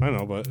 2. I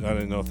know, but I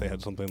didn't know if they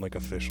had something like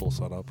official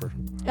set up or.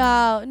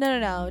 Oh,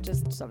 no.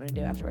 Just something to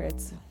do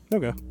afterwards.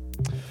 Okay.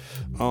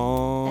 And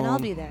I'll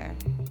be there.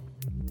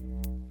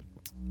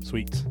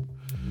 Sweet.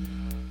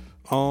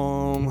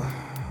 What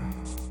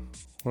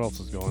else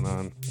is going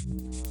on?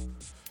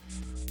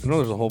 I know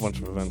there's a whole bunch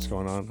of events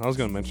going on. I was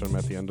going to mention them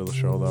at the end of the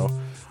show, though.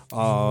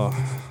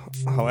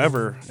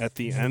 However, at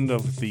the end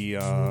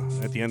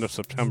of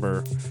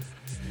September,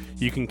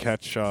 you can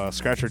catch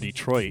Scratcher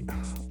Detroit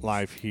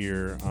live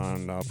here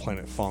on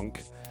Planet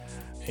Funk,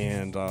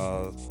 and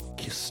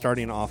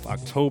starting off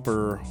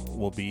October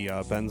will be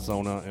Ben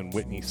Zona and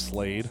Whitney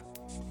Slade.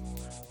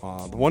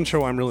 The one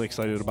show I'm really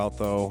excited about,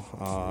 though,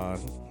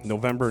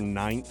 November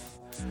 9th,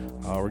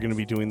 we're going to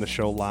be doing the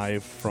show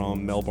live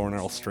from Melbourne,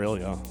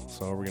 Australia.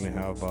 So we're going to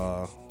have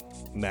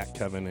Matt,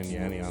 Kevin, and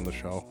Yanni on the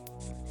show.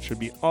 Should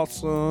be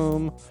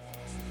awesome.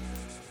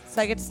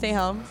 So I get to stay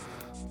home.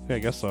 Yeah, I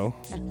guess so.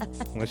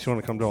 Unless you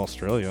want to come to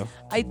Australia.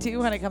 I do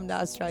want to come to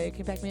Australia. Can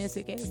you pack me in a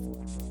suitcase?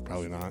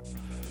 Probably not.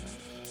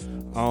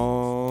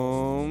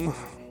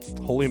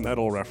 Holy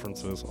metal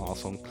references.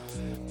 Awesome.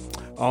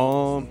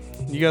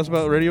 You guys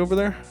about ready over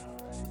there?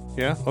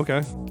 Yeah?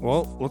 Okay.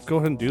 Well, let's go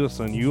ahead and do this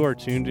then. You are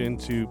tuned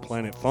into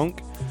Planet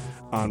Funk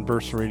on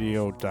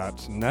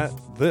burstradio.net.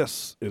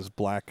 This is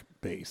Black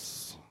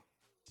Bass.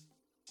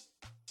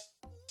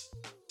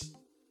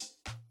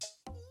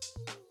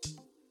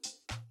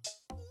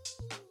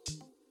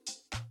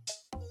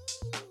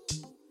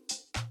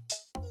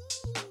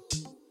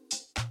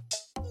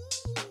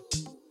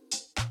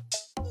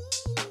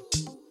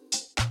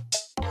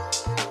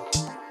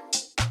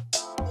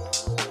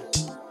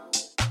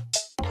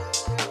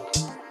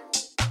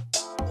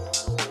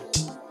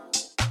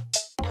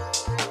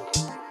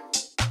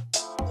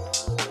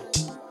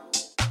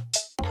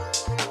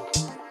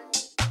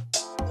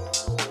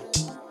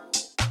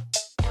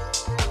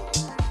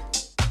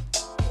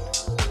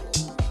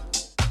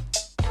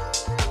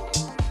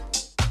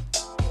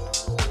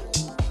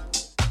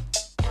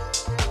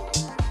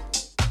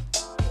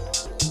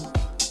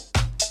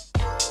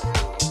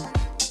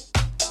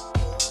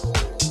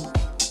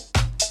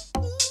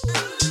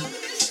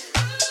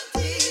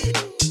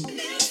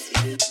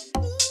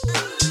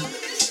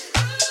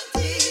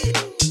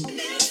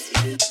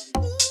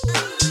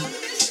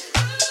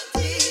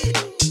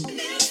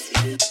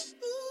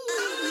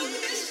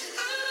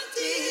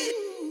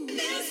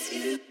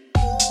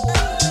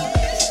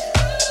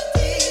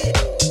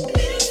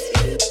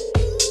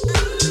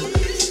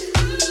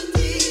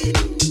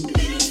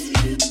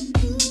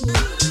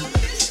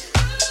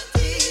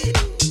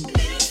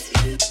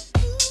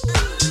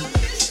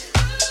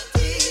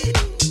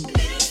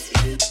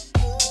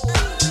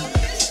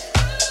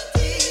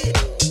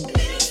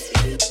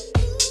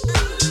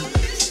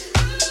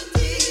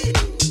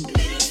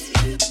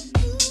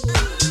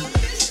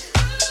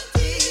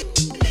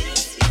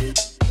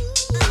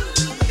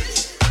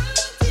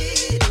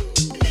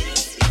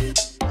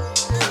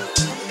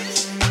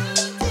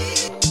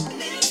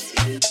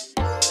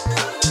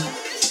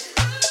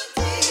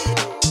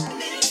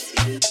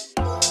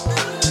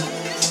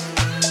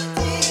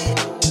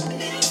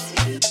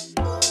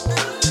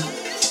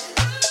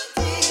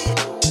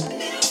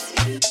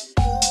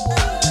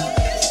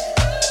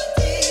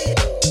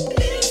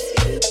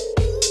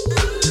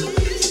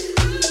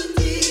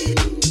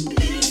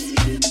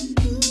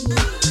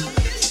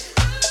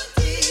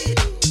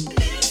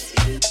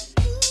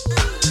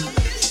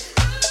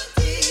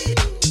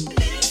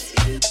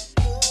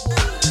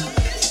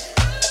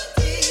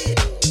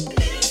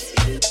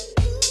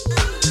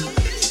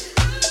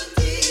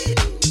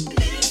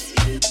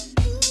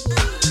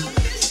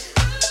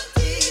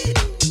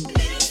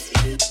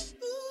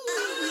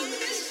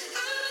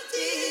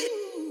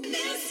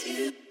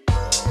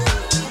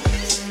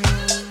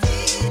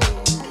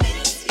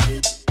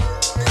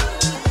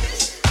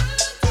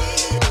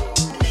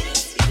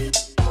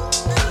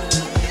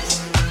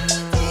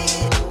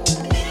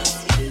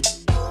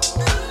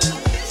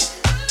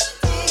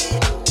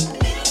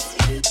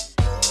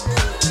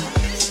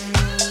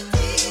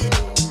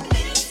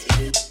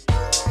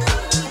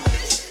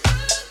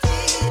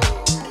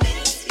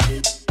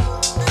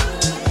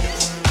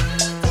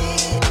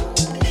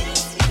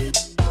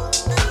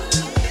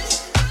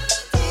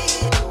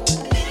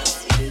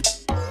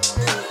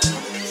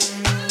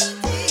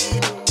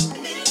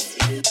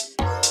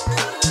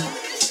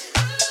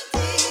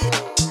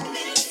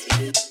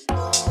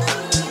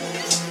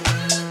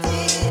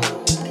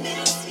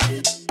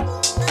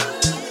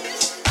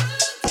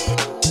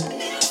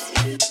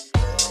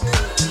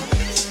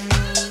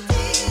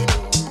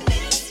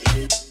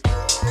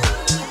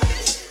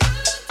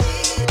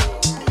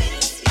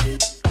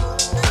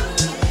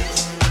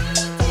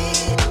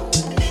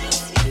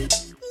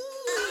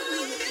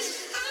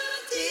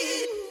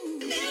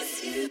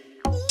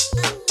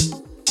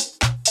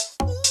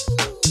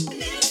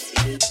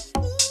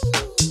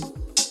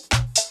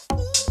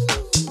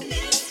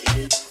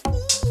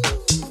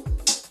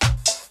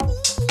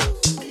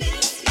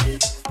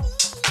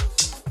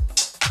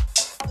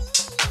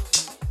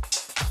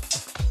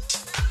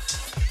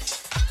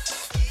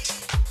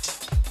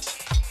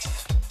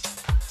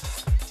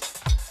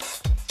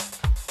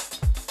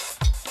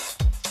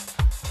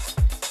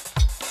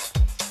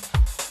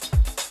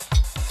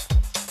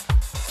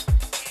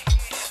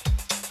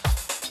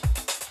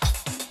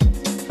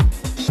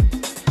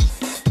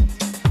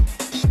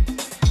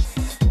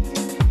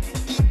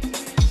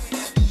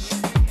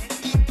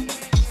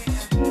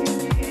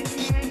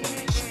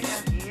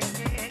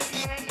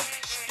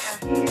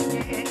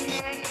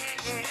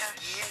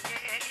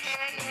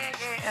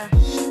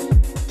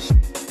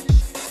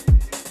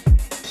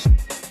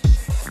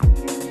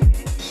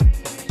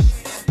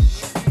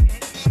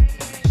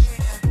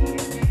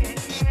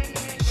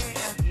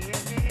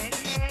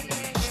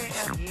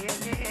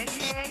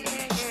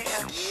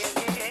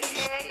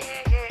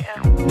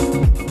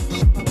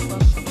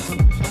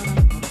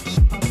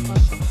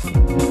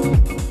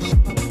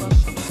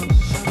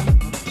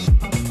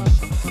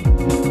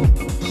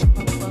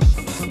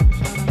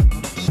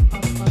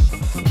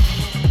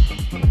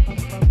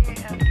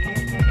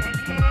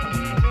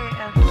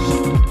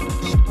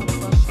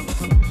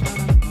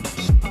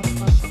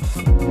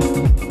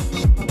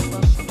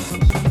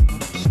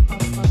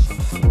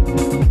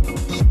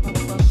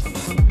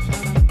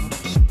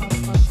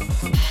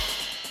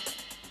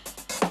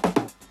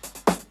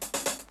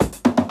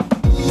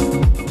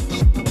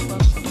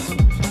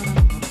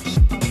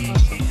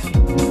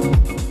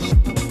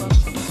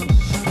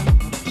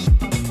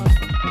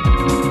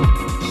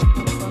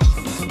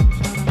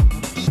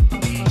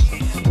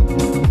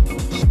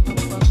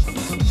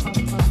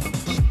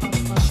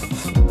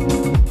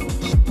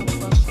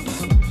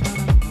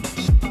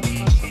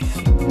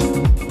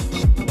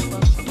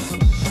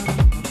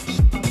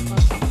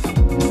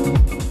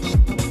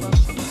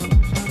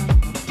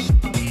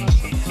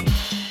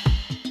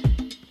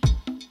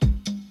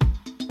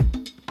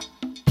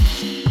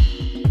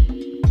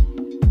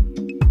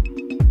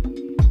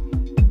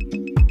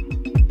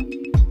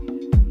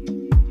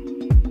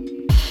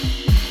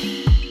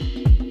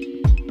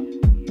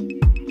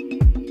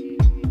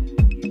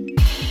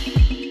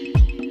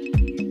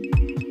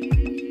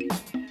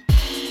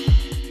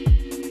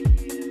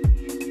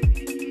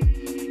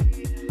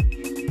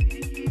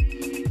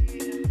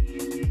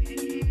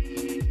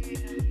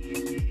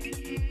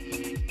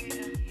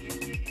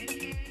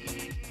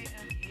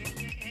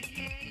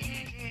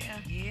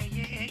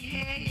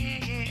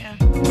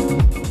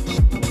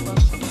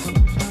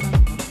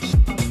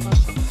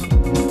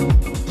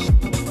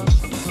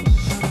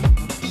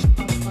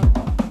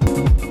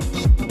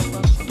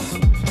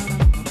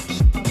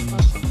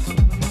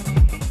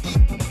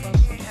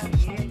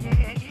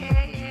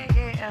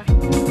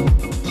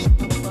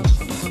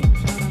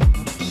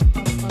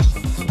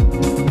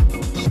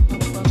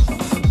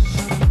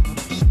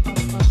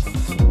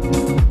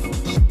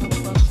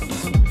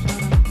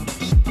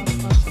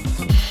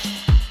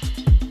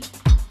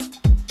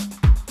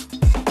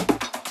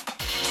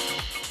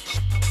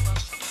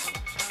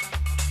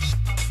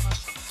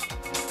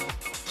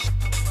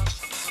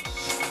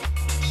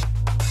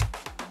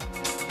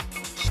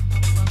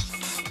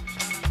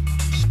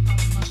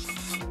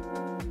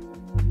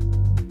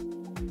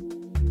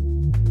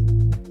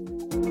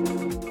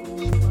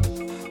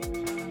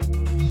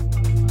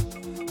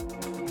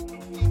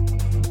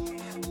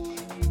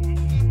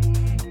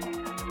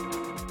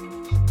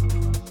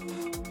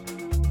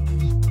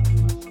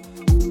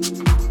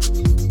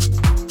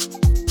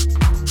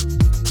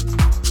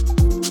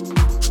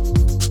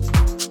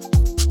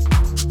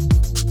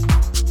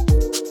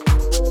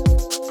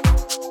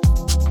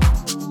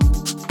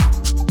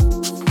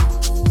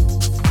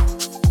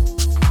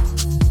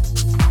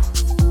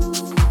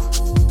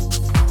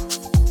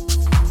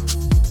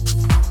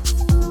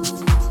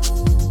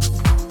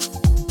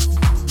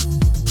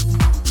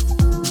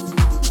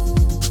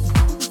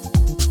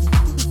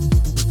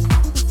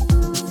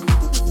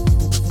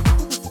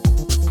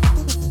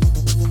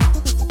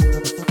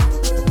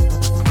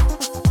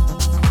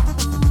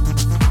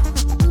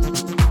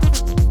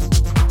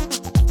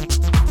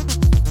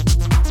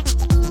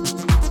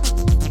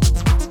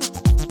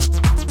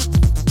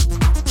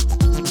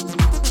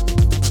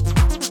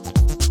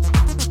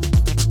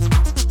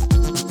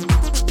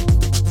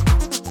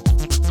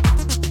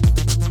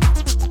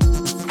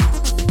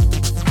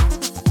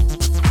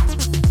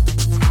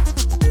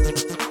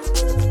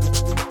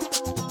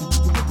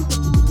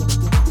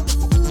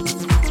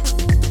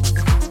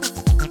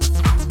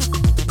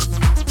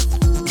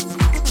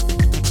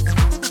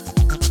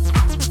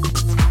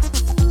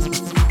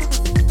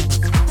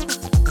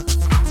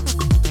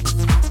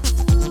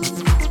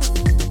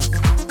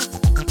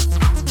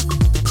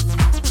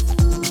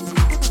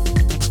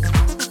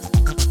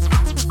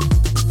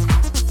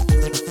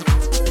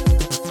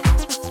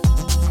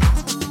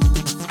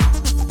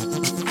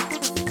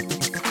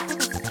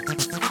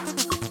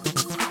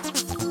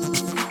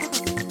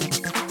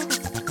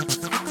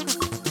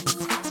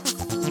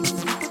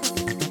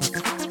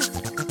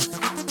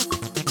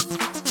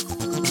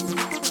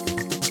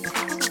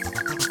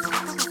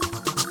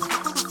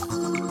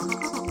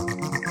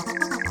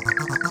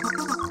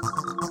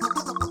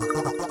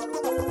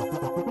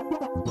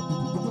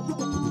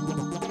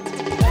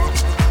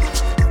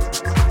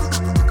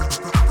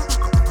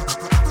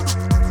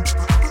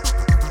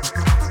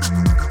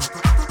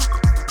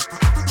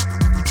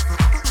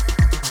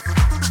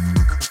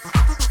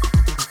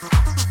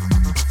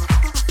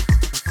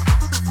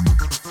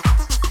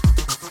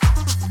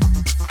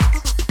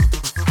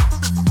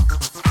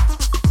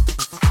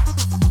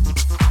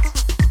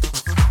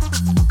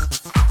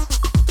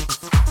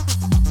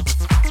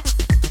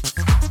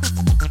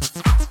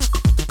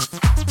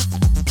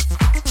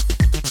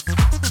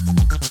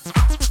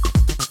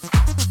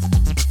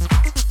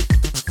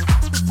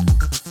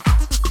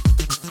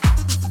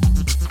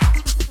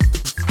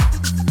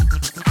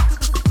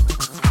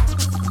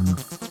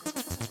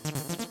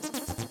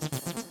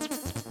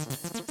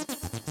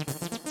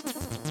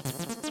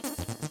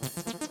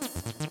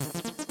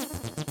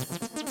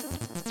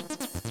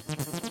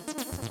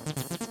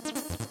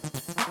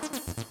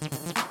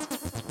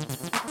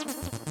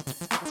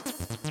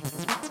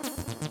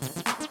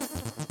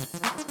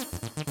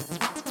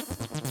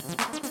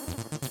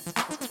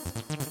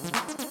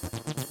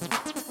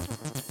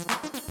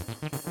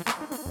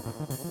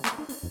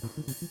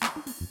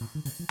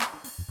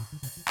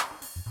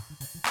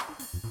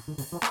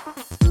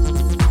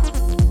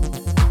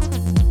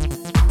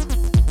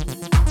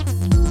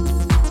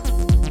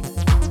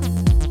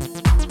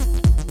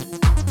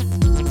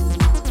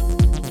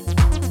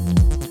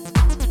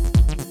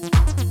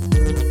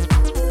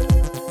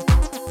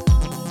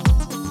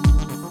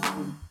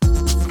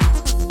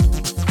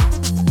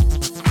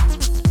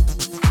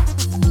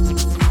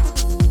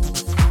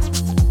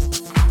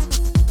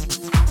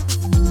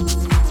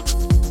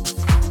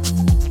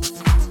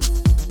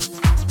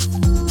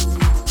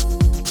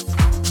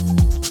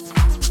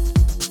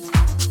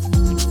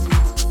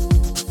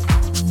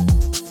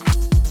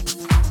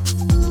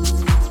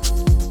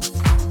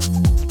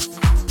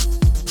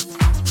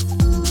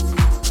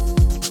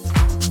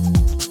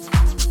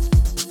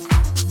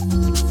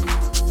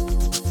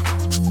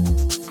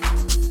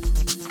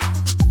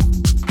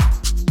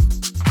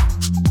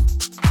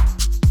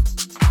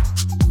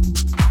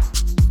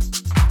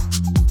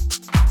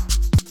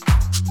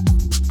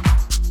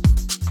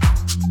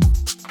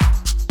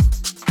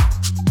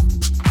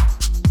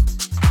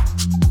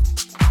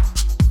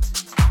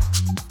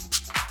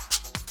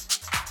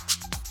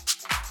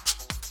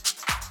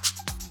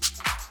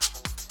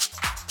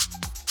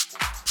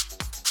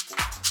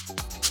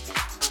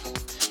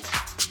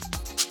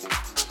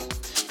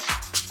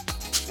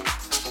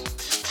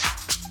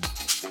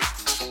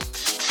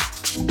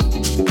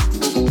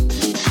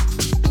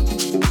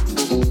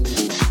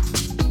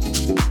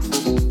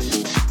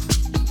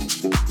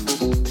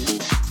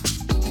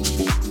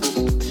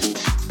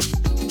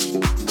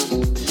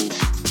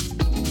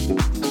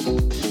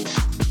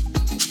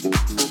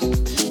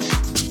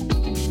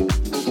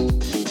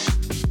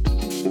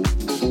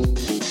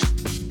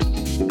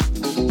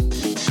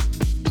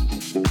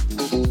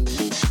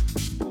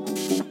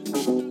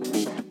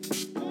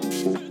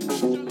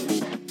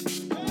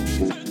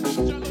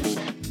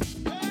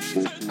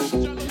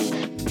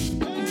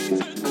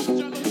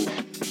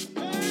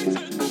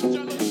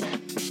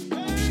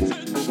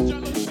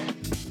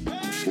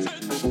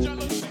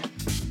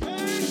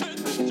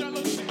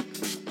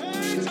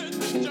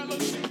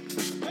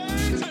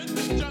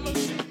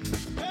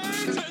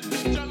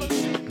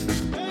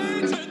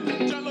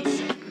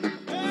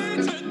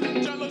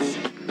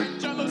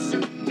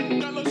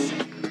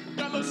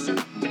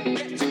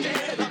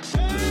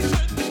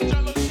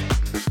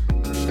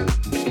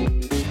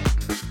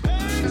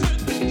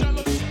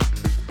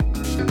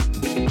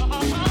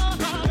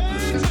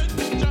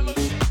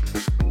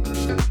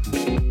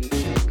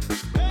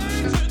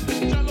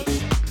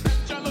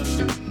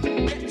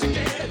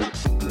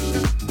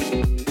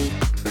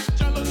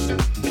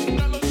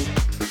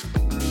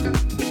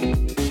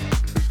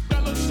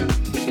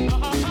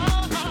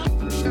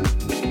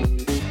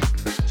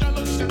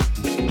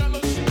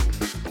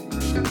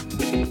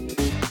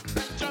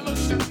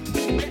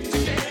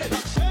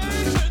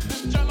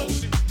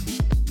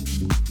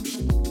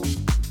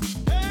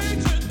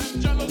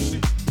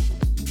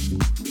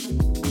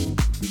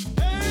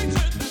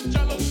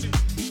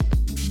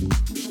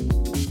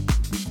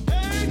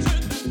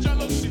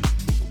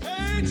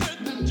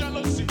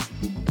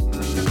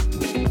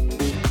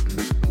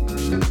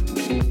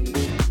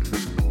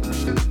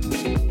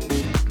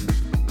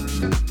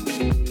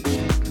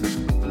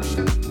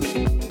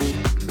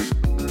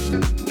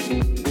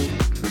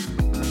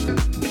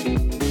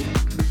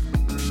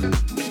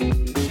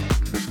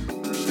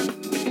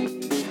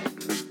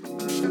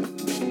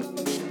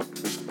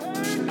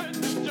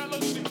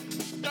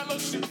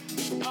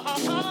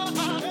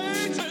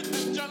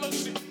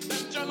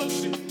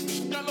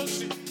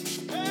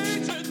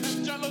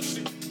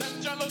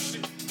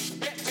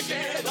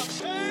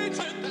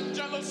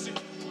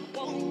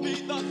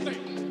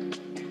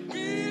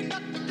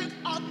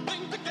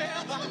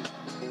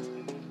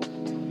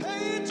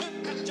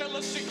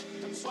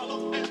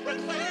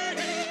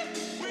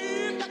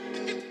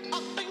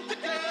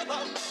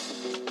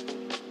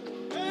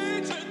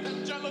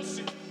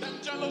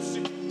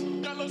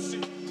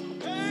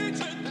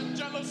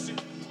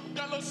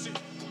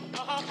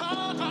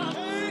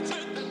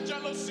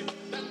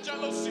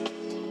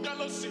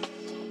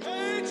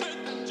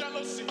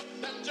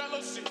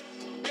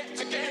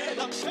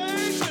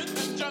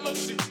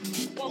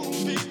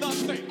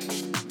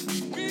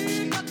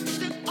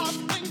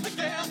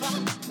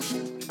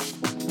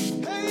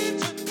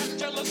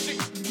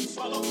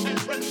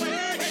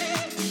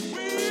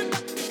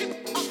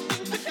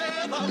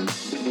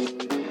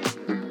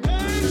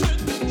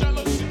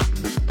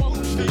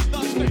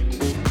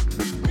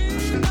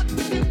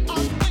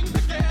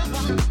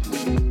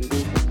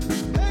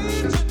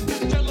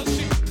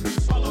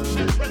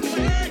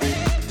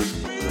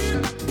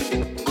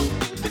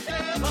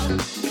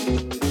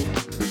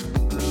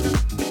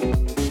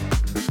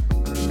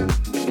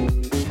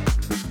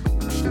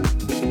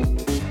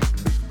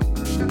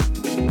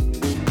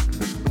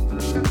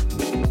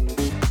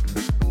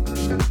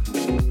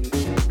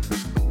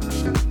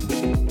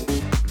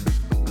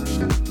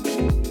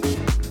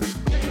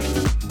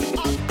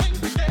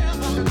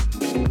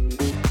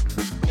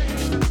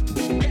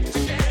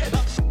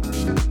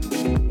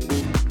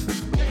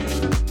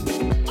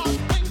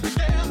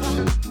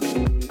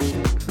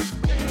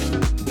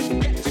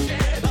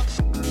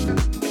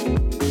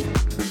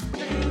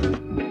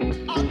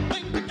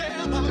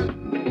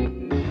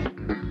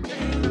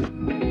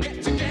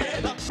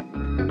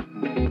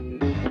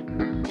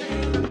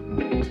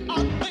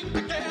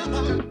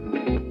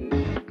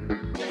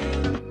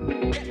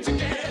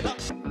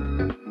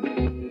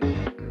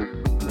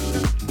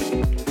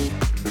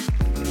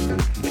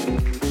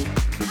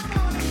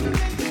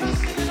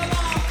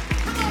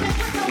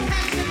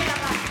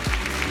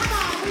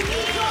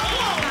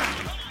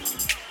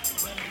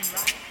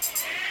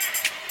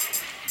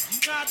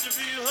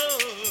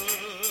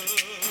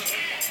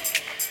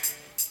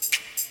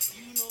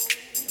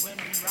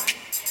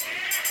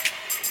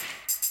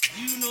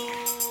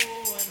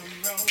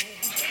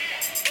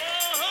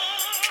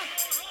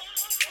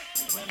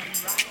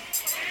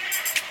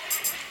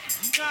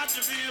 to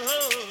be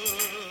heard.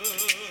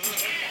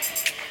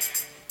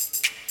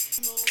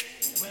 You know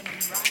when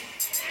I'm right.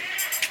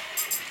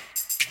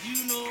 You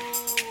know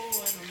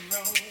when I'm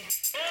wrong.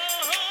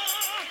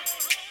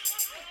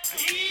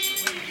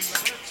 Even when you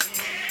hurt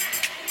me.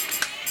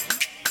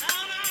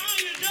 Now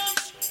you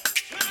just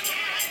turn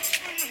lights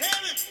from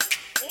heaven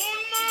on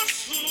my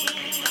soul.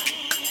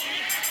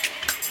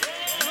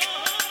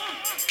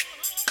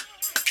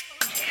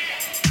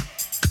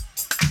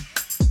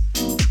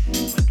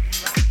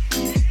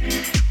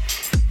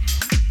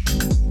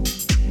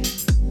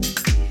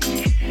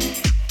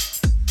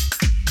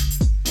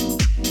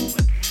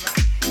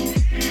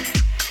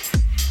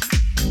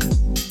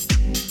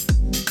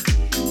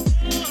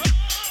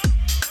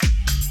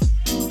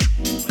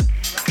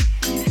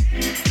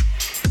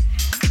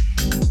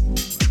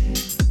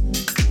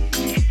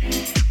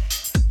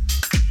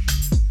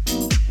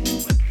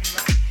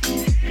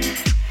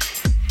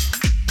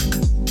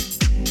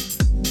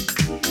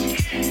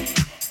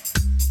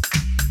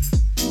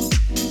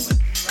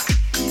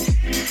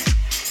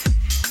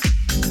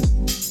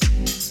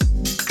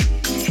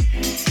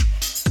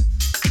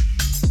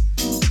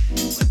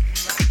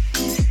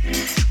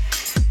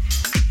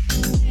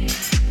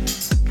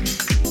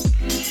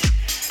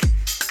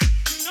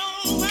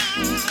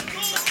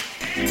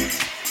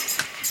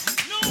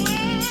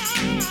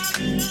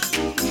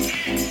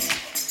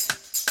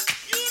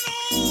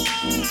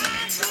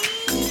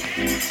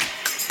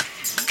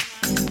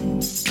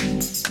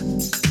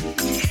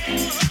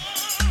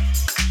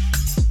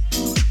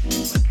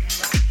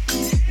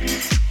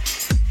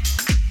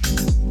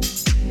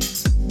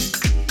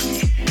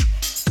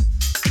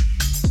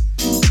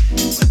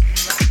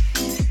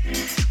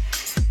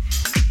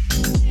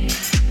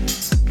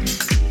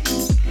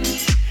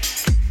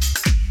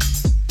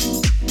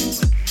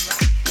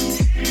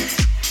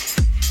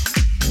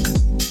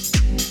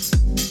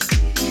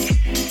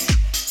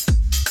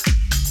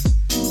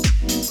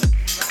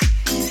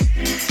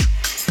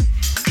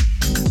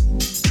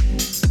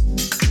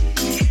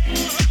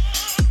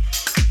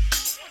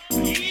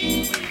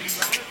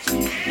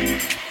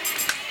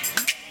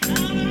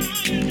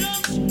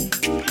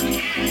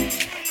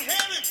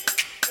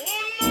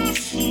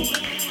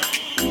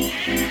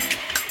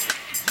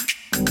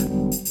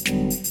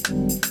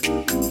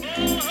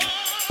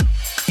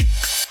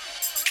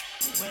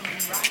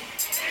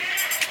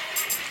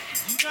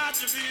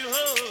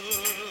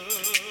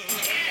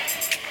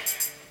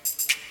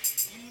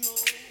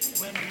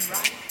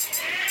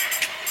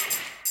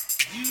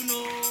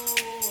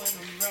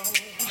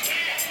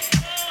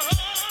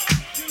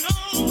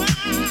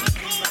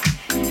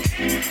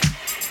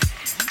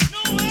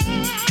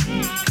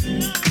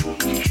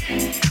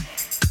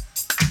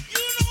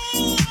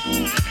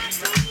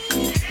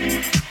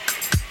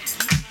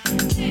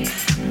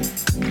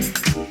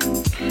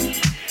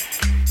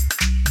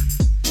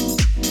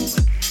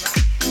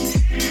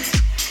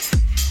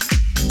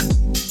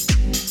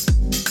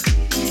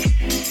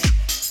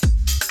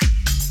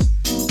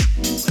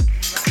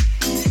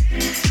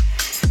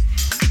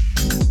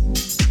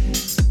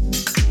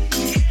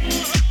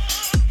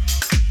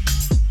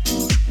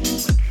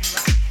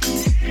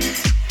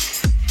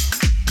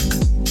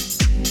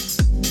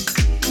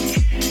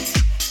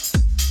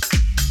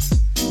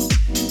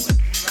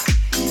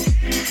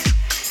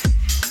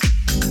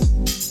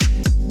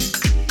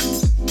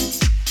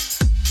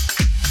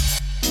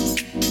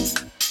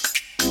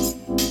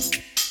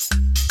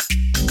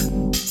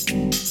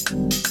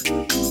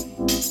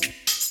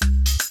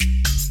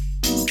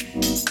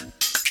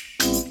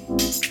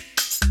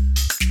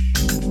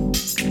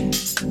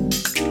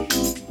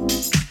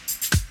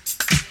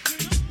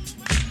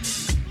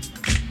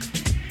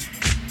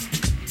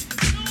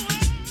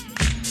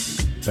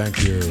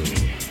 Thank you.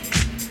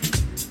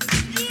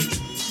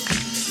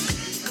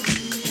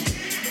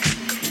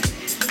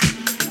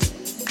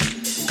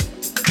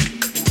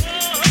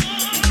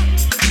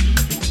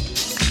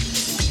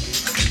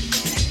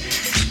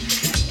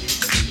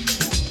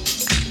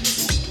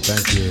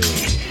 Thank you.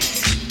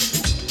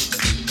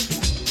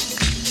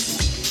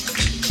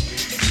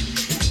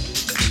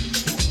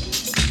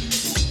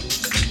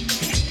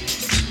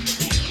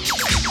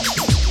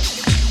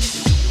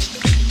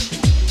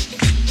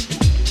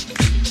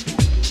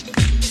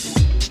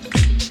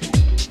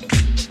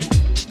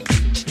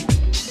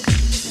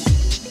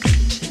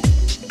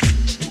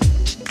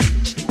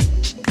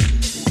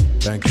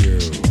 Thank you.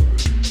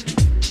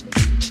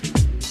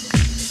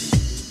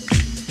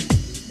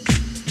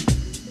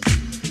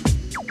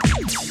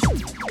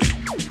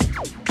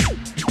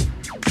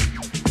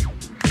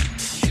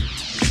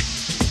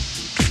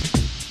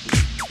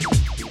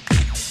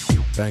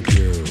 Thank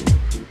you.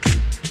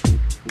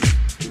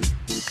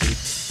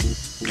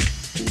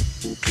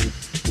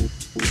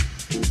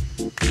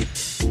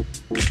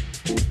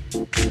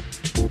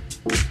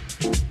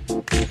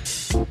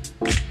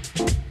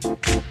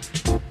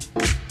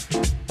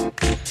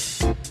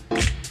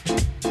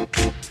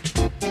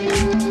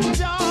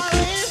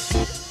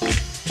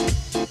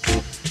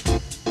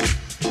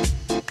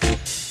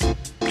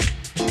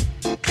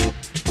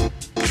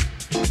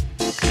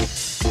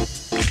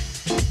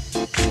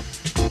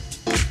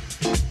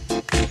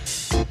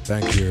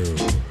 Thank you.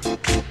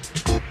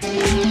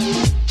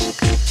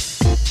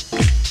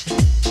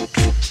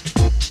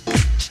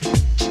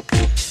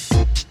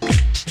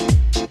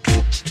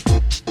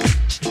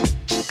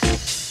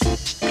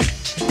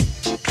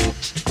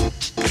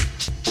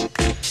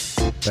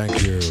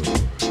 Thank you.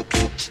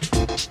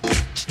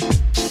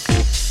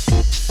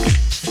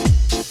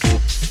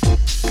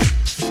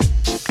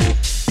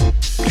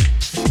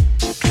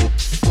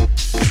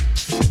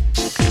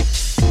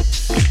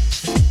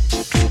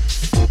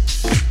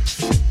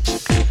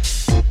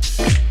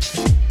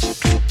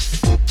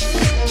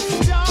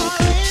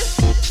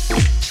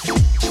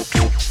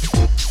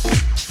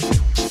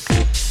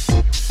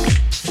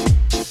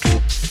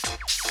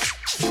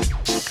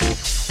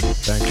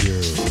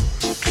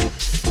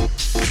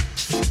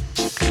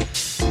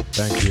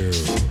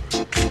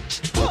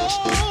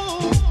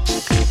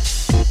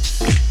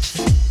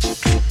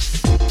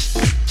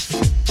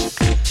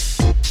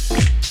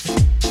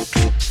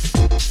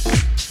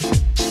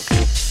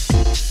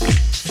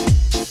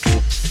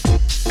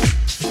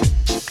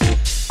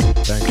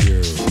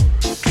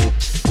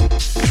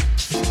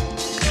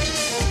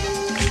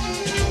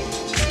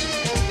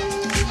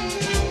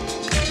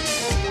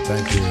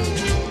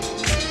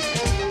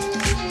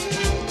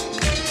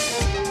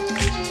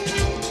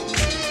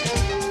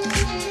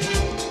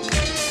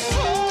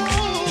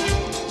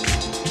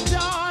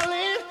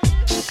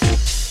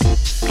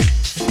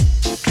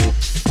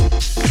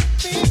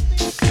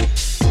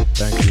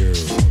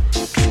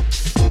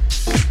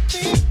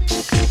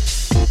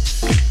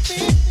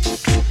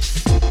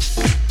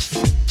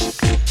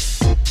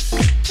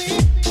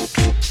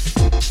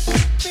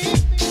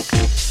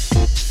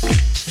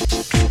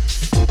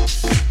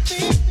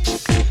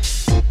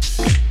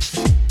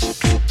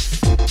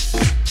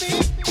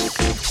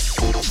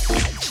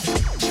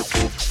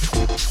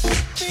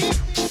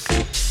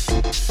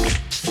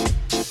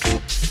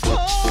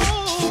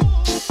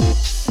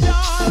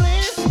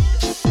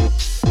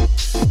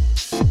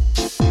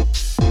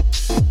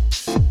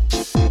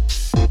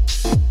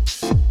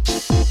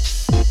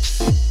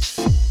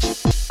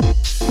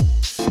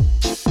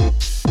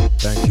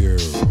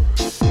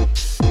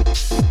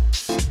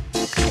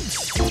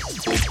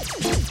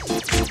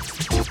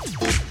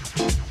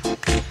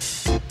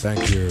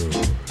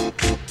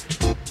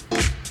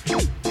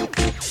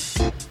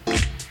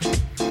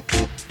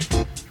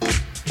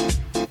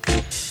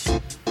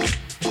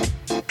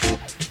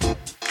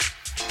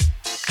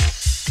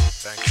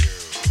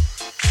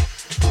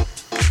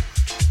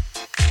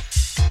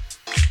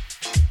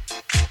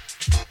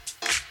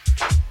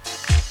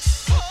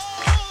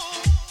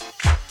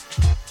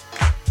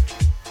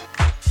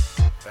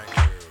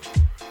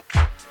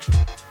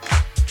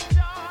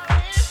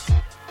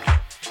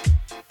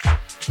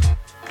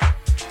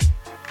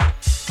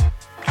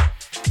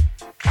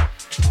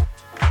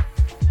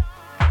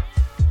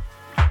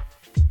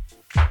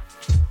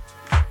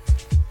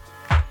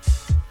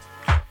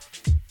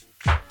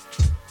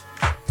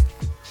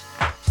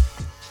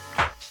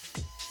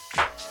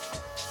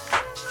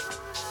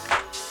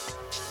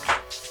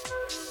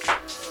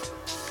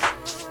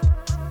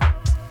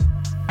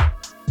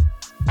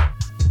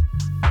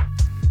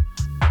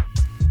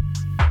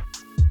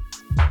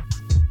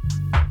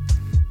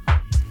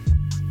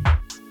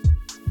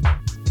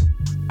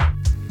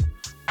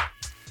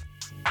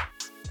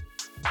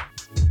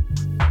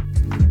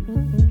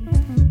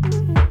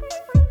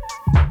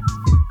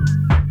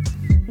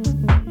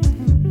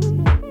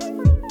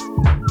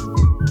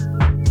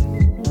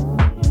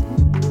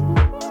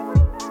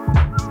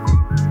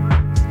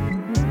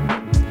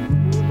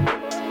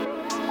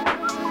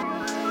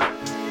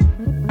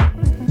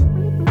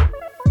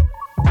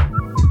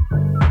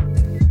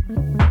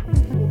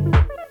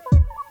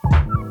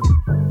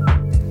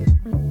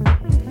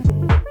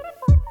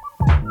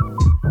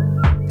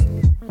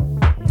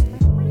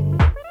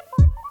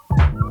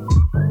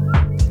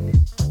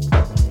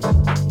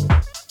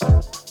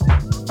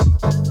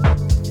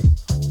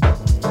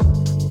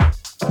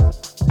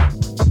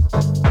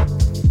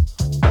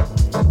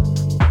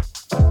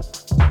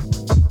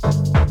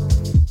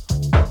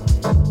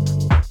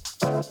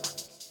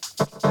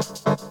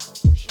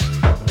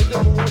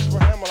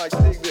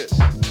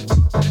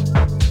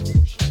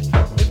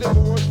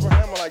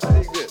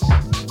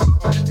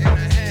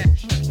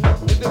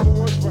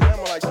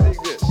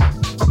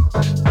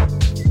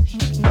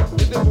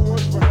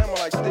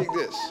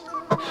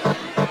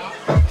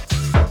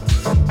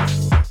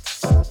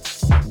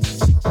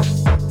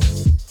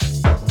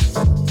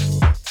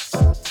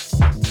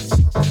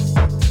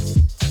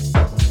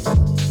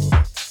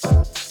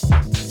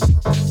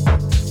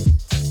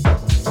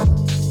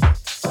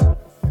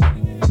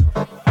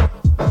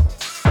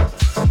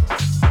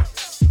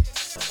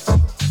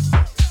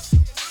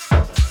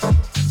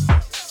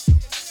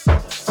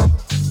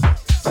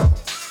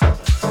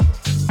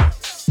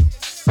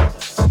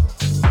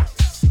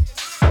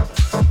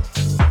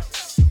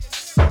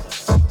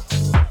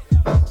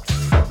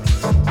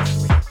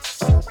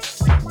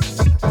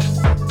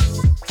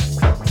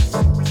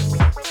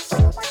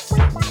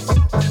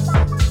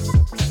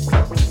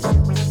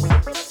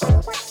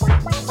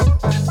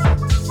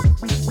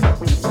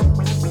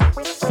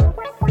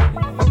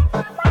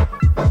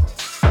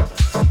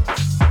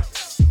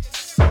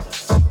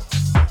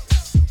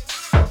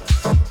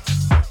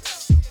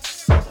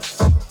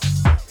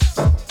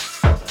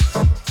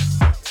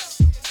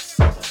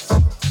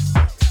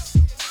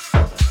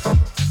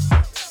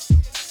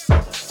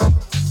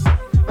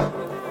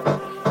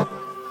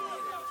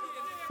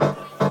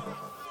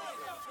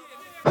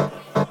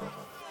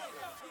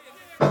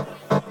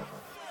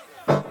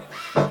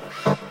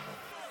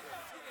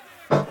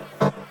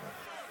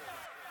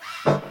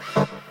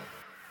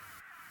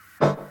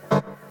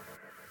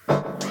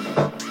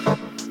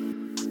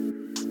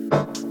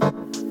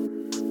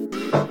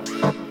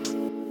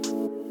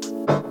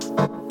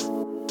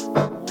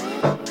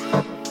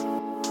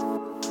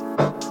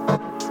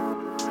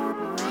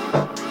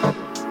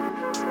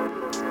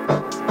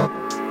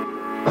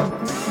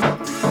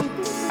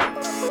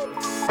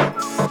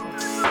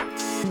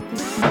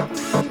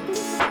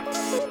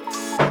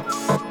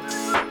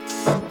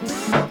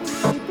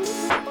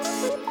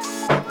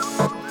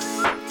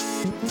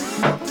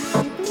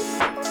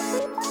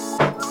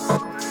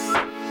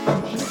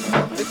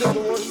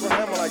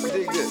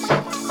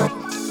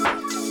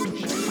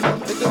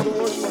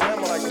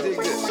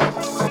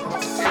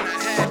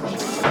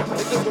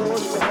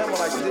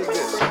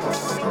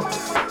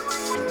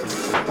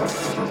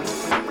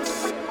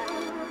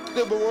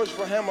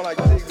 For Hammer like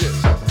dig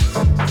this.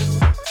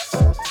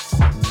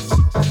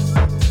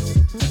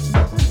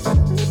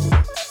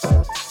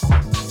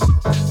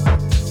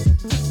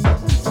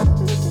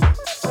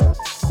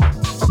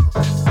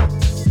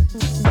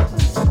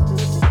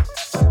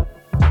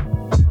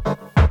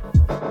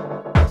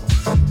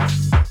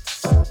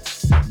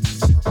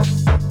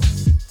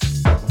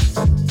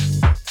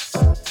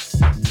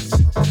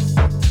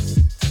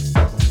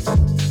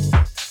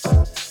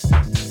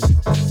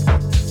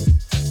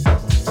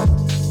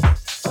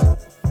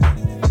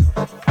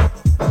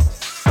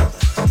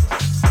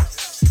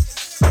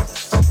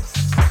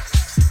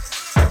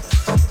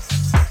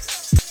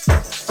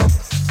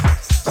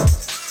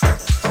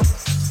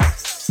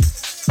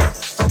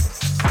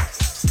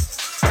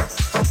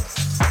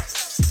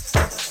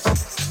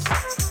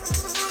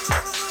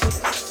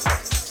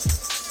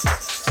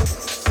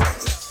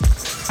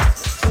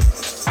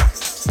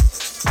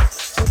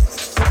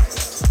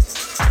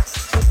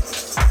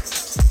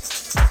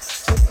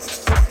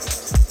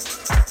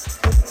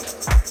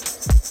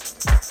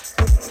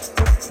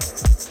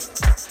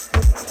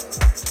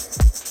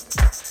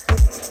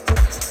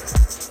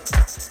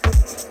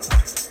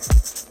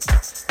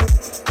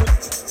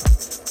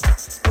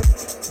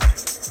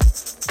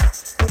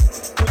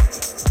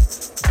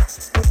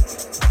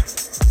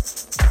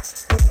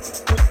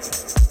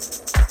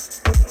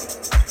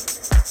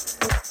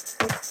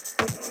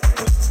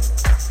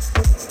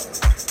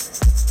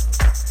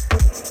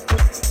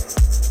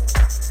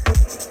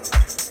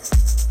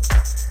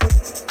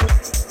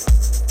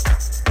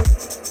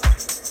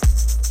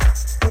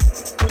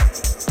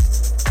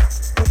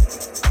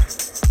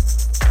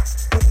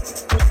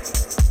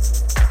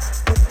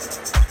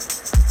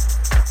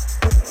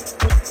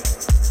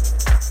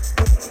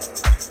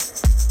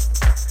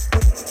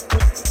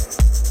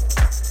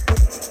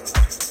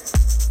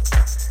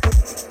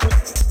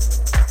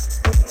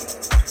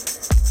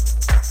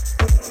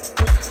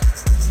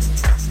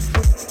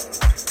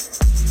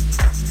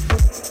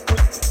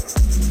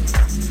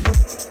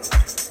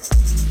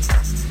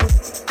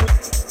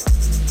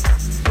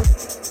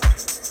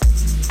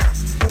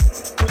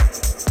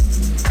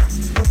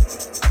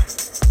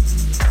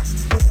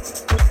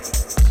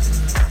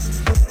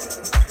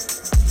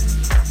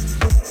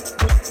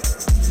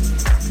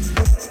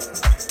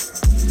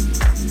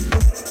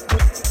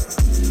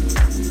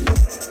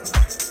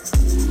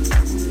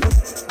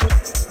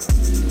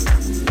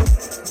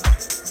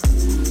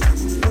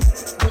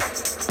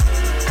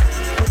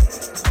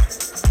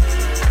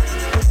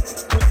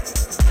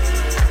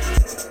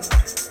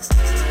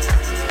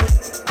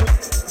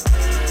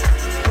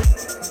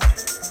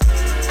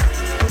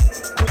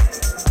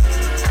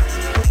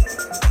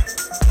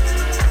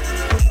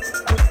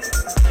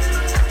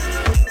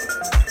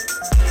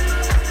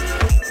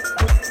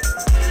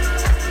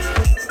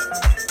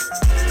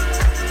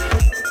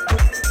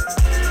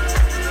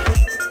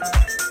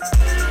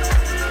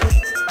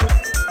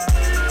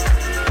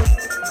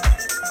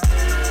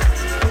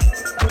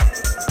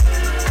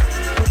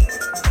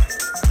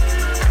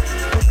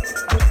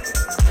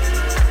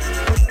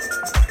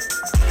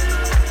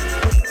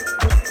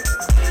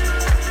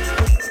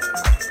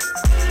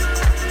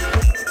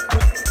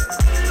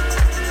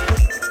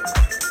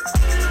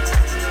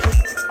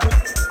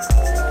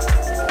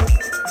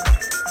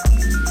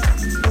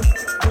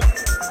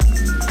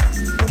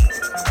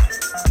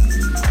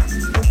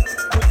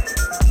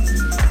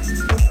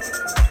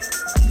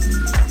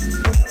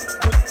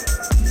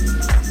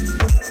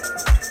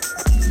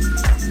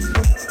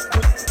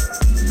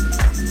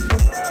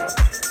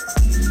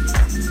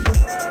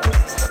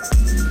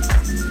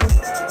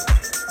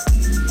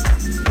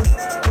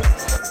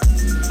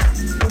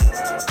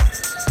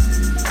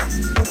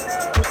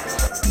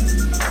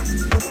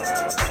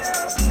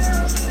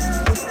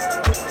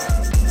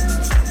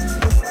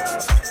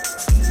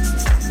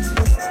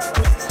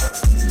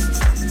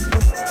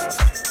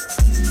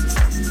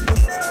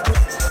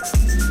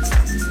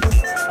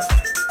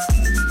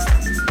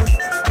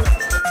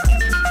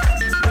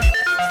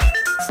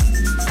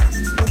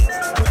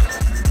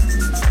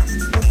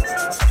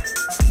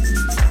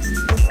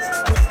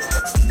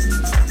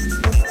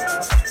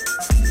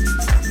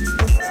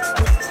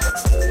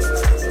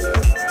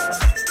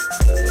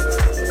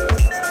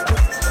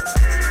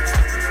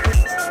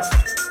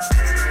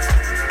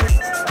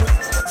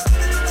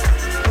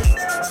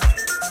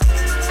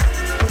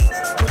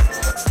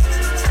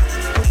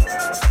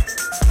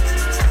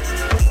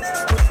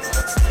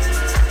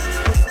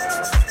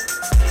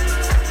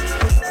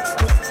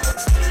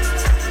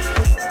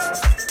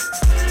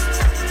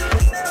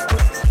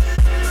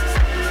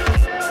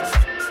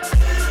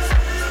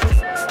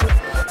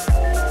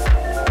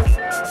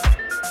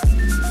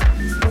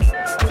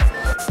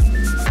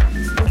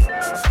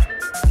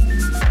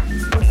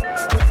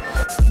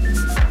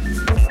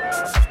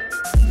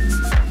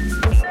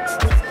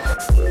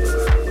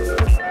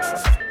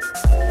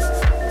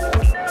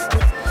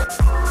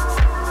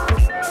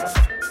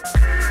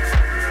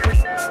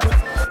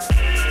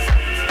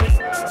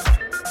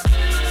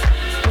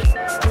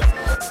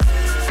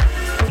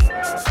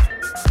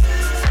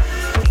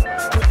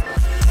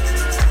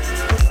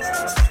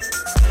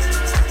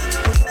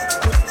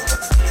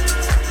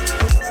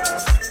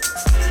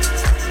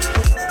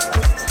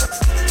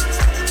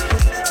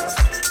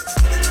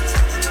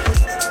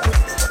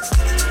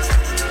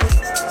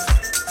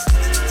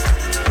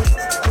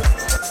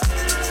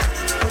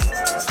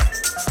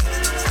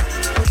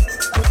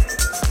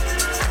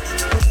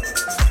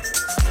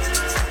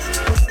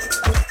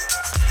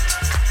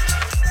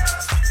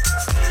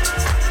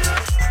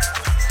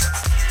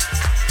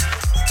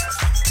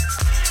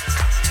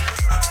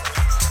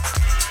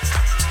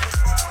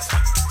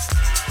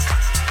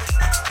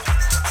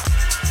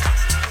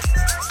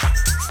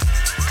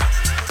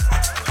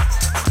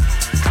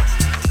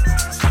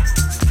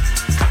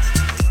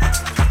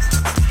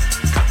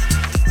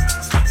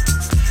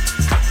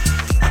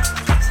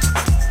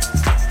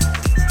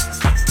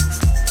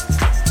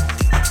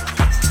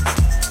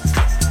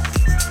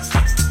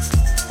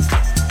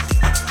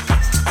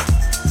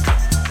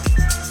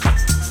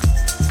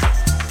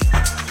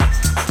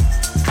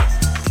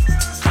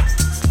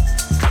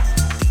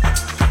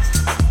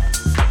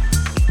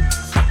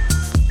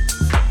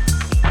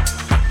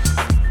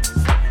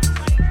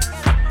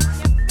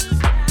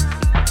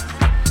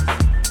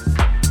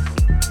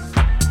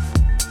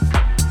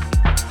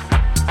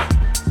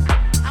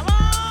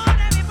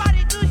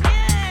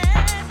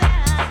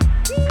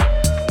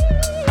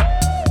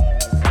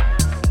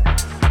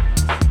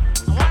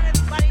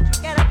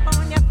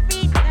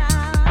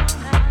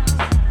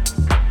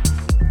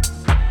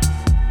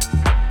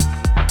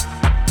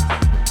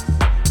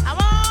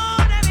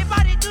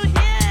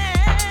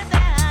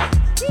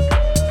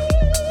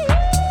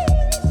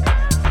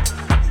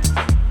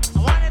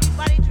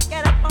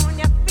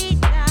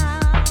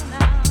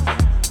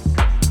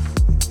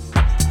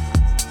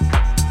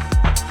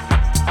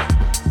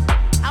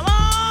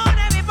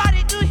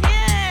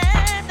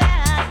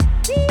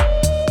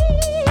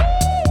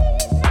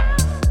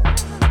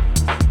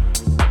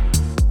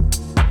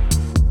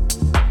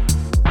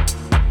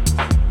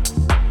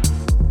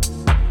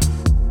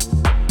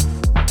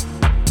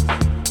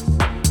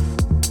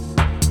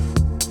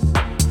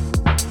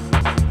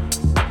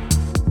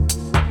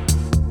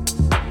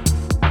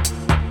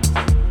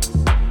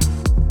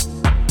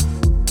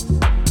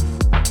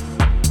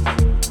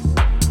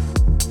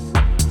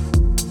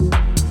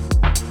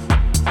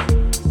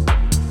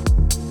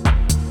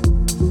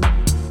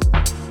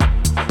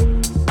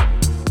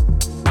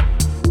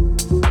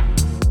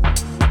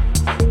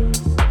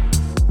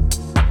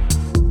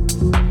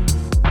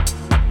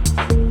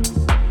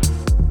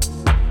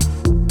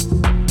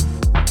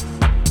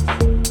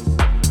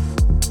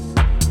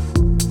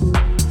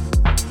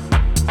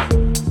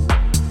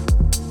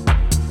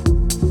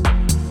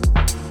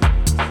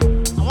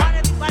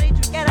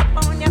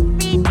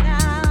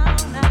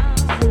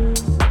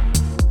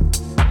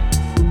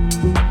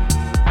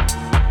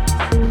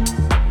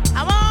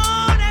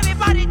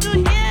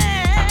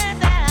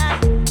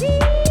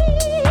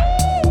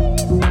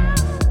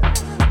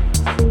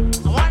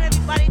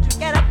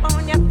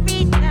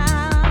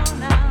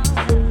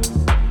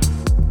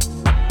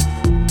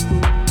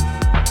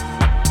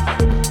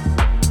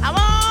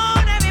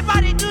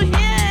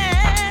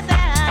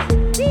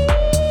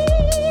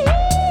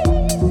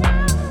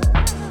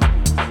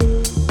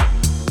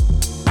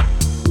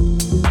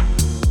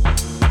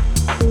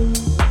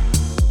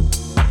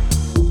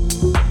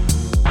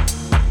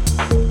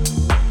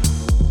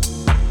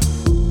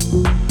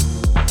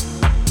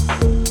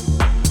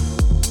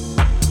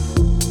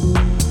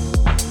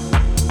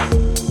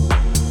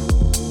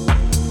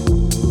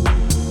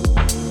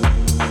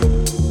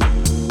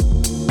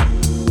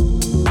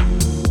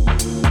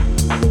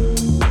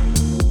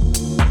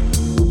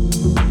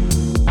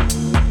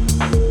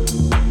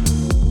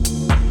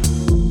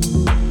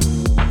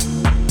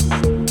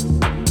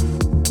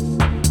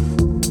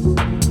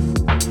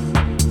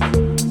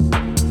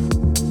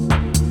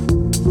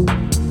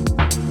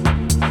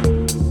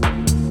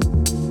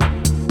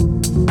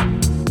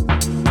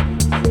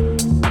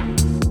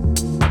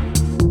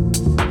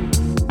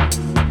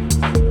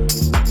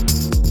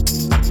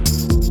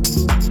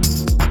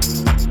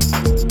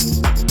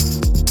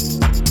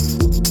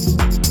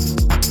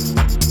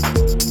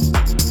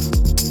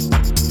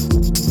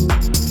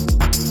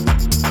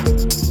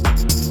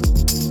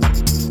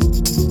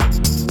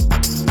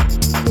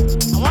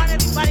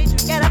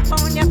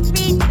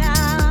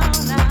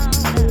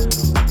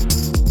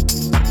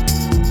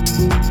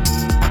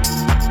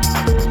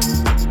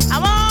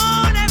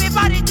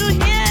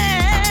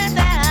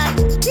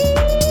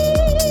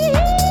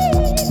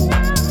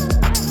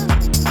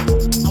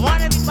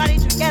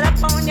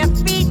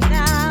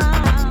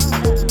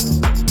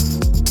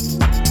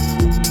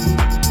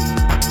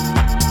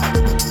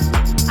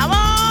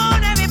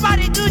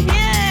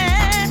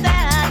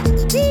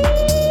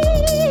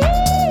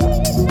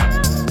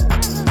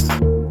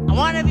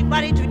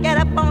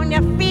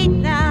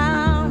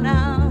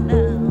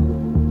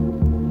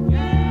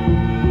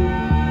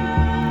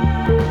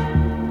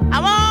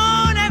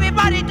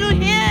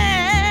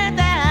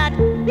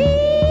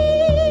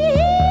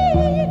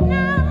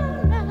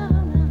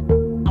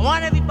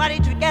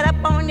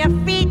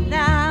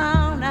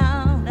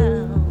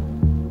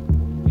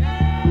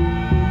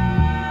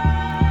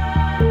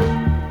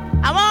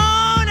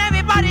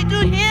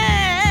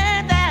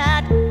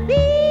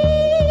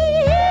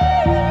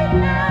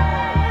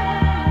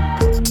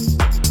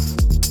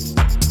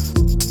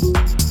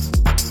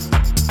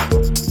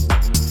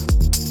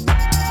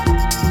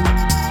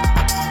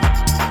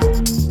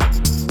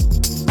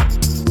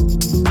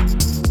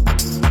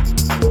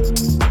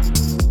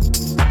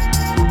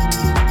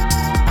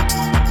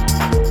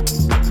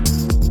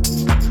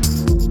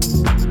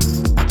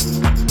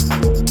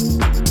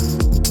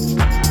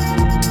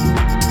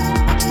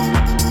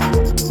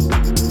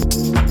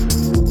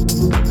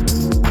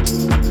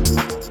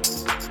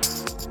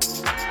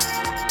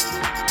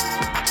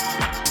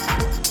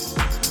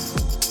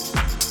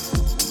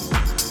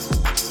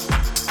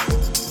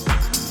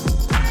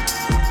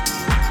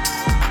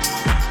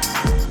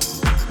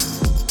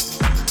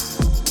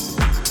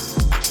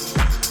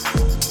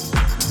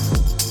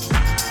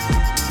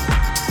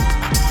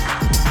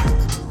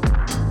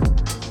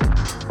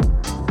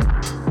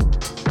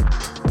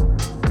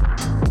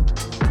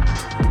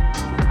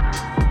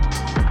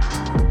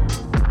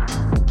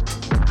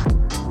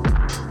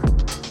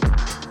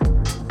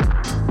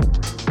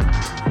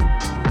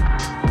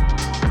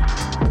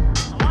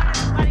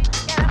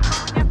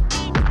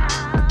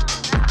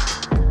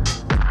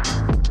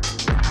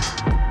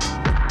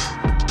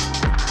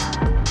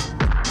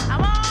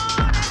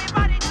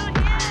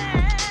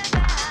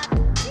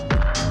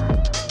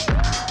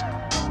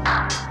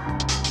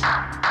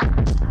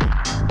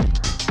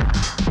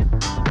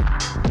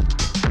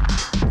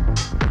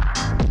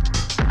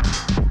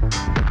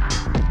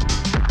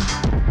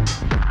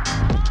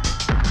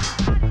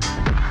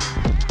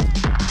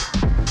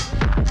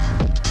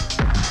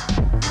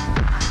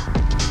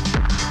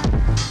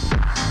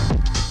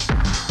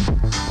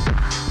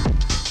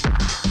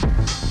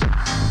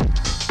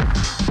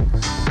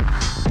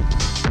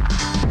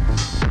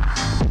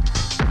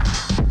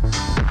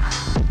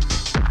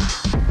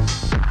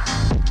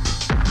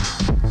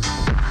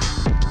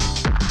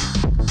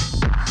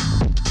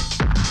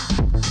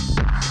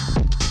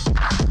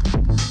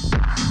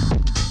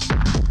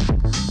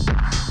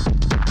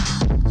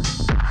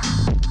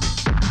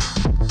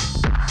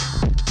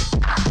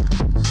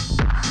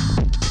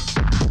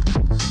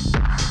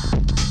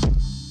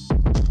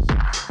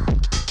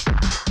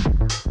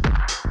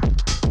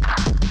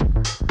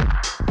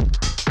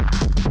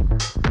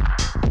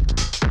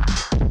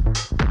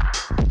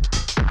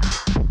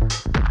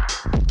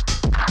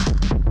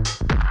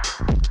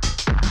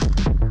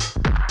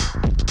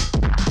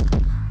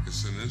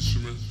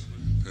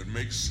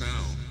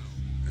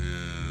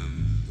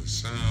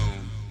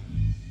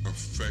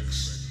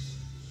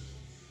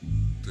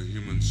 the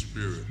human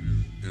spirit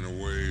in a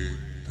way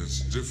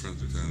that's different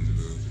than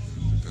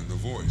the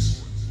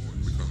voice.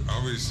 Because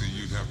obviously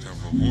you'd have to have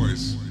a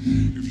voice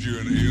if you're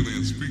an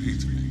alien speaking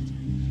to me,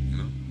 you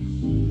know?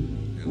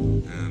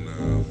 And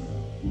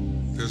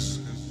there's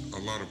a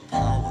lot of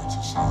power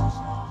to sound.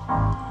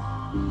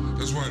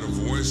 That's why the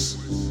voice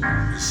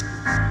is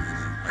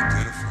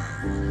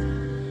identified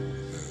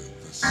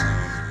with the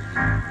sound of the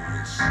human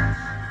voice.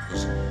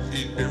 Because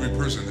every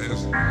person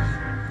has that,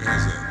 you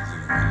know,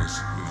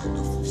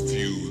 the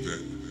few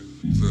that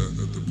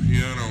the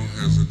piano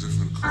has a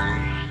different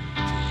color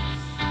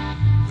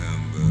than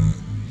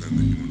the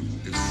human.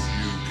 If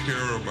you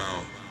care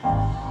about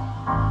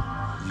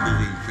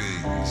living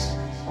things,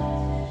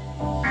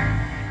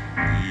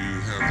 you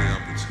have the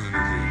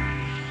opportunity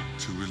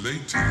to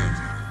relate to them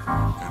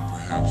and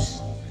perhaps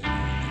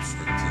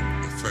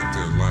affect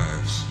their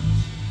lives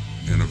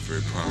in a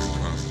very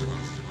positive way.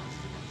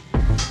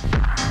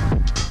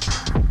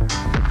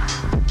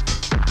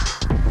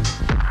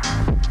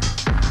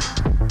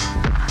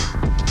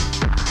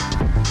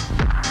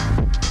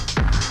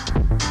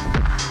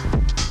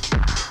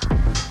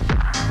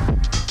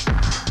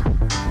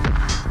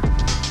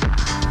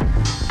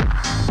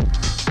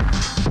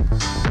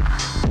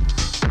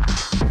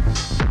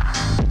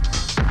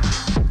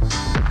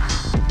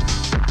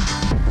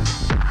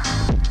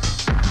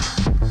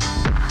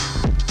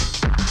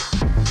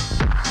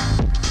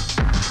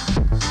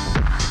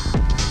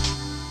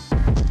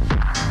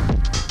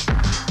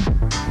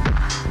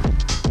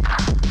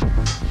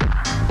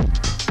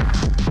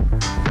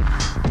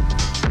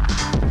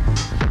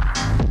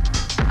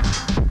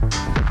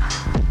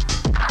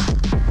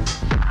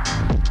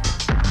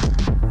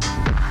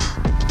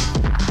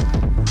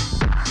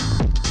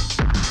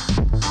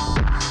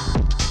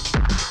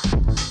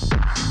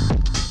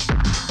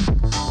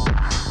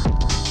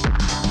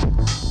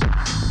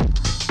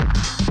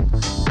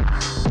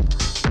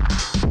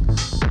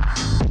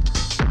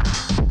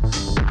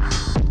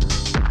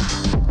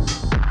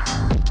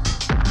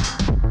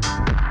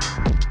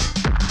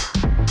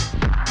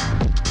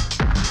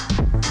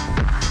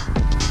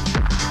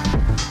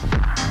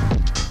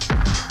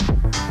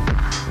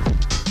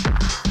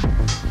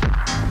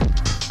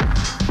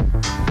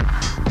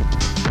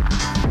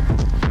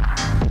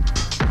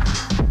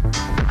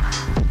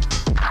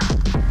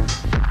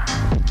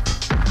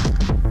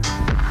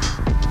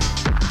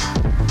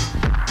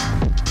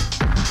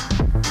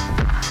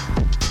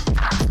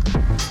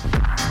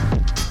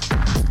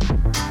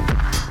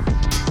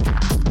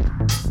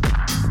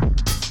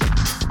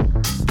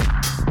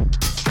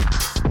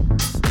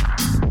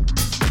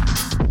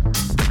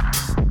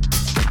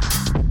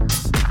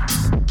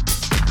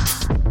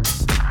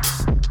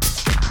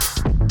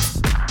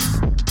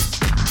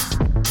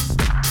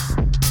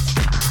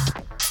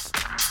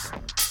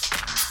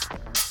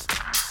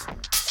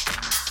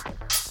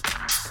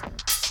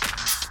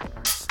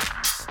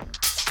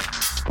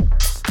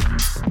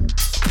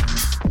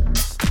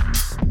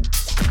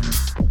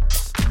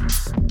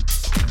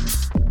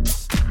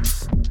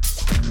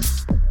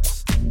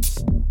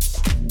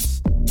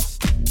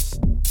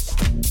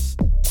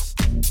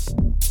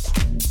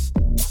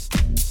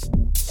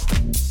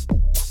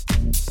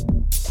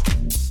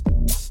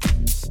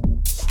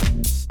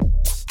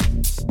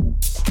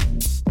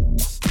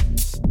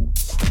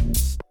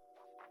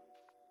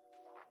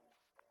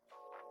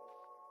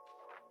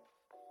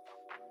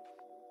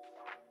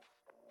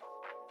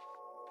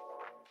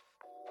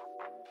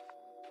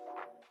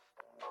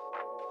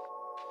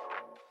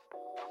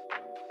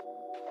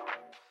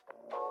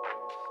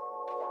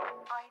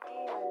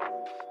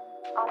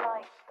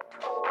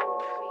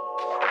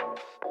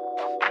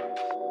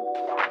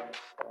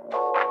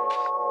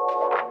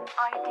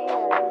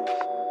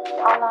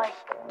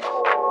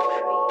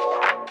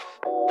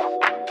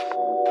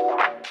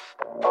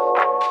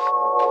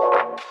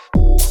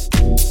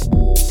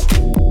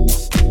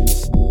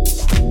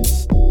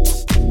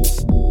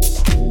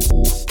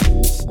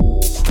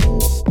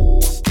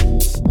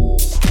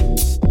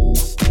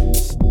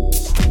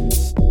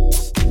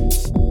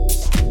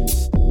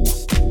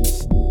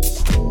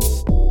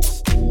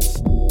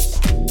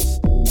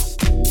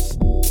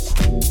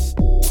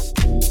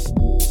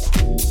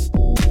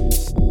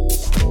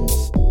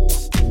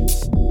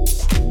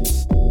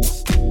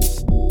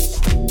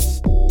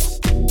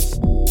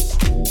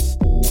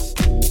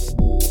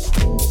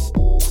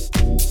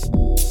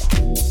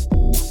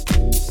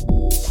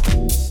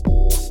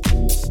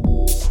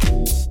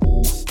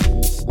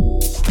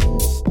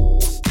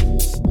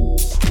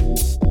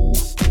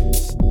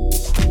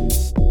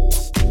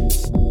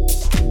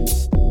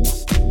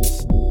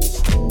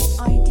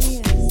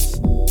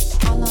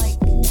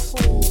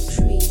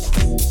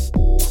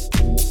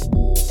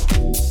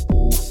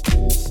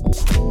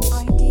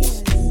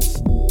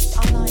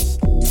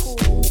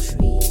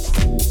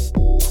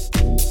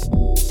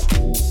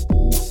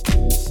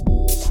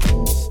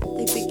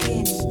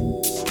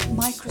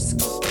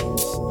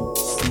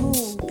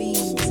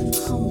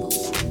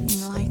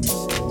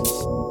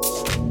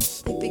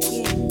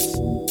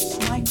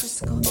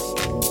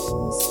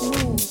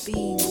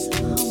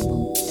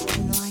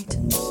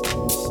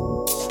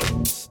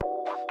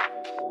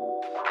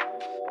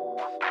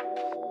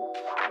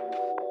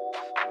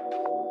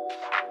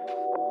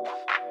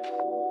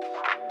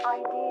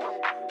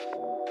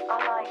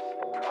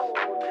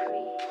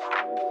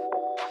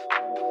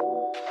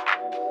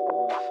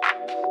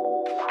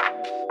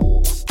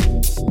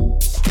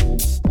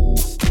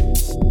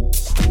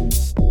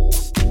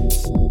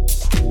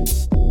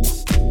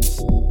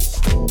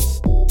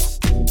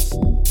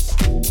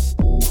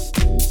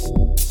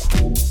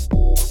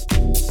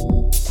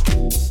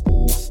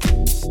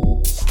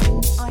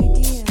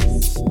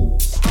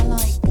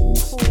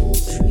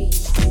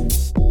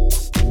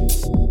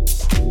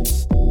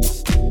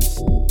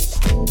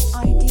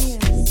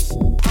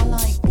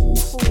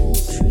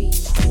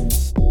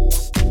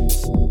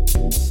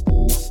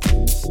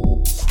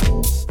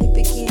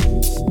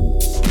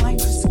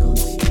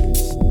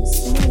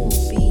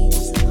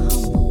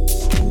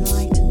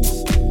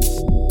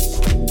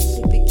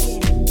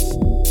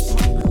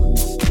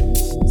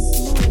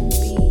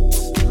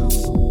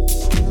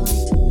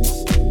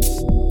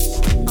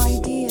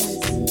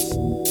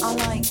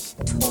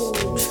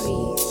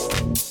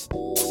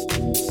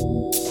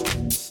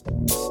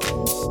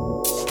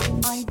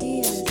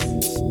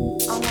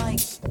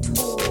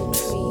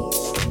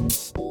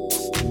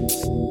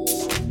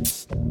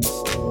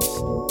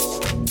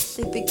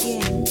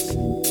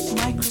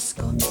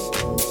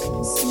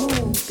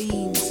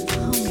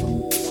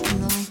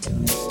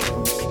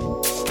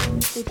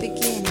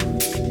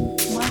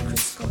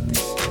 Microscopic,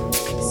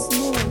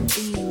 small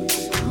beams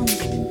of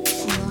humble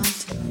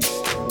enlightenment.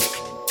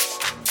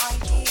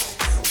 Ideas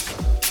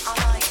are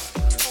like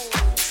tall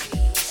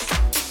trees.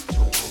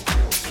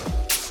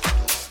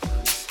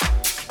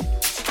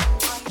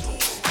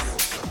 Ideas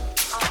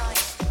are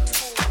like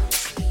tall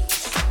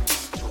trees.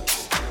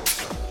 Ideas are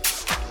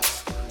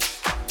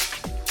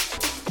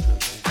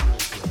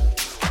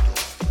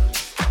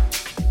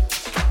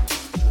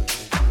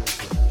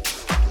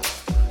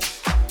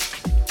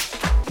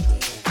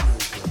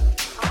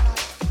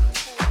like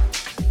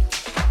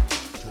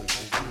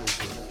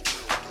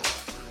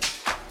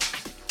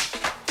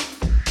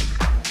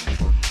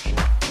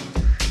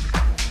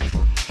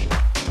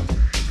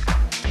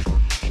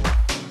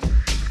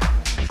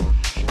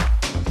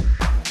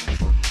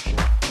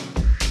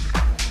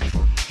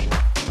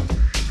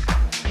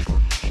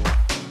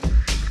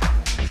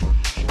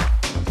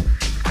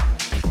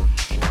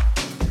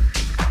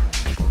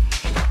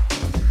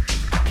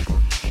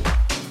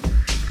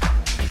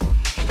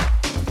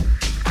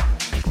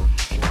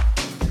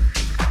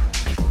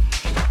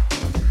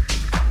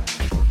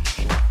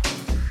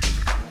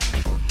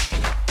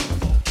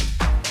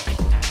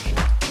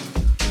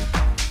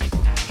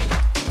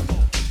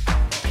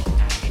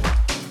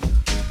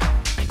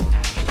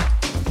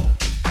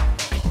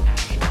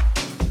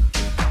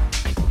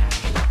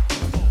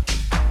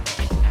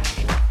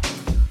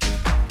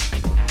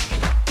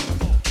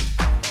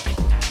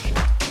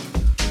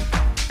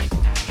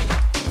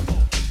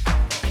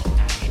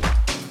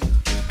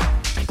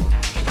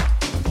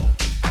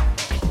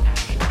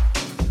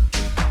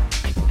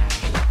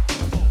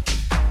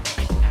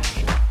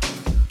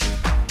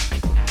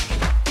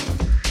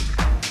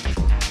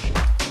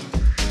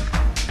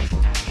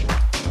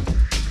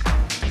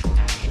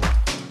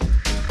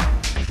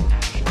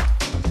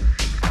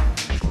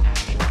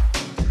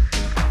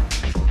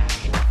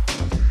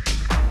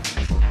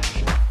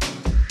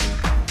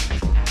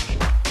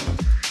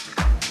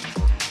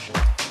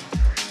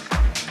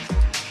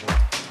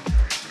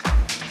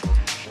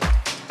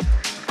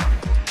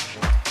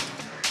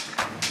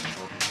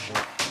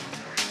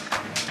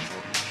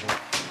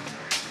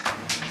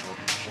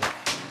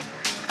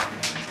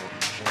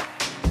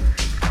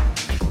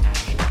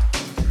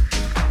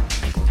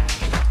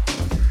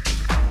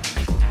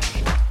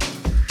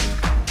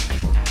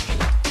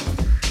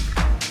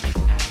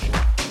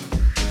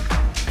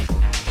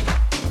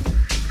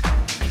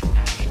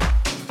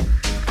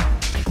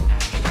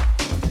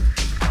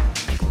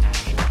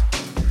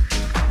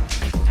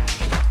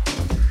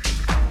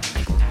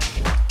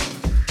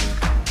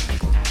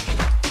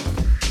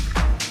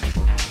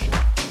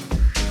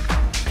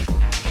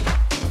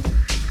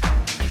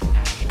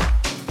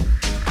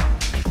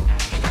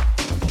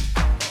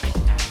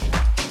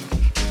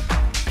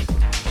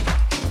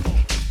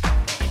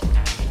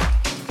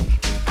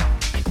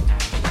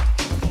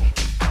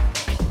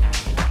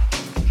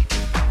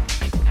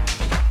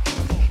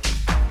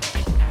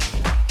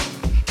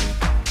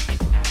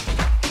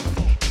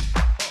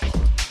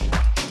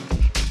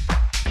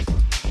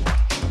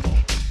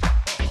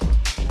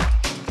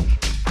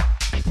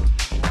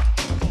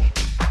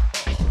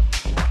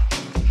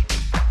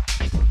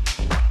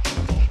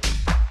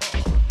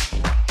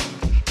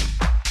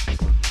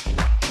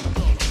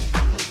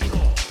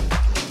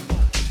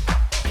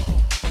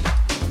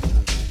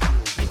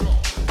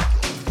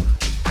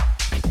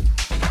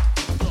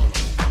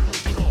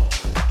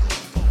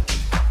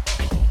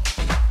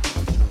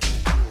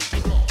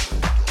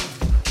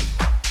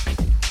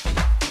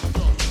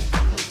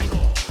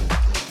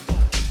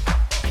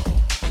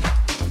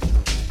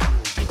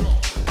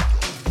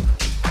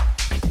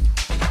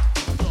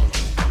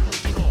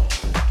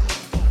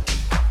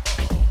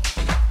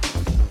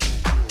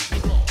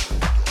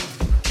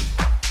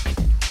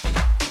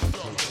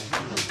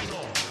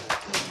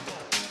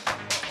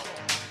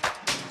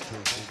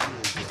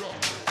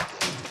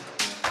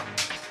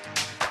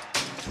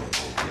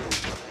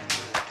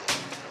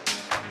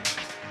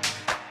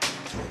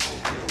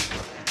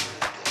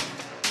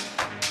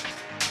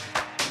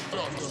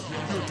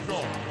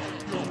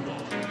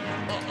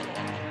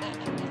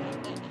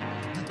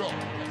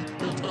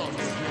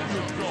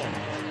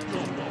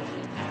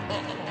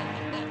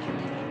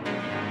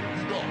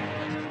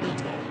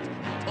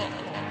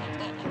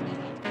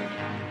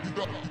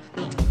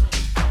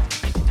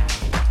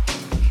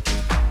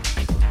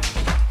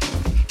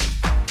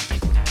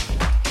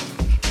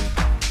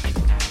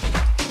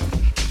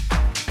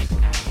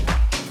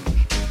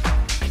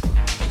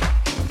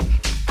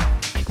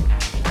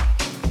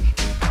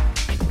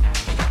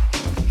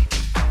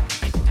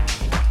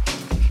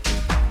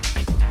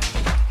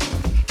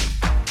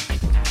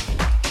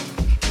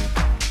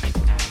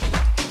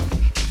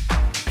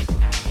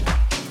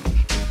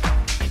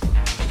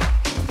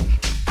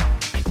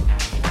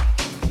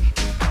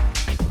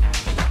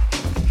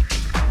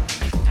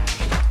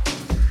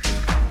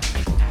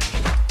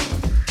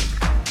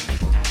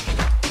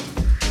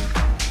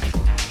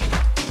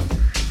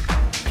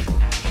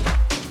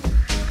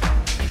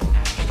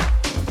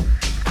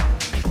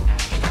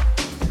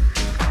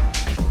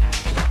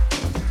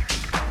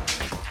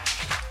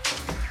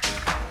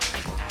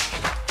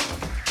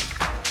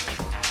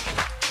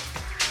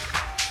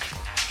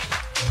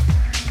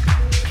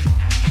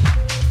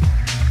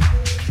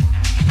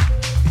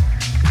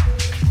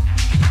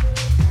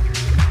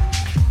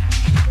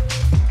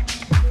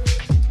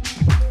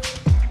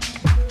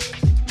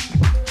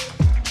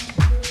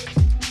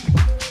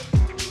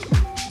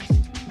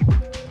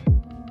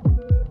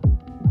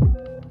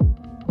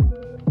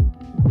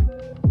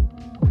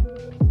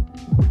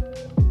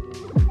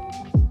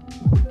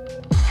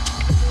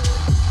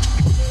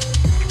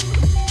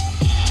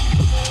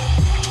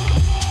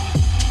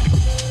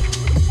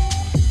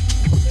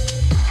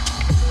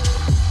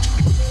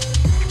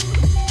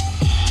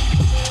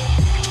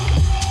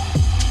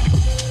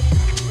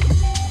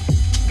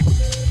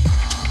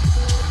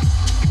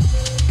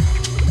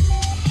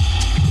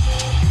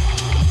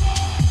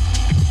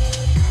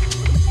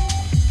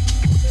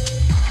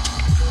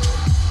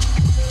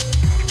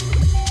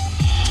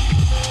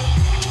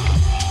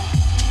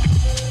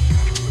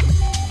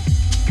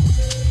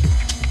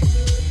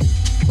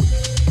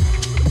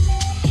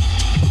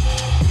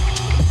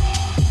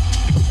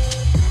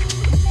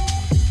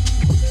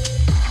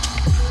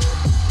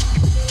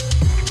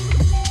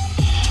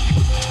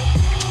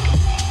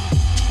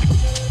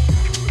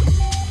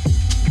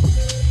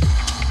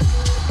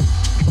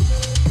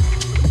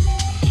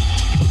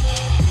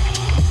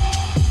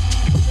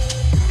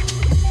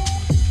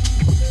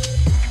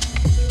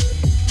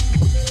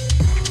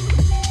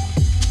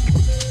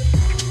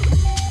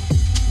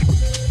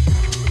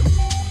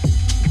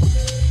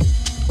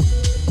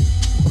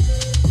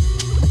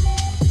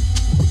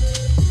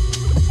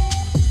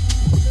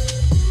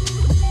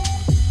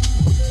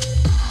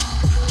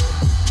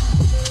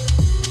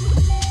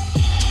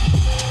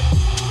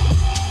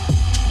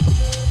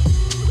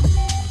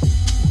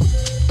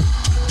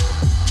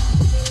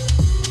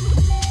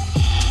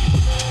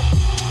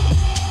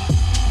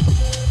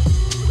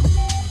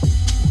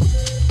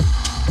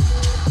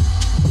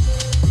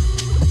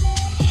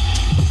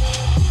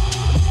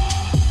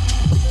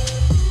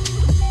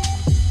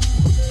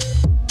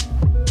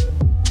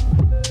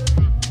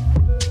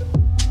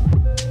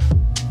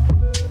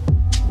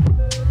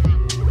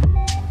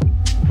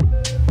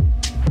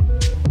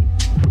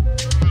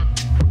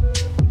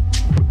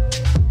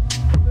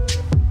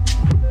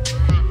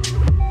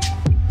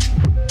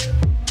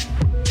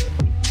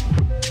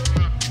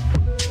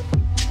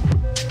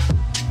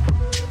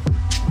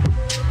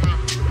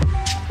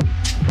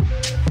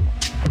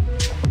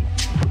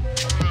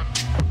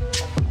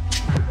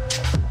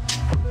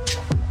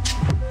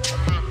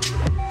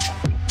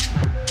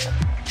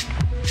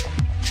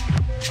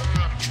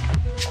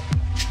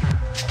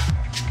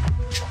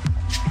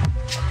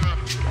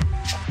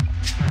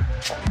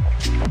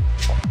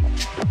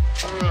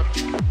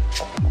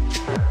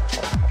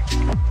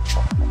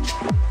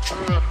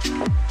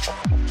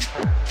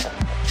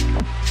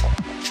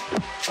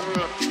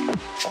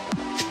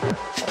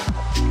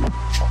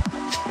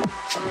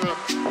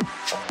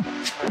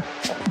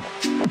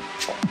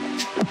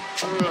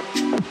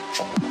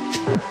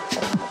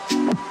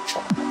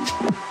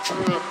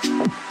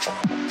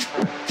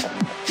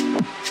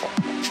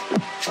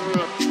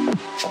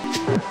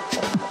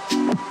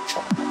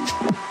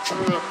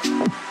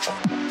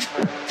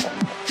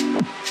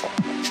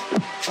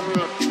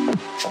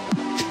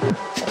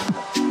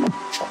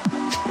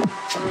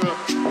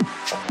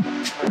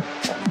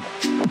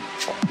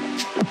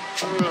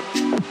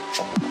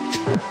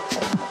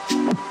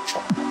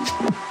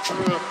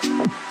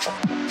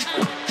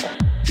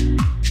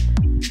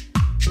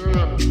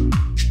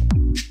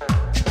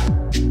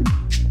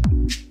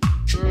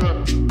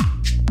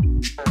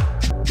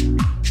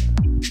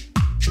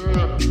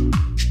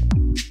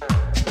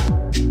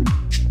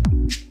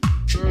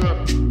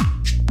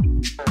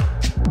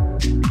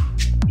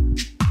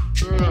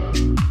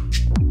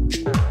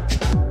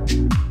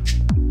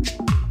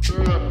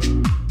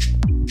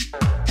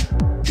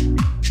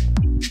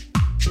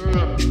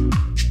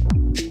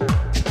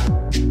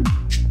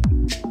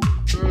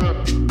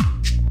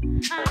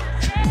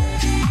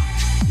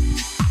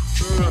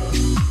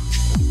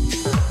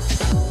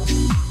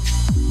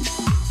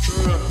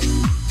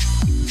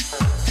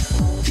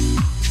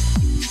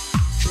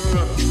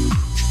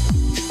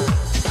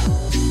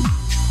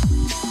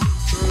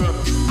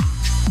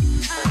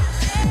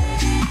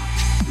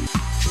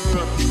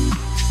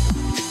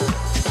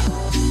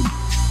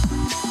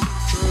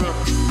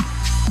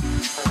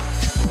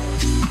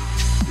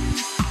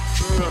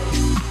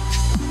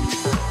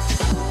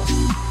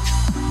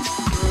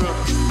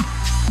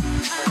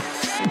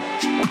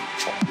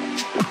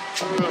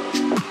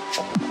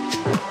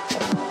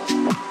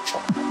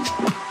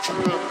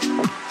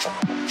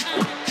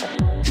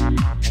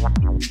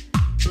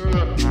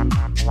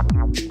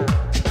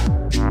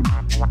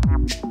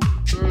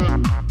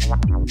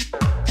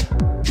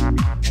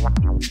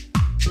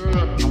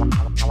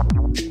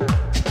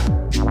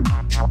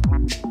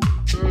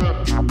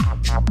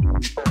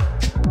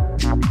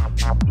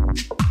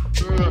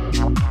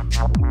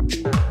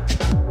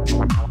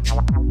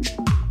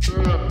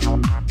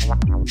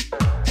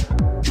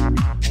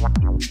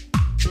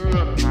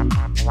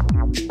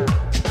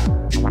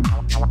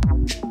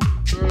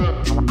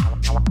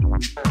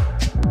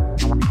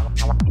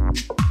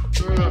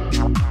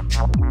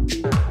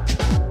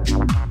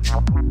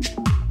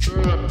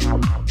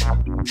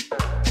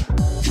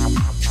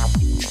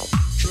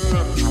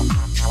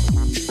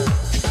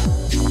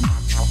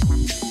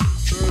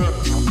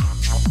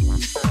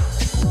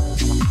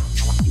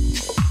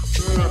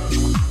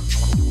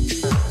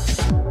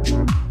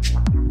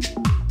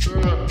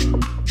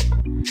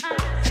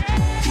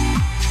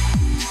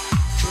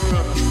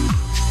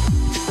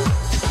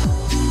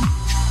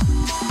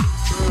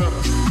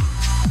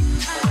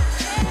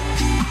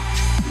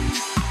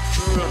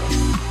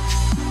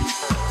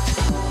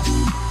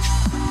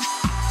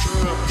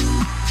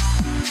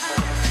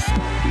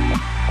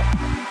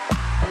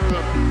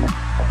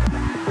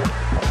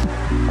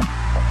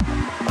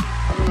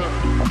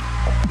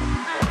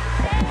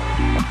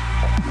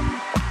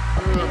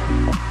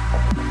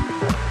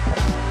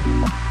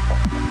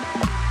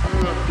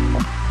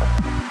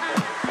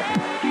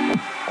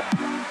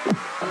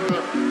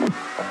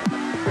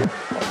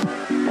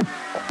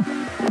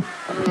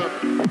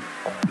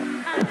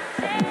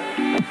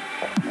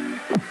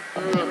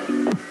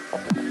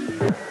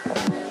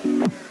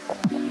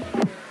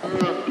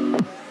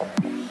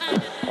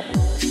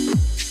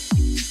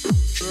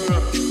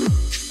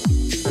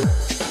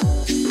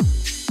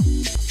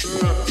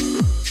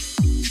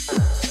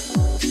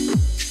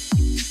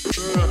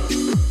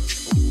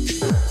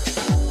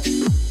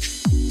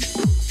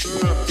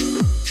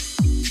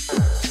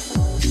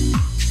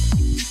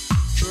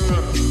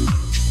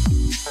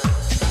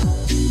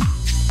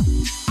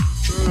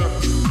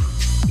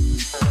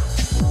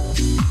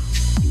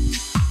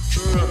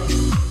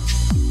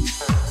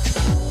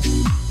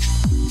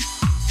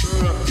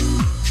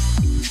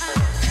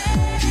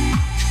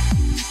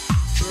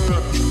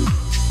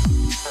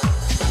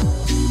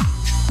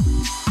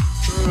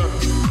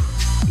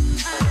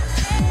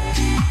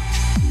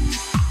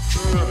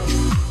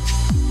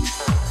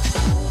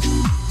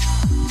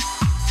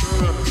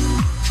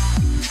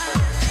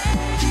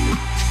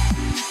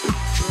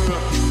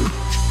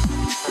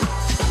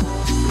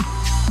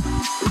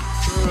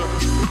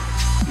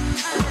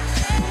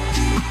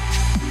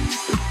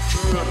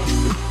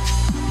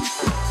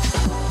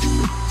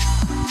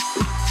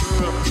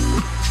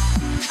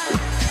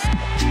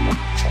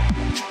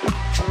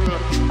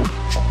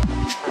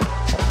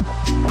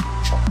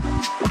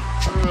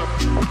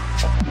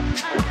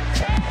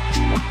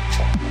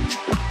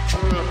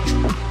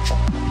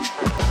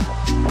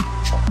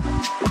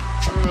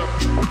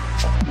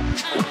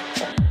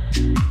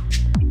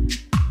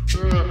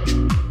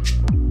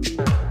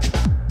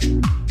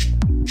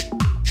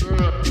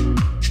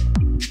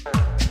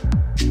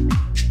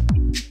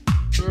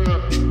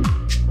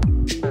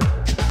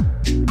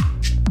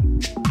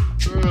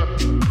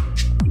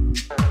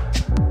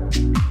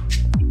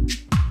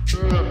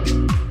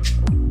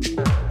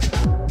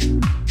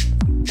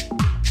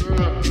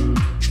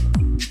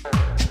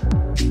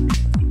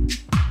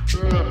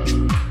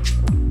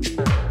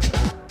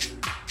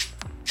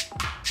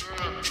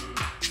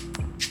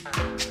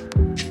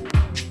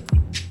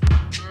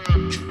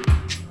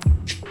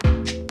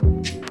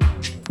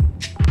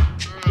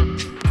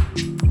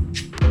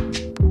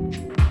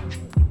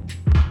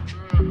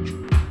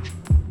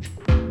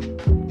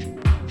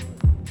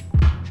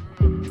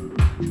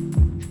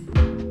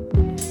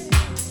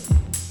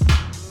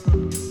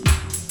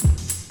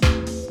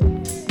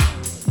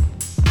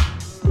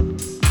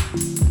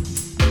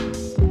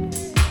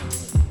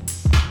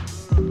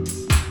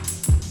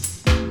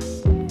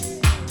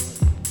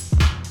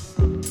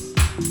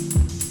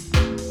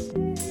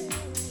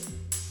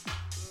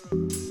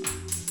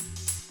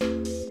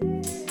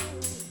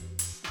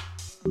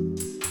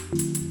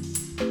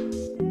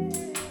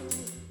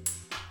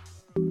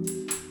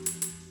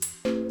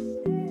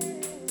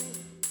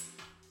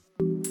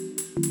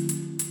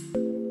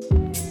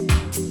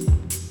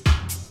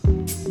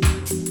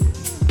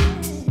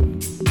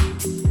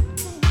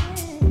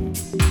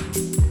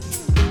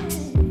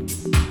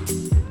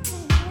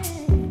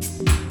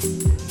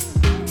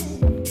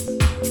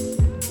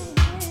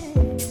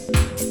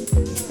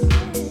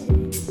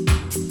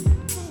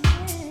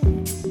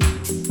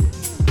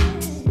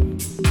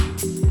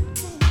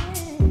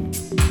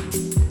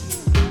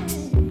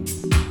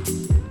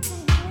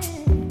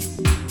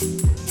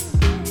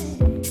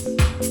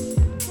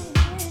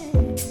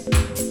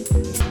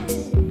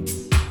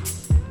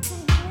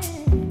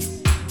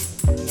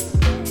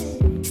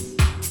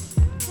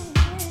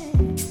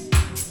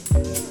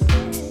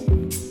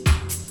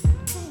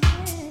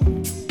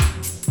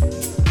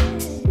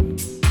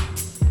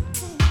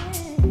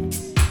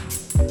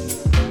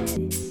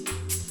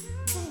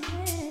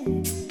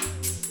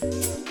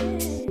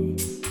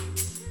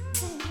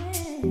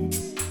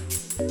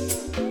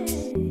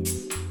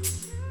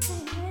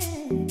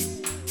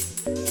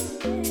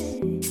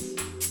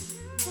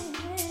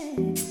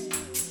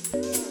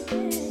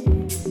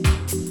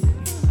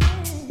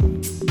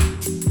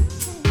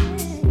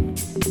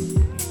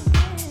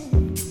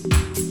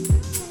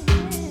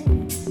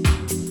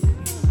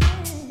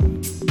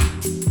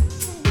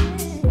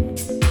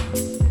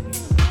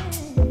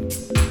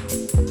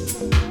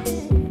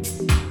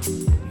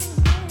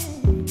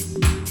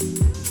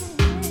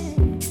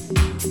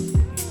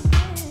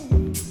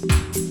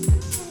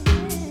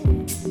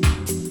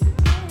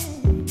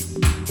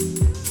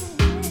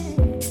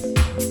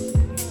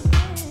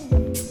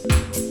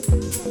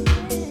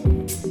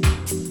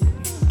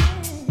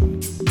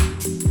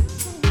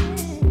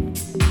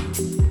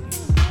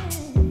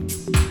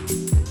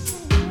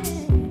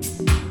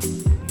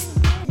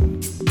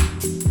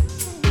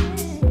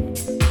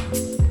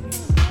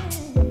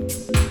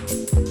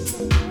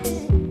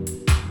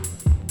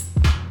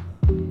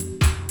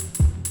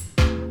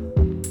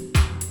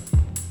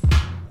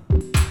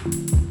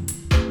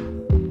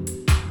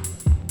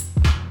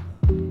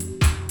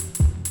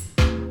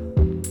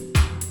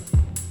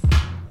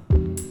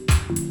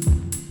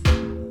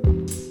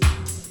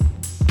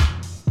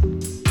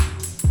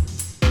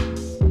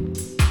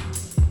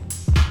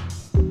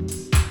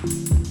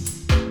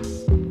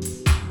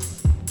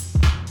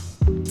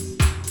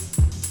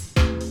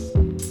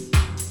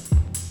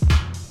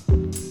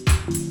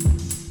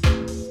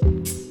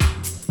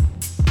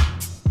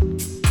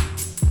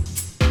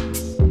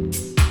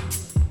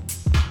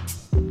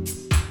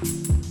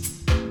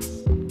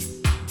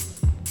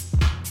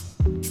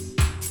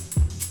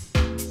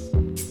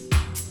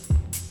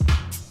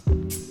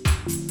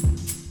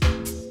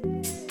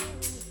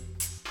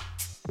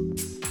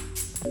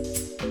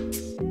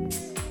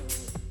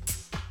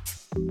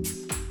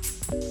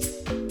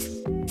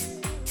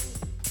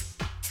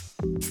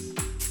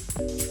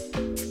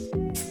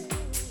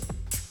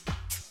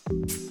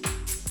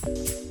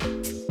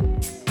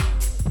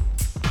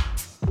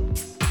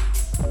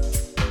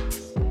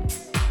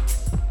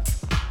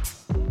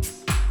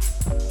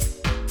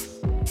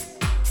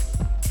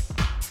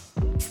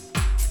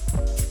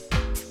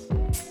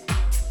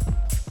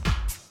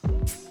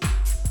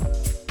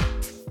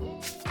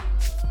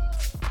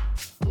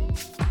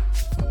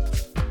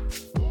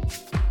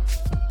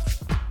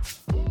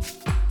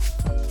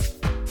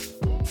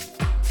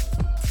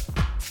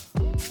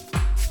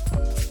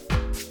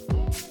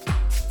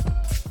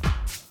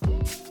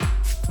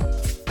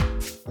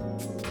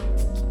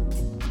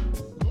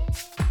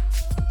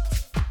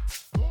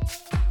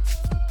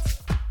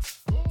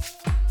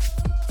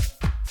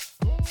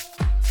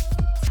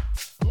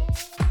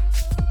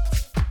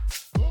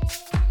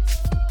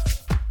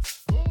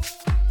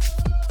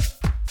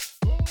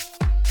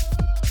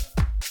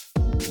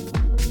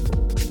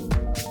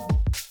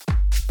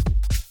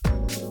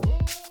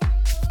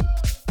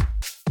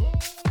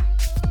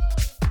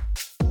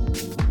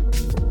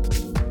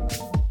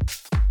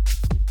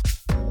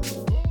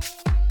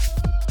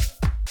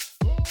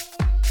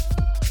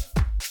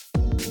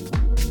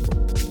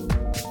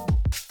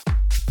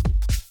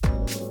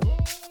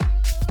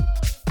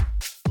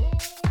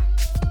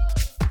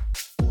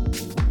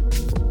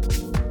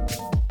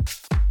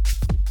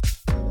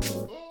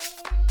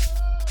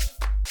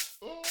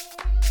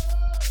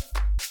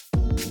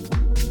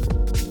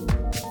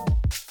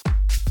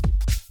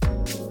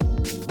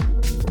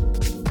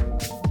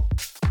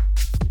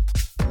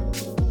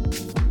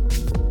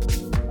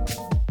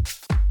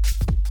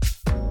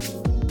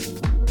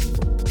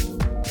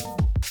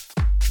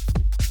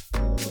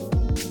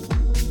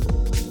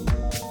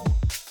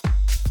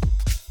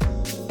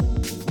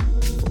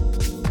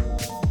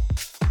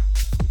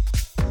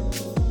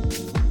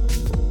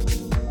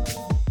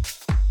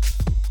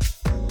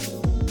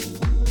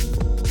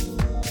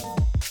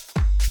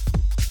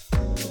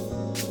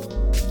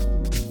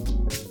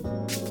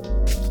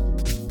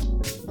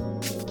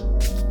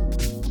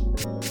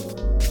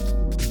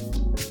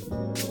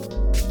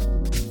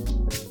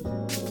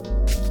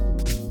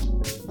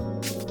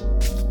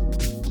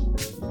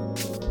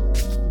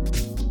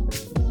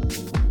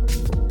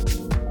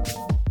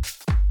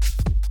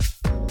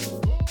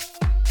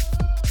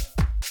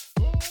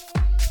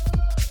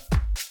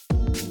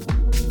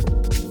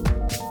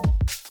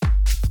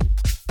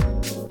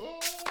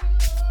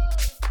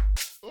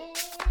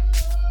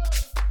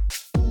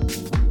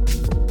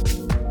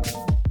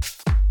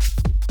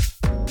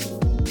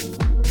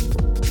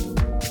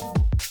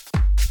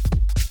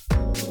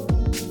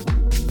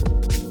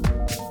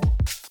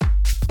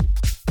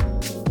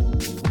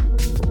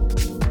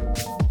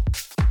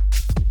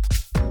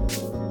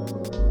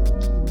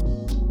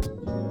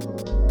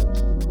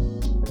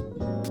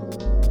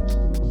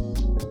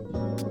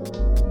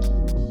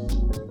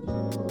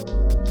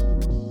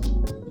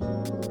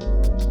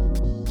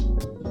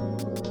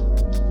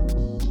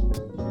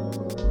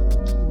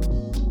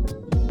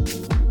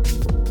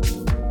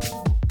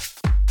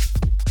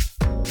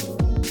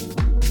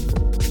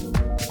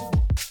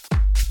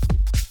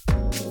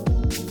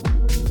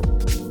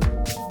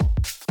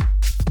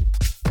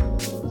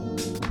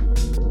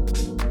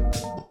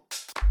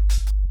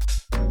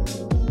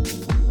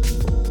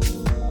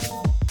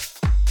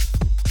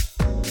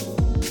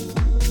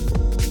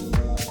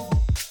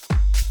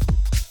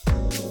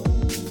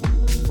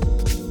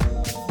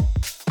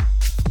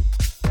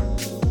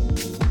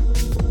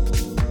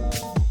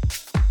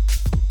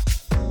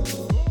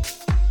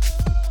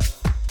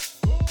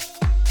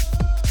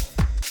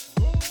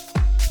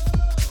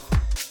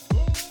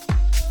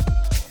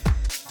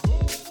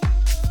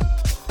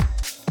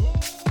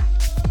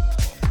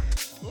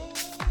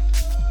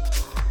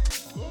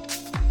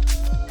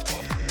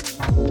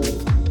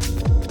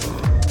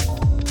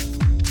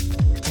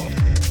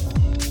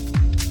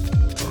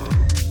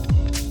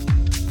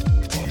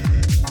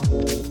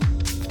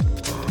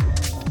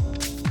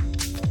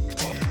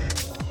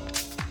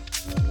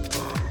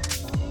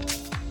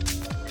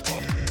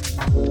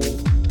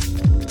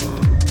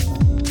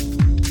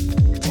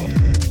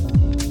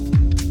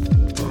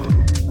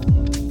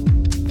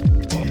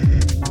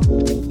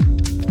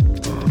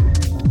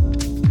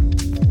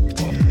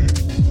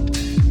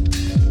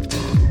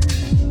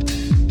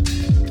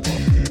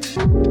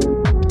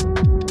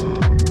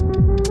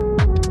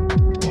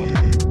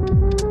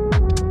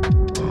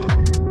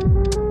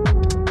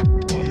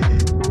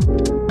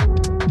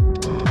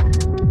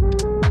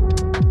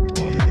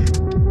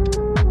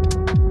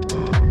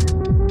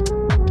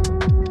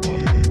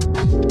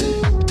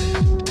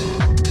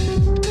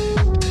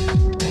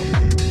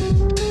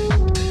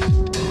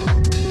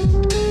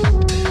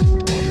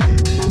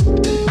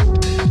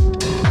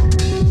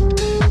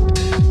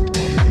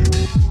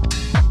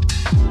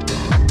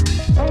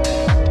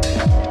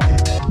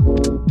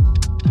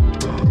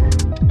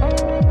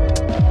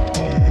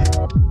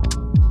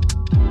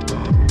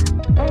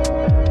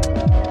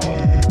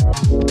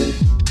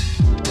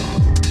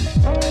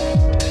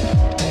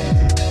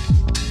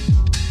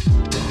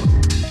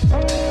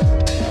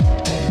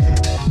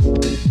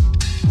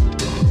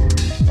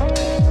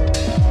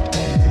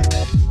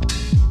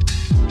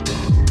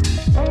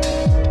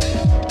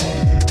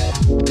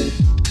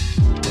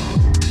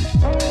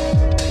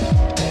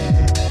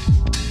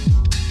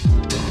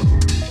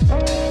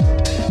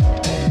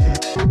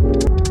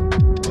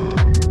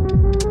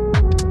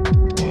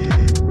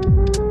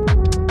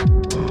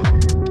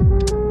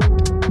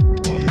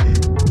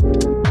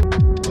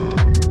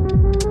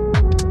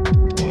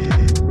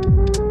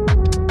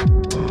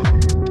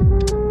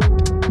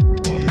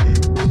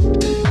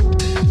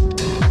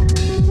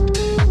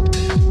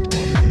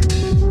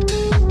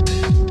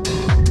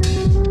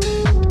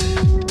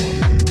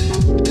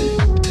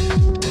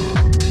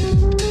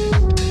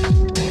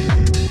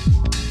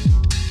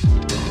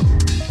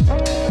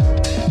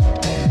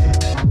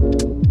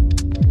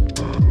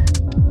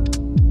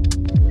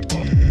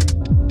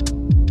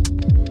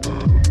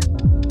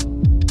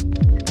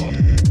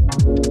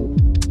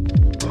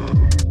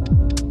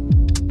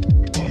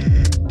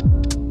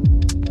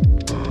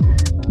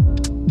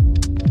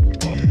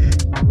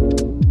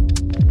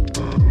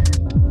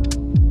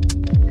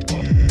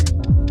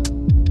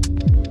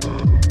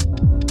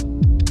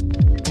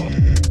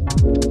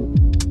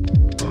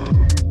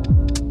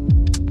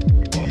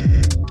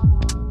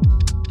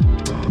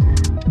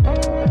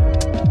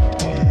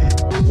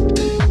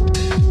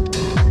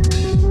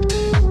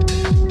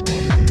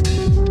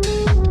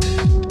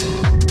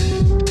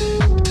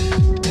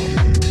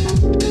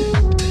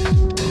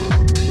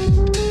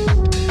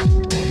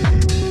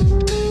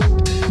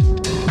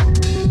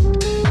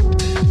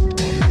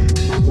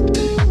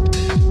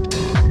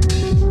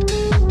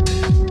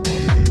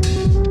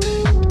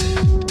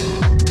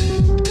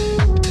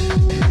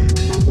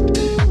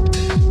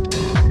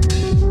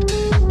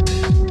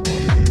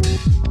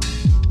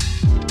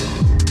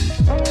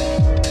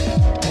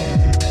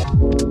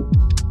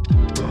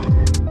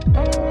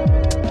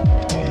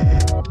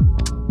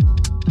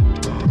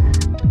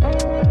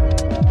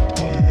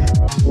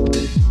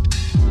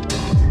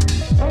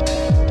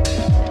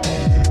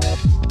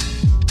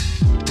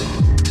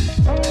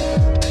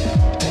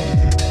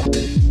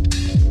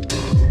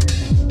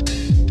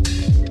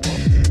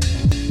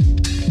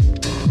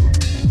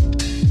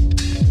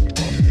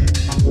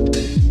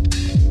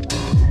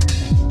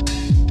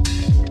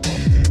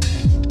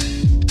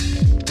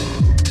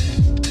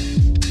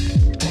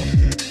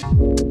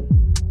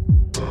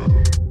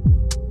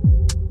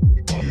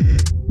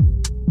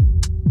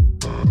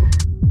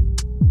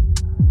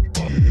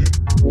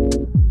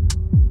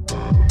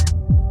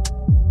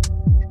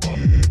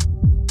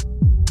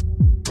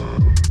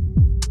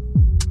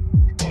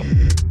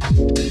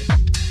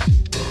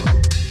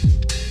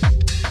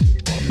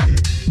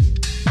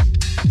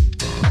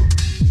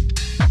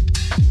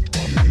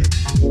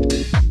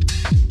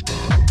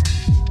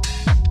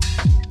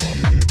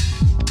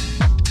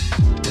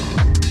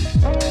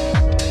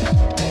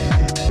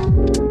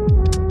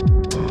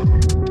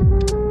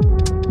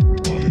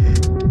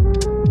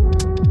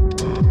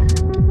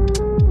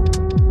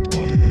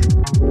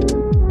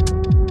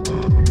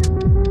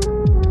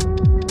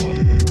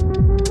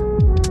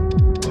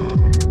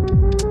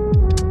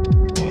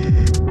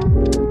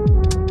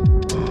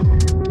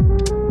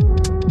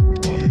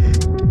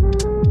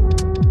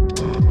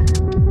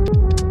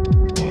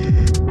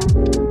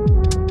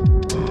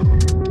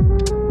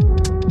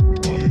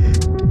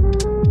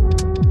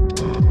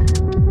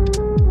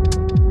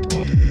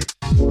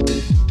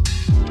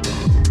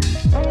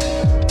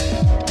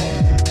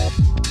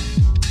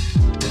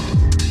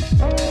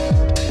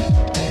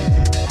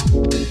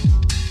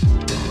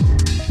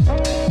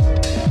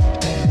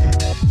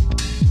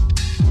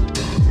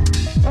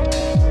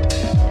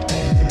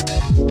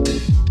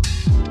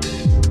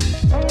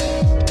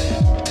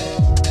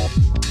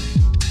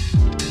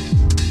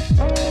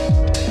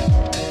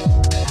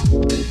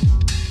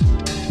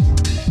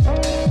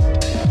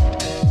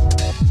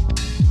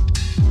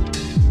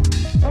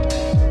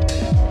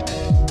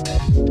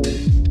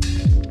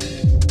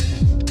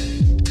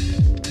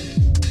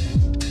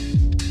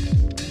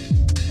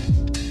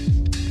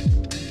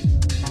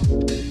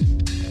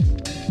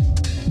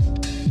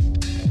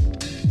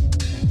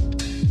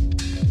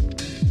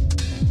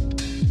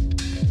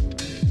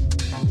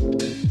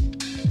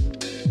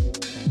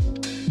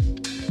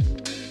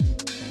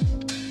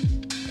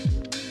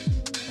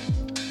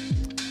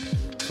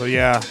So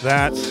yeah,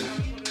 that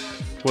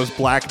was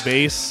Black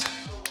Bass.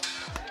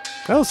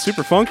 That was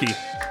super funky.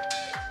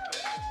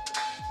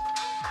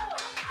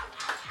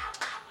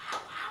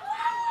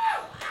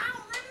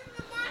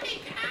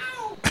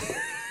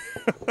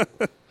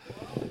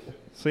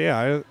 So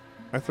yeah,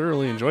 I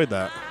thoroughly enjoyed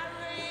that.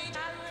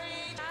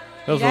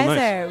 That You was real guys nice.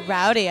 are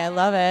rowdy. I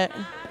love it.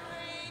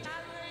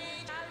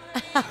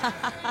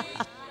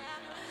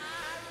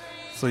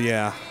 So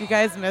yeah, You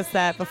guys missed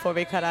that before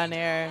we cut on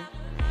air.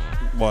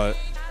 what?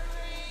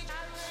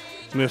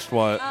 Missed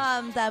what?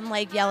 Them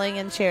like yelling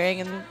and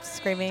cheering and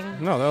screaming.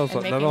 No, that was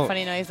and that making all-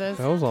 funny noises.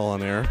 That was all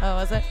on air. Oh,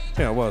 was it?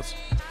 Yeah, it was.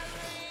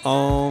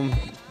 In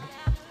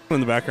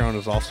the background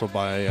is also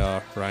by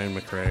Ryan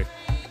McRae.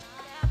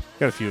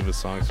 Got a few of his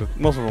songs. But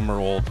most of them are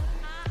old.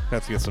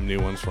 Have to get some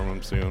new ones from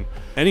him soon.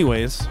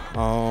 Anyways,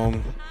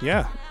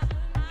 yeah,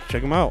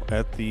 check him out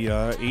at the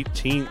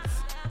 18th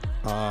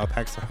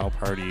PAX How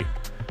Party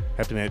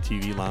at the Mad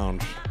TV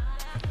Lounge.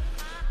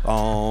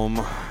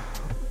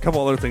 A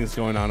couple other things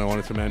going on I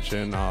wanted to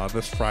mention.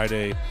 This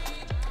Friday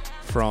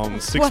from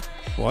 6...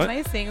 What? Am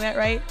I saying that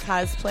right?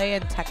 Cosplay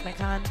and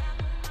Technicon?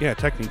 Yeah,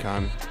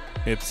 Technicon.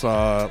 It's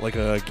like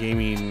a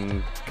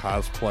gaming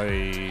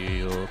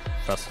cosplay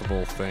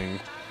festival thing.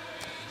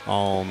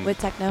 With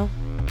techno?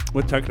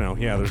 With techno,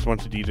 yeah. There's a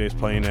bunch of DJs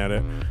playing at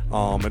it.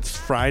 It's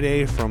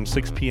Friday from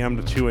 6 p.m.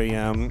 to 2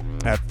 a.m.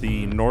 at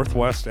the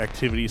Northwest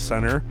Activity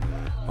Center.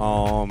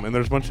 And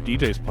there's a bunch of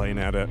DJs playing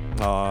at it.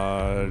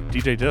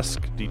 DJ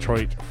Disc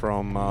Detroit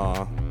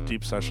from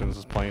Deep Sessions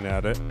is playing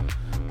at it.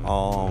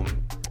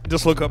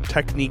 Just look up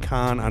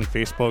Technicon on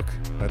Facebook.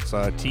 That's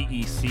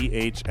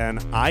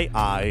TECHNIICON.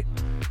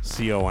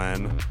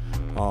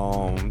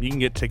 You can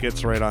get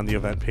tickets right on the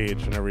event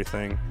page and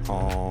everything.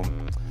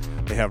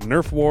 They have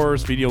Nerf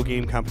Wars, video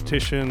game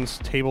competitions,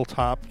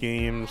 tabletop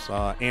games,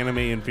 anime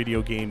and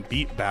video game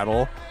beat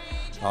battle.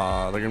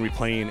 They're going to be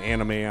playing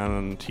anime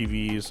on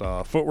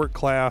TVs, footwork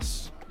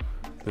class,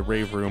 the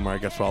rave room, where I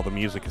guess all the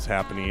music is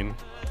happening.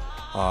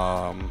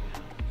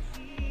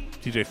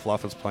 DJ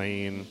Fluff is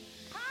playing,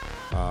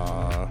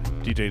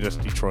 DJ Disc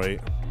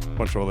Detroit, a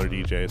bunch of other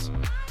DJs.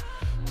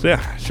 So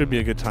yeah, it should be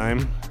a good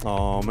time.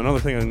 Another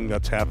thing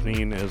that's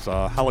happening is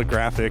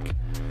Holographic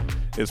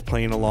is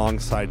playing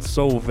alongside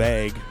So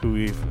Vague, who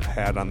we've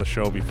had on the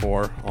show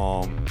before.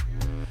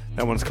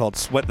 That one's called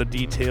Sweat the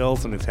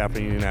Details, and it's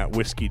happening at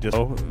Whiskey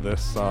Disco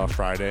this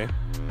Friday.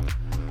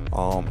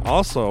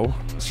 Also,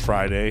 this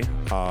Friday,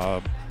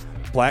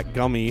 Black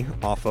Gummy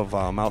off of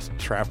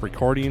Mousetrap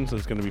Recordings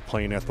is going to be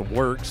playing at The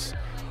Works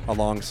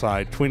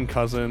alongside Twin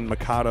Cousin,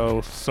 Mikado,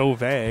 So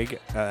Vague,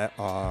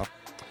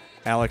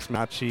 Alex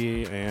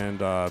Machi, and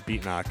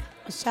Beatnock.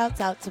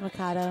 Shouts out to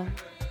Mikado.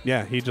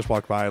 Yeah, he just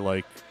walked by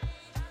like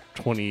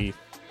 20,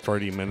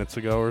 30 minutes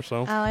ago or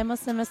so. Oh, I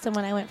must have missed him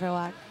when I went for a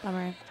walk.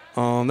 Bummer.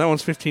 That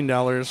one's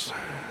 $15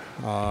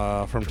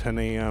 from 10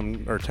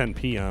 a.m. or 10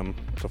 p.m.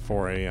 to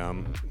 4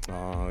 a.m.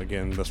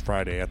 Again, this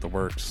Friday at The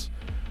Works.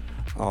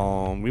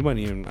 I might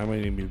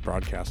even be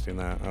broadcasting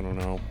that. I don't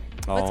know.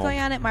 What's going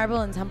on at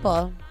Marble and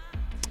Temple?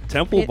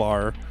 Temple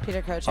Bar.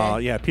 Peter Croce.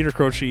 Yeah, Peter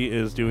Croce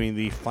is doing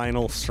the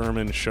final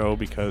sermon show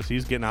because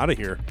he's getting out of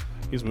here.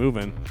 He's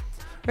moving.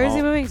 Where is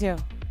he moving to?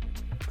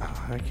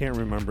 I can't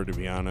remember, to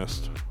be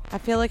honest. I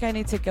feel like I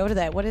need to go to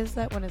that. What is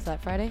that? When is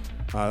that? Friday?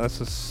 That's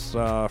this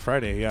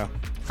Friday, yeah.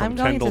 From I'm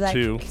going 10 to till that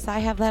 2. because I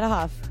have that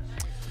off.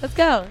 Let's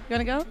go. You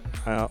want to go?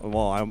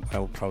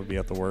 I'll probably be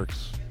at The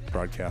Works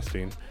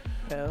broadcasting.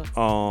 Cool.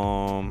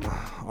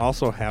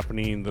 Also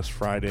happening this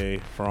Friday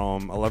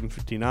from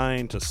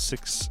 11:59 to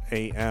 6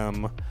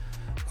 a.m.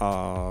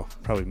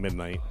 Probably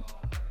midnight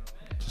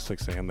to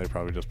 6 a.m. They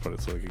probably just put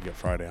it so they could get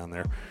Friday on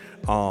there.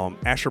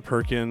 Asher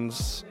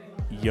Perkins,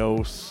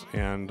 Yos,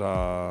 and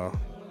I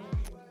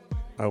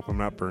hope I'm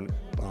not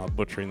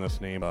butchering this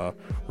name.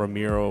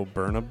 Ramiro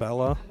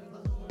Bernabella.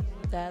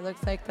 That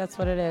looks like that's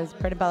what it is.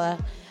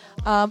 Bernabella.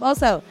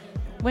 Also,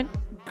 when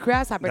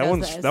Grasshopper does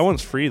this. That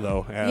one's free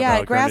though. At,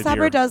 Yeah, Grasshopper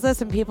Grenadier. does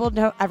this, and people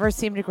don't ever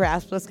seem to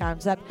grasp this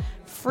concept.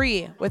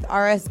 Free with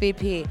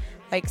RSVP.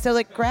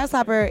 Like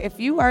Grasshopper, if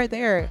you are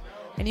there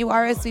and you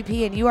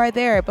RSVP and you are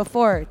there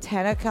before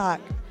 10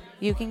 o'clock,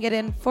 you can get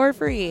in for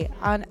free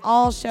on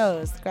all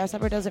shows.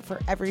 Grasshopper does it for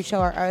every show.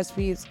 Our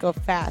RSVPs go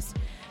fast.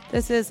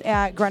 This is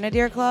at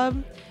Grenadier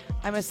Club.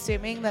 I'm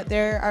assuming that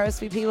their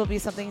RSVP will be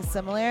something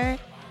similar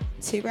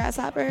to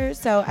Grasshopper.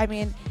 So, I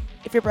mean,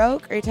 if you're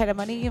broke or you're tight of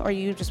money or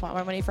you just want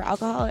more money for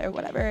alcohol or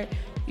whatever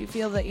you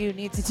feel that you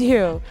need to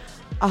do,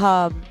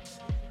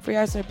 free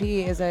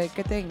RSVP is a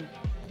good thing.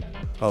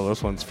 Oh,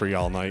 this one's free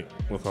all night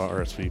with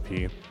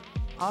RSVP.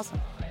 Awesome.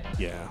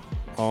 Yeah.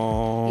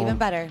 Even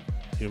better.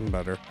 Even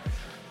better.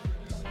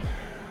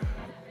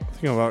 I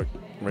think I'm about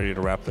ready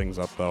to wrap things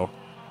up though.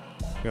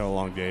 Got a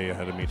long day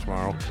ahead of me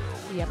tomorrow.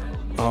 Yep.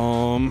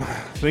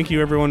 Thank you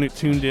everyone who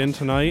tuned in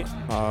tonight.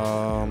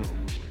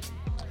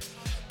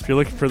 If you're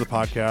looking for the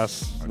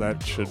podcast,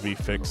 that should be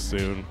fixed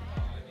soon.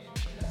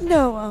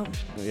 No.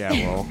 Yeah,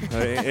 well,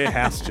 it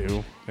has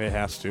to. It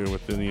has to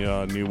with the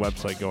new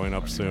website going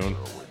up soon.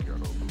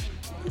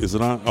 Is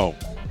it on? Oh,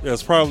 Yeah,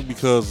 it's probably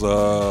because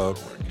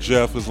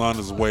Jeff is on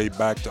his way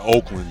back to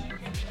Oakland.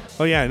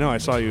 Oh yeah, I know. I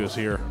saw you was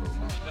here.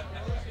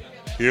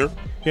 Here?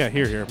 Yeah,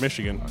 here,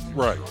 Michigan.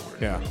 Right.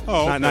 Yeah.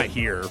 Oh, okay. Not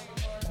here.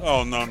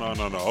 Oh, no.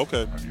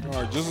 Okay.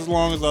 All right, just as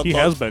long as I He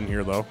thought. has been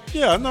here though.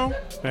 Yeah, I know.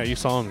 Yeah, you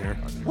saw him here.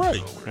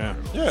 Right. Yeah.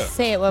 Yeah.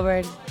 Say it,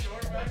 Woodward.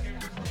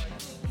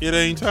 It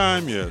ain't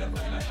time yet.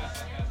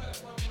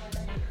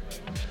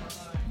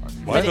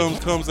 But What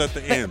it- comes at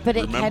the end, But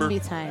it remember? can be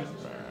time.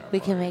 We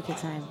can make it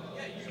time.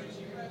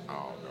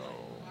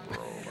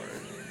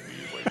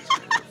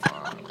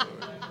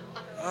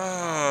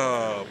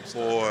 Oh,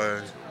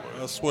 boy.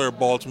 I swear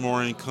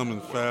Baltimore ain't coming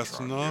fast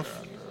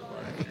enough.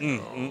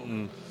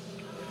 Mm-mm-mm.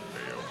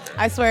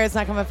 I swear it's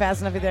not coming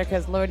fast enough either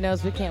because Lord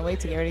knows we can't wait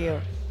to get rid of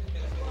you.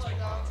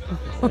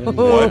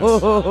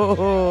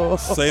 What?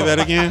 Say that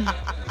again?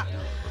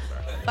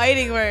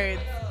 Fighting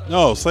words.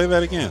 No, say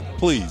that again,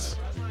 please.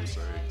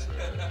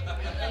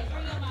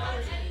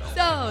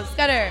 So,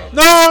 Scudder.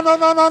 No.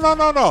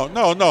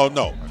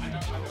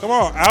 Come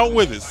on, out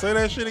with it. Say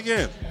that shit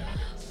again.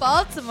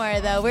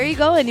 Baltimore, though. Where are you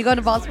going? You going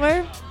to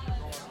Baltimore?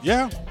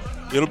 Yeah.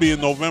 It'll be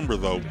in November,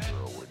 though.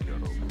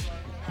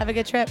 Have a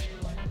good trip.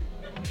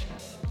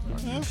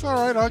 That's all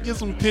right. I'll get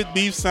some pit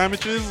beef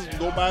sandwiches,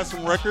 go buy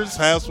some records,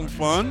 have some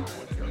fun.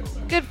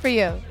 Good for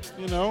you.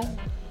 You know,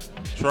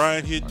 try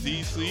and hit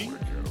DC.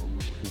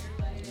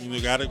 You know,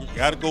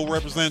 gotta go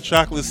represent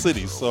Chocolate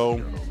City.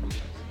 So,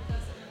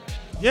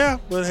 yeah.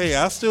 But hey,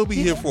 I'll still be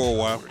here for a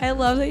while. I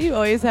love that you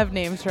always have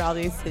names for all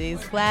these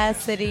cities.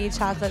 Glass City,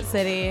 Chocolate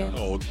City.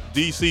 Oh,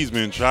 DC's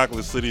been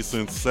Chocolate City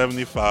since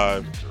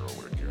 '75.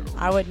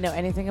 I wouldn't know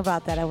anything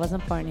about that. I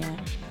wasn't born yet.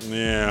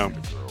 Yeah,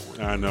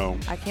 I know.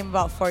 I came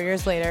about 4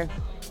 years later.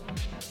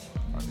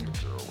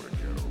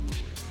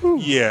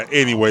 Yeah.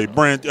 Anyway,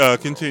 Brent,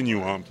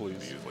 continue on,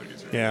 please.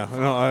 Yeah,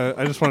 no,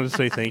 I just wanted to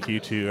say thank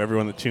you to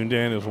everyone that tuned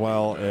in, as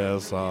well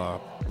as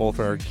both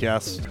our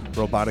guests,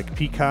 Robotic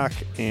Peacock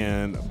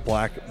and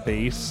Black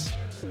Bass.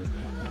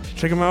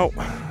 Check them out.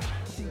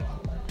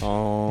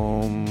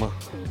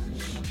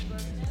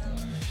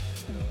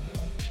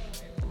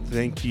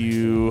 Thank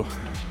you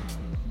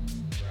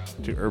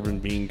to Urban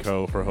Bean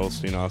Co. for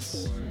hosting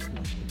us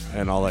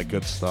and all that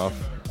good stuff,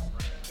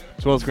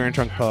 as well as Grand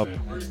Trunk Pub.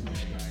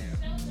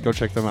 Go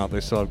check them out. They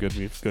still have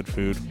good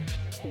food.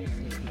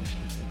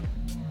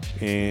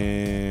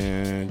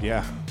 And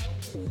yeah,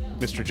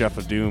 Mr. Jeff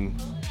of Doom,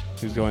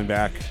 who's going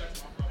back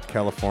to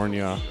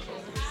California.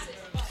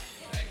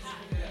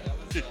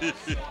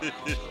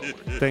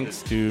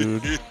 Thanks,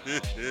 dude.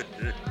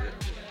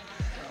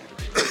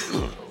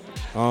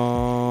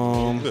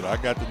 Good. I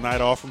got the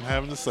night off from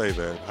having to say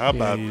that. How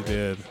about you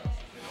did.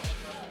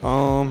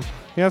 Yeah,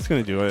 that's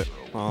gonna do it.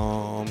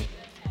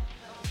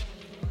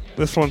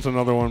 This one's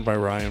another one by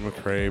Ryan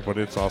McRae, but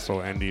it's also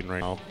ending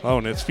right now. Oh,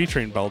 and it's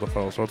featuring Belle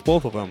Defoe, so it's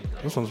both of them.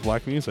 This one's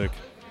black music.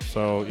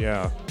 So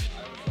yeah,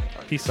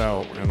 peace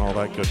out and all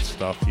that good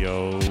stuff,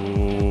 yo.